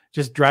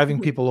 just driving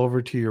people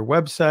over to your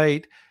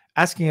website,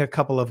 asking a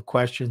couple of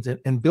questions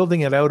and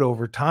building it out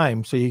over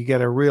time. So you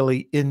get a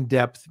really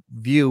in-depth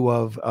view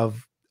of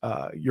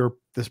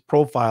this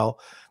profile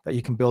that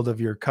you can build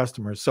of your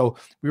customers. So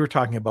we were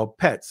talking about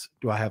pets.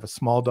 Do I have a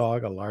small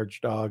dog, a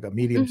large dog, a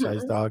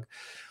medium-sized dog?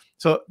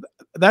 So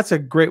that's a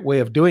great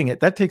way of doing it.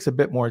 That takes a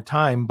bit more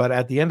time, but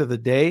at the end of the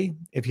day,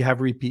 if you have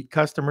repeat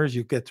customers,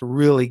 you get to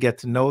really get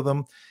to know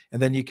them,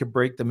 and then you can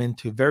break them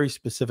into very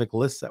specific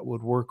lists that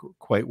would work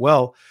quite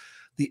well.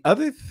 The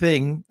other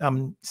thing,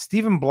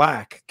 Stephen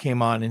Black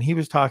came on and he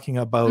was talking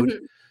about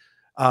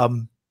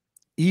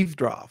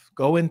eavesdrop,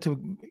 go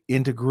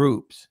into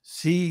groups,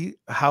 see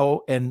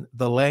how and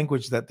the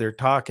language that they're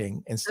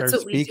talking and start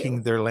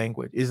speaking their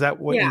language. Is that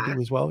what you do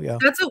as well? Yeah,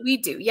 that's what we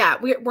do. Yeah,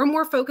 we're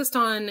more focused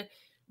on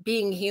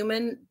being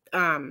human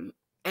and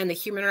the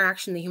human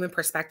interaction, the human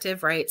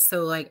perspective, right?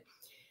 So like,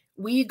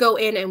 we go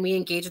in and we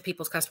engage with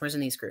people's customers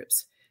in these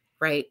groups,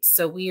 right?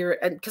 So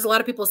because a lot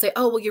of people say,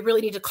 oh, well, you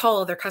really need to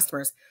call their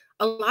customers.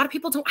 A lot of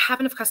people don't have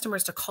enough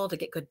customers to call to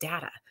get good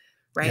data,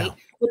 right? Yeah.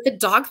 With the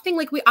dog thing,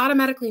 like, we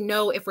automatically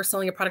know if we're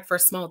selling a product for a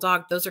small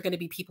dog, those are going to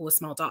be people with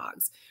small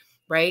dogs,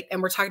 right?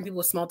 And we're talking to people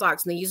with small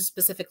dogs and they use a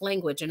specific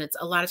language, and it's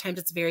a lot of times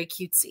it's very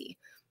cutesy,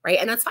 right?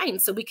 And that's fine.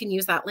 So we can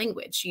use that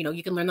language.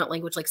 You can learn that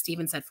language, like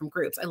Steven said, from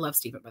groups. I love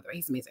Steven, by the way.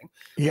 He's amazing.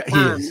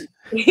 Yeah,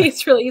 he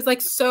is. He's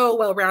like so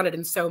well-rounded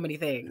in so many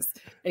things,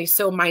 and he's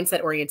so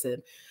mindset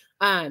oriented.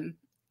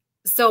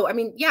 So, I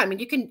mean,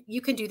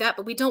 you can do that,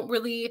 but we don't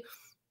really.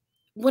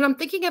 When I'm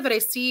thinking of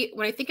it,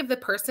 when I think of the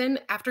person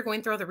after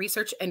going through all the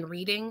research and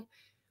reading,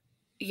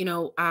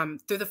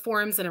 through the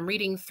forums, and I'm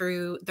reading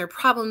through their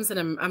problems, and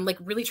I'm like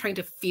really trying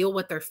to feel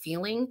what they're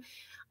feeling.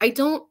 I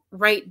don't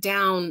write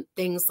down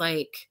things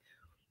like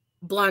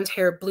blonde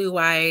hair, blue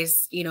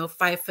eyes,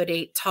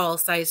 5'8" tall,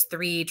 size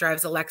 3,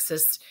 drives a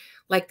Lexus,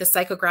 like the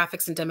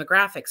psychographics and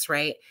demographics,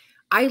 right?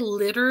 I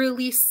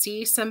literally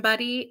see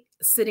somebody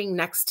sitting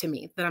next to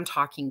me that I'm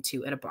talking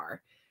to at a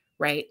bar.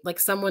 Right? Like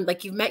someone,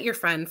 like you've met your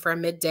friend for a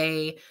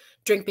midday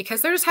drink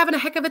because they're just having a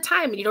heck of a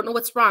time and you don't know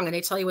what's wrong, and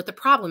they tell you what the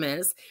problem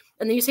is.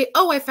 And then you say,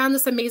 oh, I found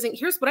this amazing,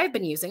 here's what I've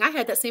been using. I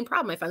had that same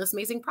problem. I found this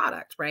amazing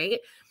product, right?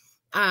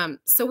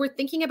 So we're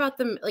thinking about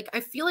them. Like, I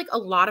feel like a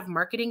lot of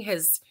marketing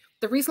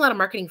the reason a lot of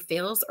marketing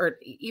fails, or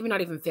even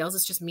not even fails,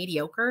 it's just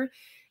mediocre,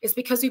 is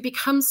because we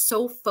become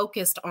so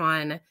focused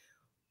on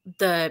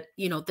the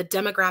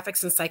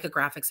demographics and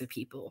psychographics of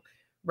people.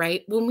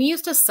 Right? When we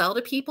used to sell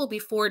to people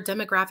before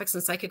demographics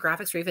and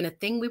psychographics were even a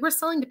thing, we were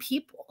selling to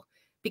people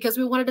because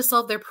we wanted to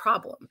solve their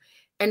problem.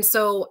 And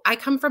so I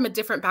come from a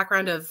different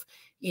background of,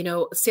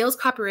 sales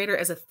copywriter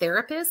as a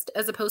therapist,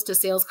 as opposed to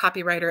sales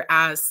copywriter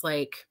as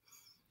like,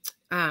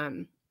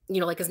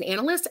 like as an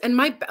analyst. And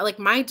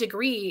my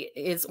degree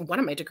is, one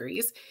of my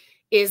degrees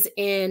is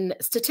in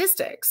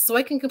statistics. So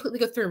I can completely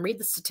go through and read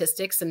the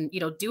statistics and,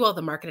 do all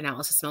the market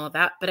analysis and all of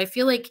that. But I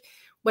feel like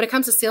when it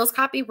comes to sales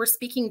copy, we're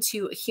speaking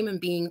to a human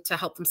being to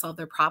help them solve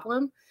their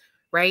problem,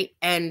 right?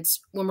 And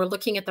when we're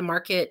looking at the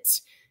market,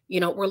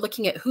 we're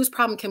looking at whose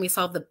problem can we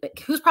solve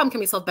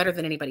better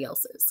than anybody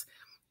else's,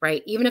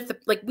 right? Even if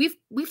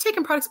we've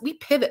taken products, we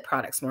pivot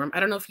products, Norm. I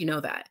don't know if you know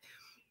that,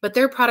 but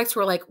there are products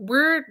where like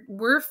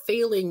we're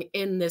failing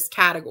in this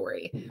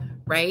category,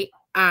 right?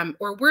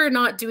 or we're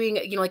not doing,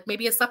 like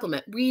maybe a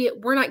supplement.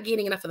 We're not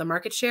gaining enough of the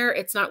market share.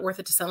 It's not worth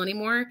it to sell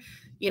anymore.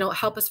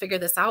 Help us figure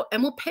this out.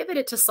 And we'll pivot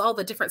it to solve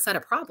a different set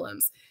of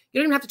problems. You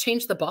don't even have to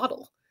change the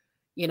bottle.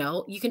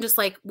 You can just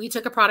we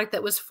took a product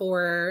that was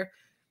for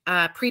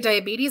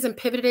pre-diabetes and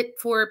pivoted it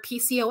for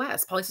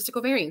PCOS, polycystic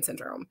ovarian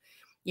syndrome.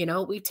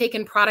 We've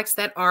taken products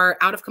that are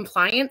out of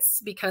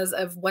compliance because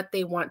of what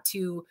they want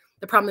to,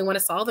 the problem they want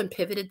to solve, and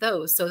pivoted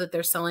those so that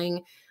they're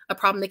selling a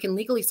problem they can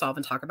legally solve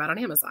and talk about on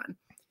Amazon.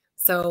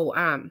 So,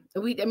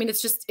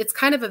 it's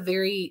kind of a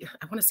very,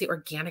 I want to say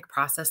organic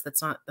process.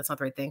 That's not the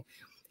right thing.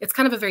 It's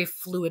kind of a very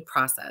fluid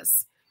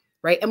process,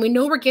 right? And we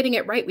know we're getting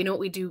it right. We know what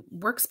we do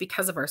works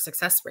because of our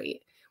success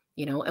rate,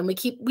 and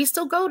we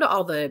still go to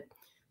all the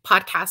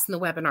podcasts and the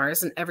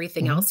webinars and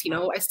everything else.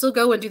 I still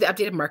go and do the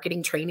updated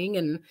marketing training,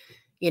 and,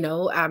 we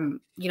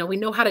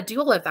know how to do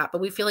all of that,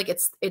 but we feel like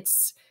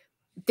it's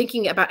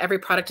thinking about every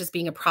product as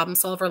being a problem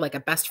solver, like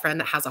a best friend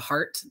that has a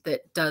heart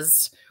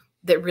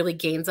that really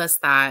gains us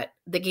that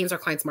gains our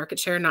clients market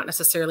share, not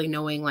necessarily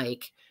knowing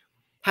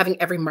having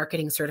every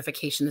marketing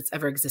certification that's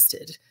ever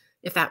existed,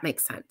 if that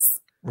makes sense.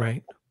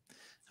 Right.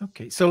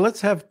 Okay. So let's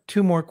have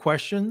 2 more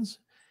questions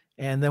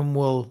and then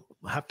we'll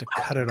have to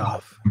cut it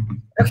off.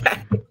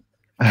 Okay.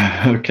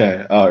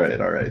 Okay. All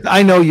right.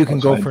 I know you can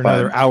go for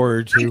another hour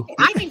or 2.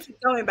 I can keep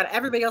going, but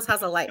everybody else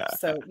has a life.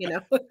 So,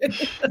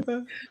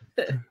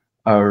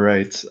 All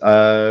right.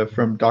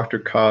 From Dr.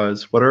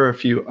 Cause, what are a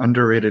few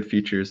underrated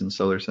features in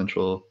Seller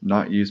Central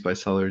not used by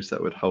sellers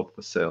that would help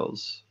with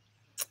sales?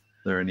 Are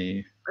there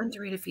any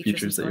underrated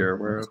features that you're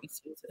aware of?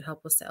 That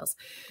help with sales.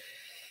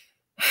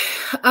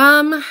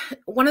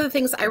 One of the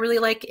things I really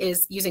like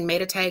is using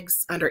meta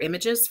tags under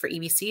images for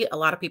EBC. A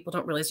lot of people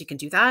don't realize you can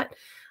do that.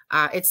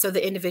 It's so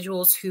the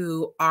individuals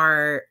who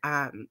are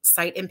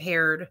sight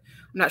impaired, I'm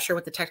not sure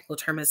what the technical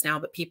term is now,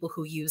 but people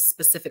who use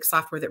specific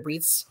software that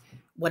reads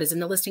what is in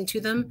the listing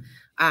to them,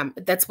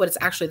 that's what it's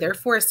actually there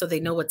for, so they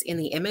know what's in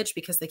the image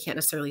because they can't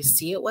necessarily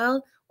see it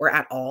well or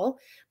at all.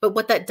 But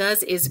what that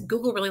does is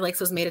Google really likes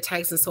those meta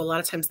tags, and so a lot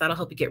of times that'll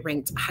help you get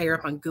ranked higher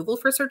up on Google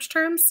for search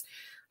terms,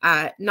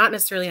 not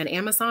necessarily on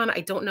Amazon.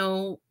 I don't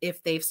know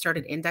if they've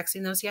started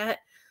indexing those yet.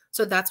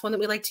 So that's one that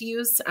we like to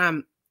use.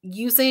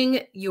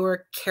 Using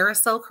your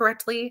carousel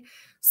correctly.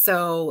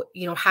 So,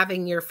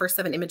 having your first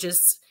 7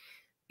 images,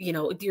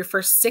 your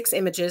first 6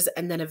 images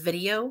and then a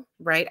video,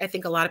 right? I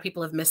think a lot of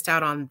people have missed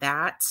out on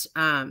that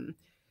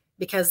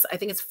because I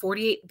think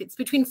it's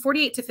between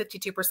 48 to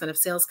 52% of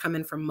sales come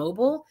in from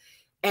mobile.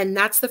 And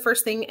that's the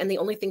first thing and the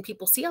only thing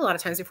people see a lot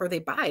of times before they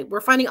buy. We're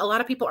finding a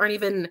lot of people aren't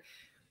even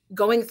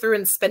going through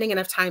and spending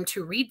enough time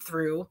to read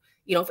through,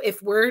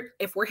 if we're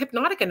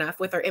hypnotic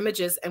enough with our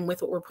images and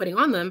with what we're putting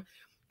on them,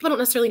 people don't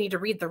necessarily need to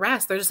read the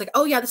rest. They're just like,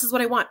 oh yeah, this is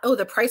what I want. Oh,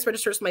 the price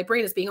registers my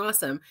brain as being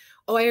awesome.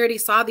 Oh, I already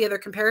saw the other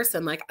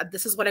comparison.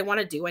 This is what I want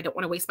to do. I don't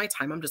want to waste my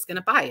time. I'm just going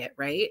to buy it.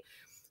 Right.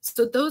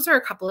 So those are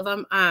a couple of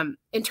them.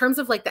 In terms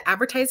of the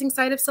advertising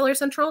side of Seller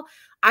Central,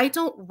 I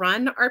don't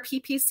run our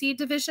PPC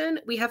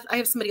division. I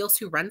have somebody else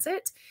who runs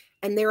it,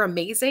 and they're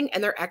amazing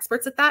and they're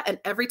experts at that. And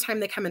every time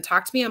they come and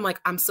talk to me, I'm like,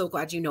 I'm so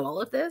glad you know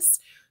all of this.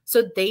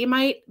 So they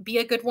might be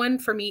a good one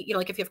for me.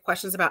 If you have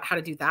questions about how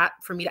to do that,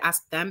 for me to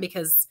ask them,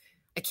 because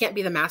I can't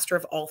be the master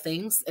of all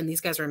things, and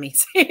these guys are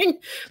amazing.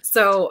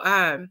 So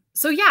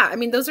yeah,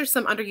 those are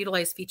some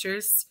underutilized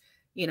features,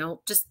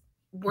 just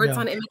words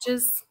on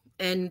images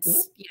and,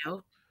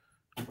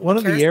 one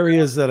of the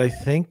areas that I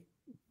think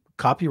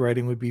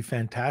copywriting would be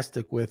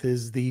fantastic with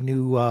is the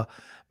new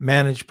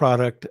managed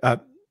product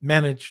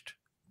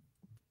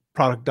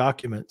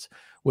documents,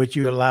 which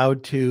you're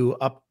allowed to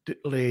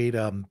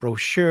update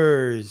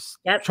brochures,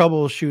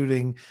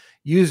 troubleshooting,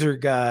 user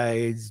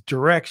guides,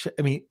 direction,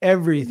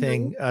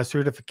 everything,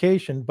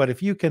 certification. But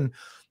if you can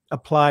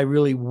apply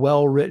really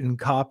well-written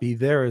copy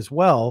there as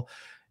well,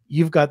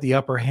 you've got the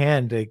upper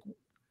hand.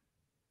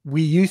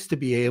 We used to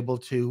be able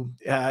to,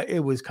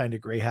 it was kind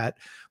of gray hat,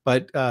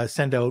 but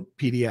send out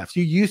PDFs.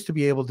 You used to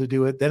be able to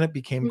do it. Then it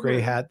became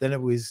gray hat. Then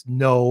it was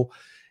no,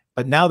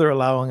 but now they're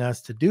allowing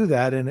us to do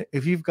that. And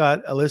if you've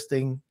got a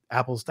listing,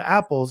 apples to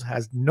apples,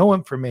 has no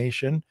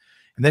information,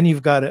 and then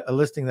you've got a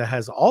listing that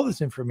has all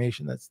this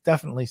information, that's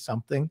definitely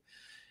something.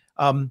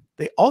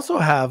 They also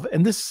have,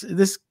 and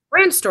this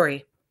brand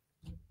story.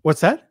 What's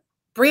that?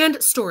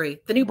 Brand story,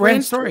 the new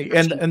brand story.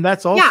 And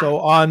that's also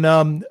on,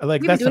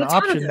 that's an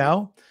option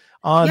now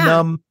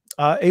on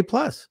A+.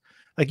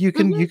 You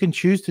can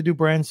choose to do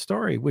brand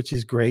story, which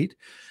is great.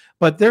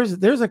 But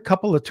there's a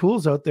couple of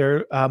tools out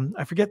there.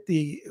 I forget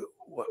you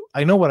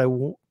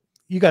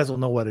guys will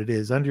know what it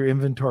is. Under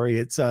inventory,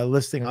 it's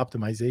listing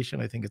optimization,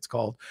 I think it's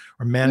called,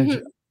 or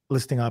manage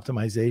listing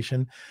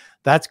optimization.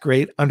 That's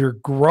great. Under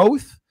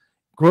growth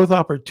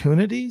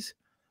opportunities,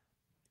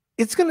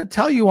 it's going to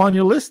tell you on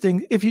your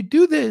listing, if you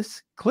do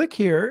this, click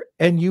here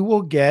and you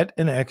will get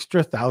an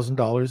extra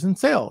 $1,000 in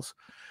sales.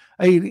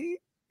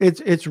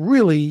 It's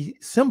really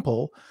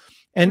simple.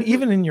 And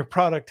even in your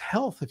product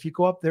health, if you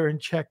go up there and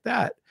check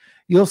that,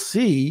 you'll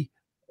see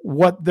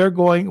what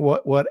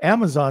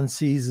Amazon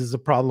sees as a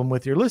problem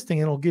with your listing,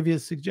 and it'll give you a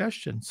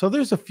suggestion. So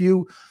there's a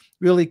few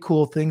really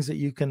cool things that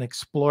you can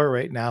explore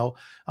right now.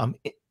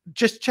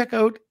 Just check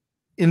out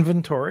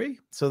inventory.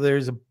 So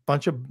there's a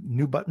bunch of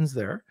new buttons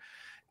there.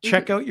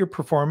 Check out your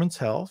performance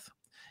health.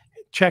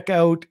 Check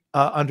out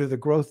under the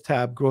growth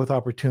tab, growth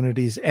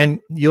opportunities, and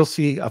you'll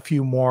see a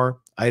few more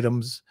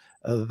items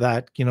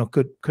that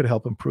could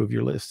help improve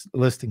your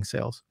listing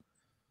sales.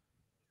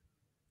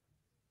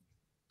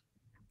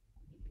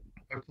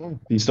 Okay.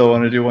 You still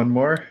want to do one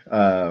more?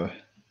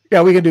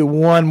 Yeah, we can do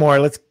one more.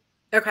 Let's.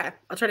 Okay,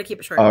 I'll try to keep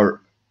it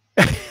short.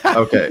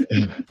 Okay.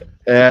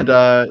 And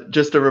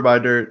just a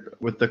reminder,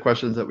 with the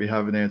questions that we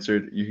haven't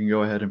answered, you can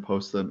go ahead and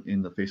post them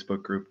in the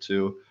Facebook group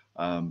too.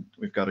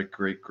 We've got a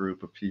great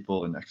group of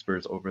people and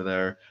experts over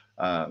there.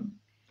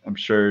 I'm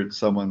sure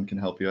someone can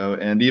help you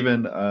out. And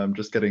even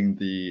just getting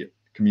the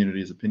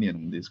community's opinion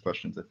on these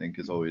questions, I think,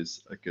 is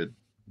always a good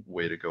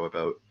way to go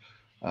about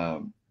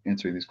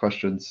answering these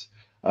questions.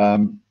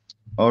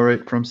 All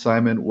right, from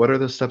Simon, what are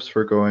the steps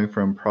for going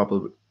from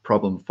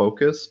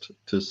problem-focused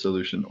to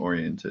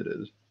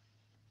solution-oriented?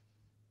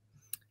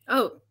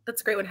 Oh,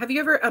 that's a great one. Have you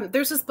ever,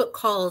 there's this book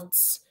called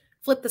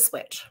Flip the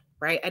Switch,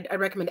 right? I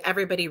recommend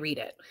everybody read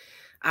it.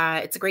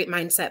 It's a great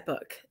mindset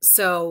book.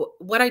 So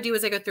what I do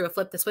is I go through a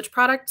flip the switch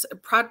process.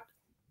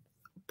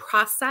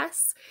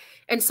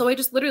 And so I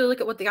just literally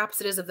look at what the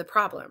opposite is of the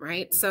problem,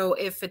 right? So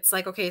if it's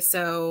like, okay,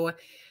 so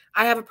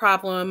I have a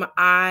problem.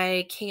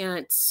 I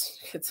can't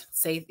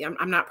say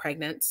I'm not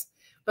pregnant,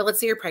 but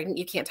let's say you're pregnant,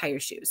 you can't tie your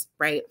shoes,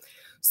 right?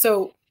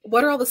 So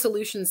what are all the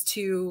solutions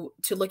to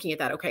looking at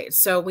that? Okay,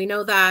 so we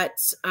know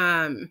that,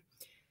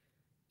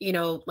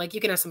 like you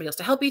can ask somebody else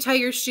to help you tie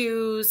your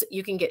shoes.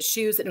 You can get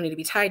shoes that don't need to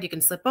be tied. You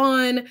can slip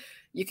on.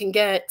 You can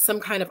get some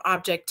kind of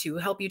object to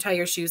help you tie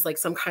your shoes, like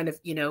some kind of,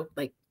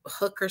 like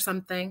hook or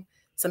something.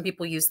 Some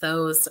people use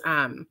those.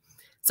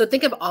 So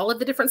think of all of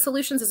the different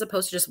solutions as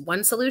opposed to just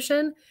one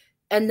solution,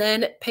 and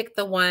then pick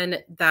the one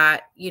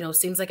that,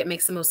 seems like it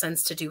makes the most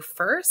sense to do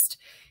first.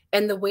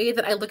 And the way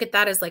that I look at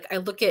that is like, I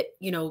look at,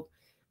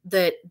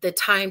 the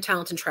time,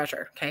 talent, and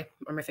treasure. Okay.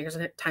 Or my fingers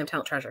in it, time,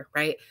 talent, treasure,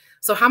 right?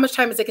 So how much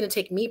time is it going to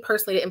take me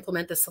personally to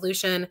implement the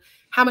solution?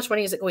 How much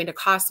money is it going to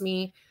cost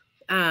me?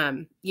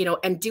 And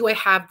do I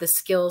have the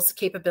skills,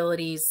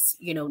 capabilities,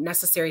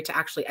 necessary to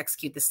actually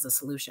execute this as a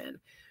solution?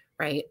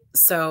 Right.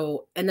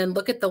 So, and then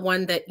look at the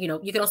one that,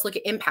 you can also look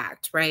at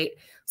impact, right?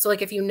 So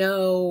like, if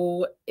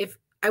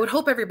I would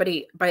hope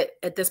everybody,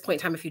 at this point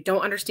in time, if you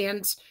don't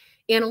understand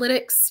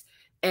analytics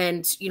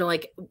and,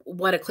 like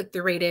what a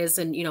click-through rate is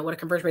and, what a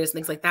conversion rate is and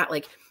things like that,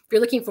 like if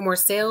you're looking for more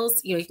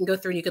sales, you can go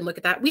through and you can look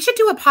at that. We should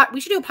do a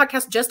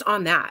podcast just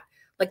on that,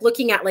 like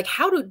looking at like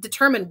how to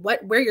determine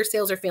where your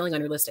sales are failing on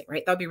your listing,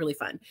 right? That would be really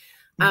fun.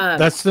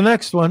 That's the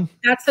next one.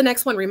 That's the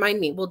next one. Remind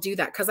me. We'll do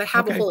that because I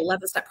have a whole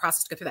 11-step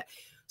process to go through that.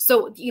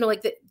 So,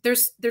 like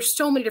there's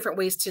so many different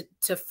ways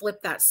to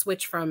flip that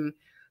switch from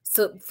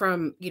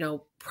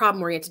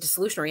problem-oriented to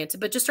solution-oriented,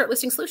 but just start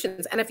listing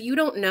solutions. And if you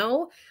don't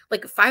know,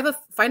 like find a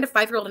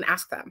 5-year-old and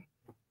ask them.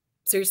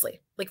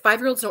 Seriously, like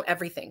 5-year-olds know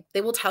everything.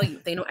 They will tell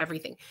you they know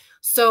everything.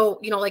 So,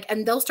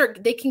 and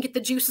they can get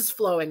the juices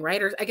flowing,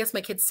 right? Or I guess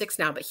my kid's 6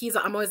 now, but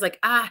I'm always like,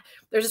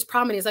 there's this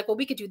problem. And he's like, well,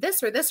 we could do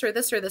this or this or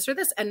this or this or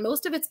this. And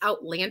most of it's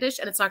outlandish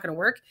and it's not going to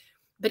work.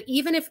 But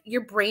even if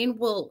your brain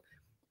will,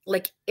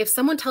 like if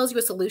someone tells you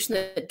a solution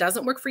that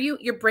doesn't work for you,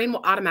 your brain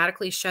will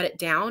automatically shut it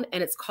down.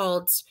 And it's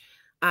called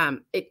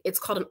it's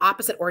called an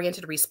opposite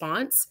oriented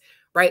response,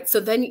 right? So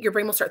then your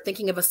brain will start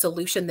thinking of a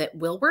solution that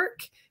will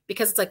work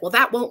because it's like, well,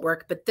 that won't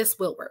work, but this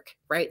will work,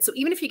 right? So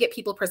even if you get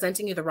people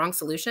presenting you the wrong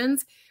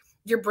solutions,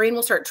 your brain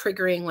will start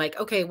triggering like,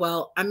 okay,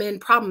 well, I'm in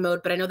problem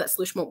mode, but I know that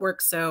solution won't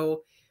work.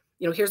 So,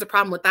 here's a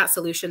problem with that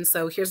solution.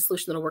 So here's a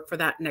solution that'll work for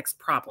that next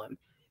problem.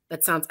 I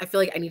feel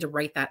like I need to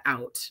write that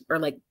out or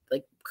like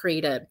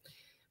create a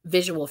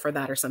visual for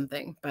that or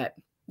something. But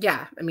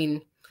yeah, I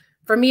mean,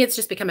 for me, it's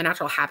just become a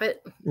natural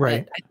habit.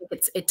 Right. I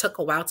think it took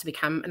a while to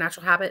become a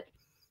natural habit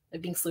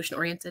of being solution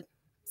oriented.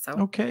 So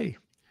okay.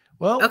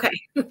 Well, okay.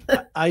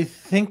 I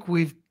think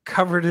we've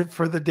covered it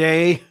for the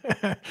day.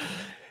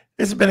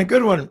 It's been a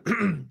good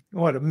one.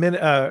 What,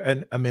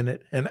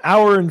 an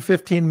hour and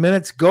 15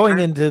 minutes going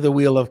into the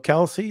Wheel of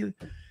Kelsey.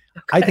 Okay.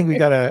 I think we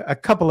got a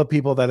couple of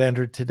people that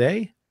entered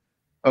today.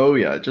 Oh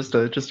yeah, just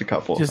a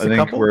couple. I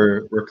think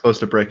we're close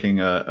to breaking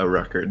a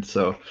record.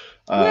 So,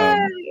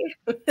 and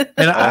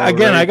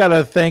I got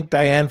to thank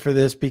Diane for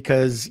this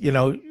because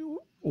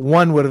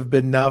one would have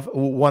been enough.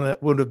 One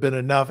would have been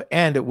enough,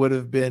 and it would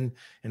have been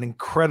an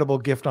incredible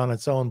gift on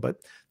its own. But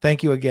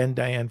thank you again,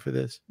 Diane, for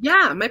this.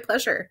 Yeah, my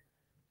pleasure.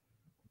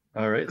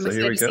 All right, so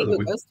here we go.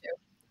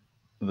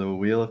 The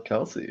Wheel of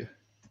Kelsey.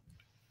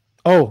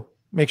 Oh,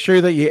 make sure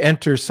that you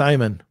enter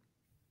Simon.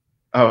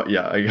 Oh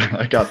yeah,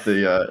 I got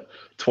the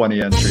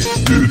 20 entries.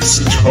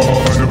 It's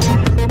time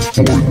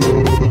for the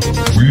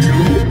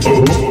Wheel of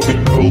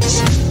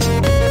Kelsey.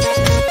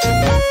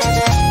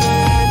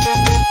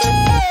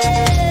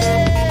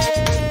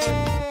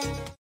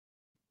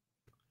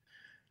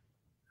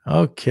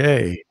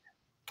 Okay.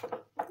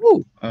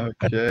 Ooh.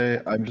 Okay,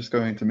 I'm just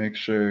going to make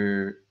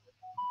sure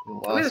the We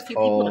have a last few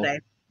call. people today.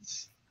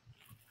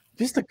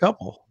 Just a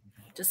couple.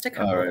 Just a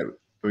couple. All right.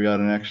 We got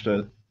an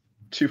extra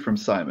 2 from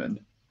Simon.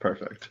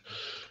 Perfect.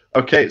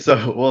 Okay,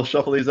 so we'll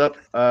shuffle these up.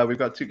 We've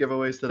got 2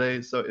 giveaways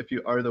today. So if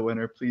you are the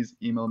winner, please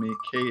email me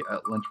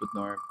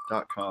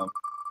k@lunchwithnorm.com.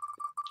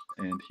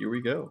 And here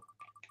we go.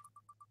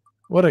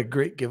 What a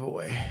great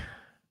giveaway.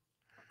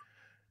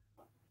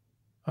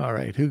 All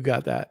right, who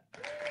got that?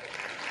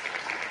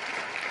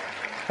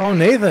 Oh,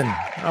 Nathan.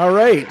 All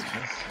right.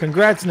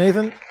 Congrats,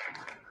 Nathan.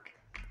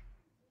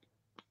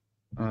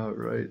 All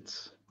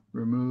right.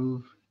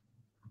 Remove.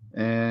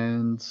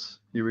 And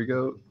here we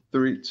go.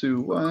 3, 2,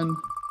 1.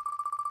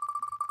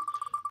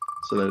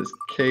 So that is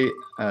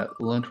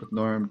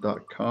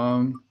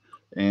k@lunchwithnorm.com.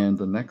 And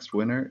the next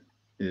winner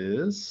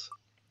is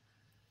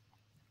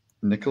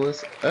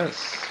Nicholas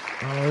S.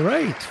 All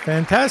right.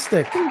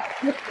 Fantastic.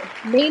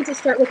 Names to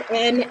start with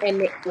N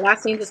and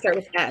last names to start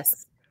with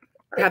S.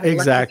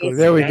 Exactly.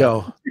 There we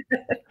go.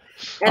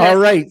 All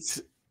right.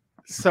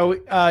 So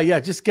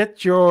yeah, just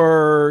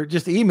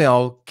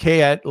email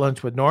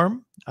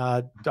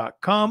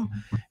k@lunchwithnorm.com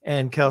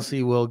and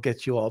Kelsey will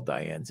get you all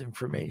Diane's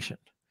information.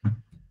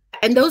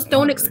 And those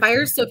don't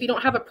expire. So if you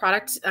don't have a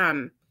product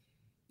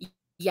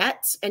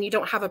yet, and you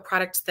don't have a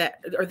product that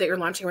you're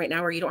launching right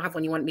now, or you don't have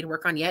one you want me to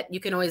work on yet,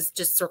 you can always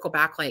just circle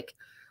back. Like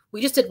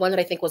we just did one that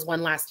I think was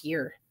one last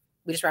year.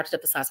 We just wrapped it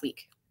up this last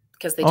week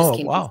because they just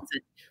came. Wow.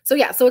 So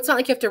yeah, so it's not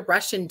like you have to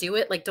rush and do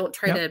it. Like don't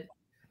try to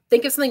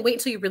think of something. Wait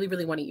until you really,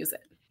 really want to use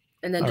it,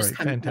 and then just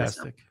come.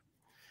 Fantastic.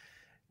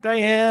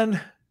 Diane,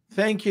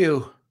 thank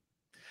you.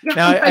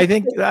 Now I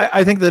think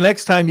the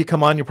next time you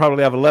come on, you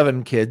probably have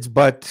 11 kids,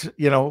 but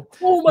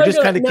we're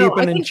just kind of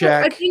keeping in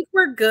check. I think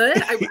we're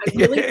good. I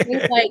really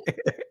think like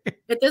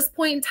at this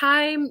point in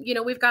time,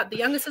 we've got the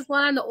youngest is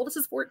 1, the oldest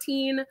is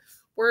 14.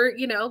 We're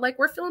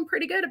we're feeling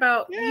pretty good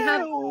about.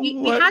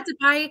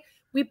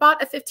 We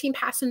bought a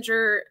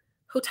 15-passenger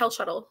hotel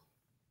shuttle.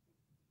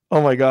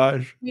 Oh my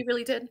gosh. We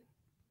really did.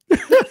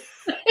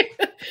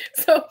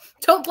 So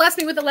don't bless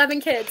me with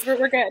 11 kids.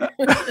 We're good.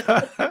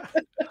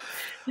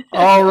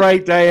 All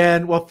right,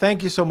 Diane. Well,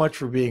 thank you so much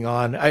for being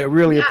on. I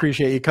really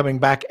appreciate you coming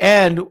back.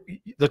 And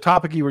the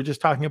topic you were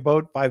just talking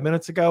about 5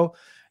 minutes ago.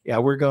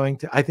 Yeah,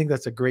 I think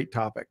that's a great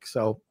topic.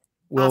 So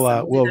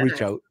we'll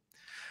reach out.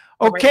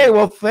 Okay.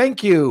 Well,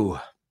 thank you.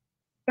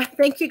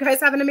 Thank you guys.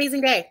 Have an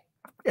amazing day.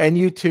 And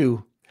you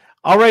too.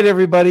 All right,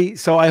 everybody.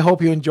 So I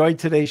hope you enjoyed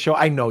today's show.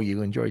 I know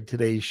you enjoyed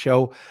today's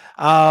show.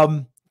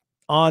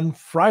 On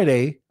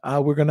Friday,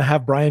 we're going to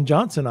have Brian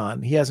Johnson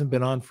on. He hasn't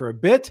been on for a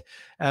bit,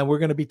 and we're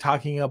going to be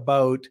talking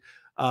about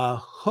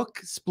hook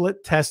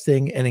split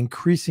testing and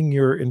increasing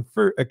your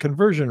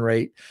conversion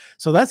rate.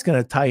 So that's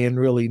going to tie in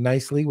really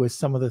nicely with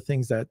some of the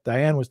things that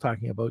Diane was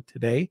talking about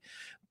today.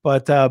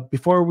 But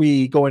before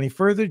we go any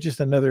further, just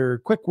another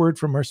quick word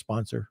from our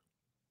sponsor.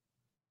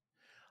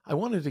 I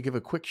wanted to give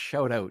a quick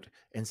shout out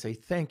and say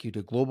thank you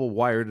to Global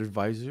Wired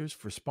Advisors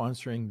for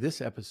sponsoring this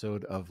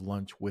episode of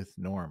Lunch with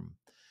Norm.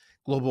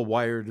 Global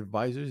Wired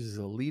Advisors is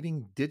a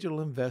leading digital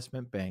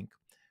investment bank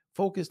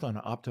focused on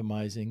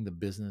optimizing the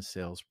business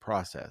sales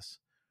process.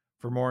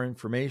 For more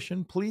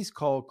information, please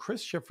call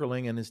Chris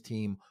Schifferling and his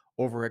team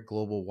over at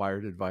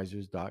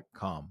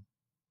globalwiredadvisors.com.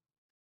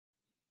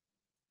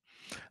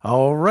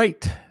 All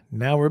right,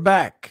 now we're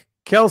back.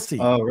 Kelsey.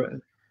 All right.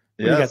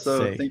 Yeah,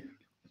 so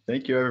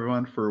thank you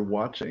everyone for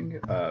watching.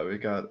 We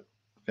got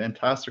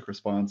fantastic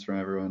response from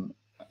everyone.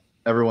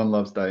 Everyone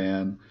loves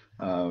Diane.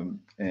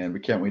 And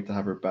we can't wait to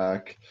have her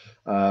back.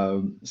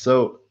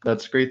 So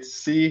that's great to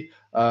see.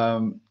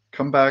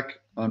 Come back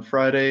on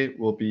Friday.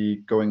 We'll be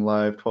going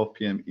live 12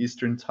 p.m.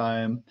 Eastern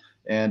time.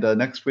 And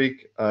next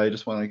week, I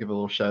just want to give a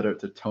little shout out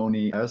to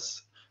Tony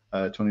S.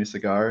 Tony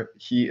Cigar.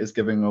 He is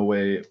giving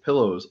away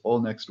pillows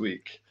all next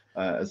week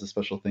as a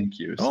special thank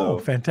you. Oh,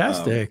 so,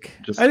 fantastic.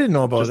 I didn't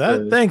know about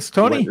that. Thanks,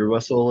 Tony. Wet your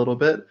whistle a little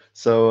bit.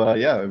 So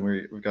yeah,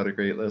 we've got a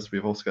great list.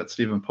 We've also got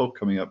Stephen Pope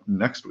coming up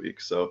next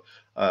week. So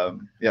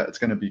yeah, it's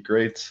going to be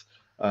great.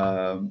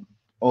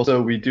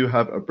 Also, we do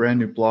have a brand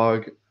new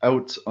blog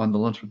out on the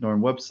Lunch with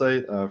Norm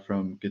website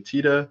from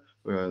Gatita,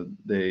 where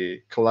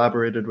they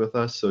collaborated with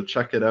us. So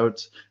check it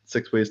out.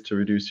 6 ways to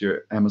reduce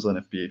your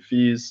Amazon FBA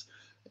fees.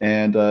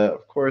 And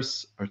of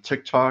course, our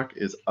TikTok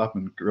is up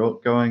and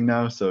going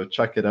now. So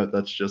check it out.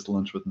 That's just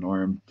Lunch with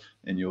Norm,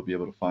 and you'll be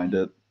able to find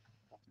it.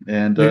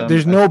 And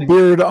there's no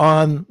beard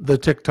on the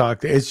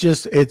TikTok.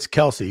 It's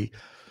Kelsey.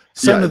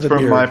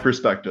 From my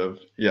perspective.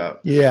 Yeah.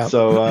 Yeah.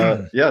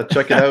 So yeah,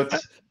 check it out.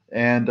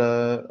 And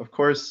of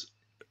course,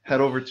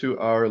 head over to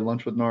our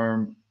Lunch with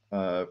Norm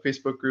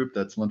Facebook group.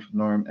 That's Lunch with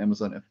Norm,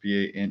 Amazon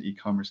FBA, and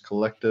e-commerce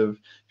collective.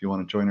 If you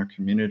want to join our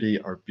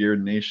community, our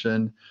Beard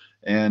Nation.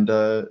 And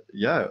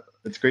yeah,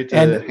 it's great to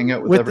hang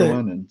out with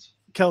everyone.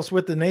 Kels,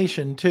 with the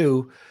nation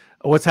too,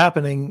 what's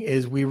happening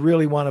is we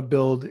really want to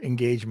build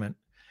engagement.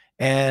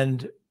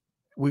 And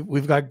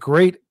we've got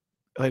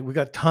we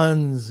got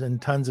tons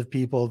and tons of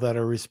people that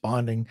are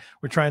responding.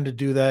 We're trying to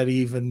do that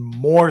even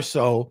more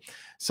so.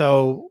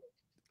 So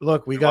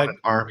look, we got an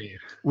army.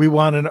 We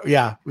want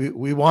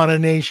we want a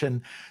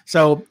nation.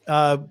 So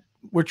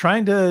we're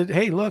trying to,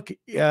 hey, look,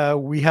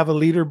 we have a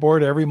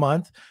leaderboard every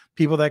month.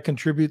 people that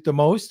contribute the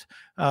most,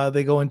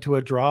 they go into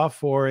a draw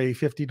for a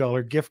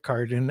 $50 gift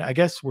card. And I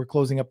guess we're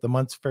closing up the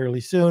months fairly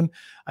soon.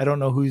 I don't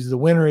know who's the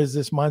winner is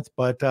this month,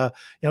 but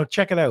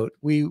check it out.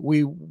 We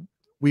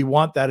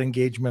want that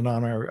engagement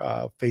on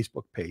our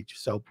Facebook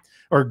page,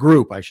 or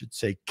group, I should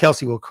say.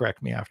 Kelsey will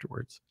correct me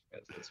afterwards.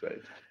 Yes, that's right.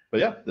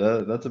 But yeah,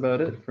 that's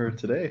about it for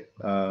today.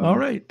 All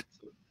right.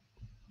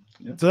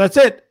 Yeah. So that's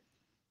it.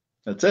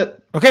 That's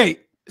it. Okay.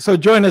 So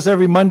join us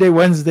every Monday,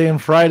 Wednesday, and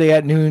Friday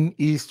at noon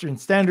Eastern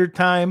Standard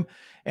Time.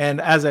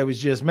 And as I was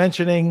just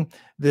mentioning,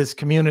 this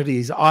community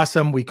is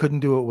awesome. We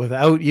couldn't do it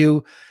without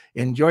you.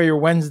 Enjoy your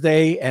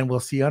Wednesday, and we'll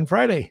see you on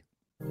Friday.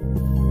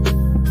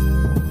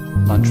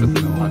 Lunch with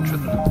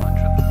the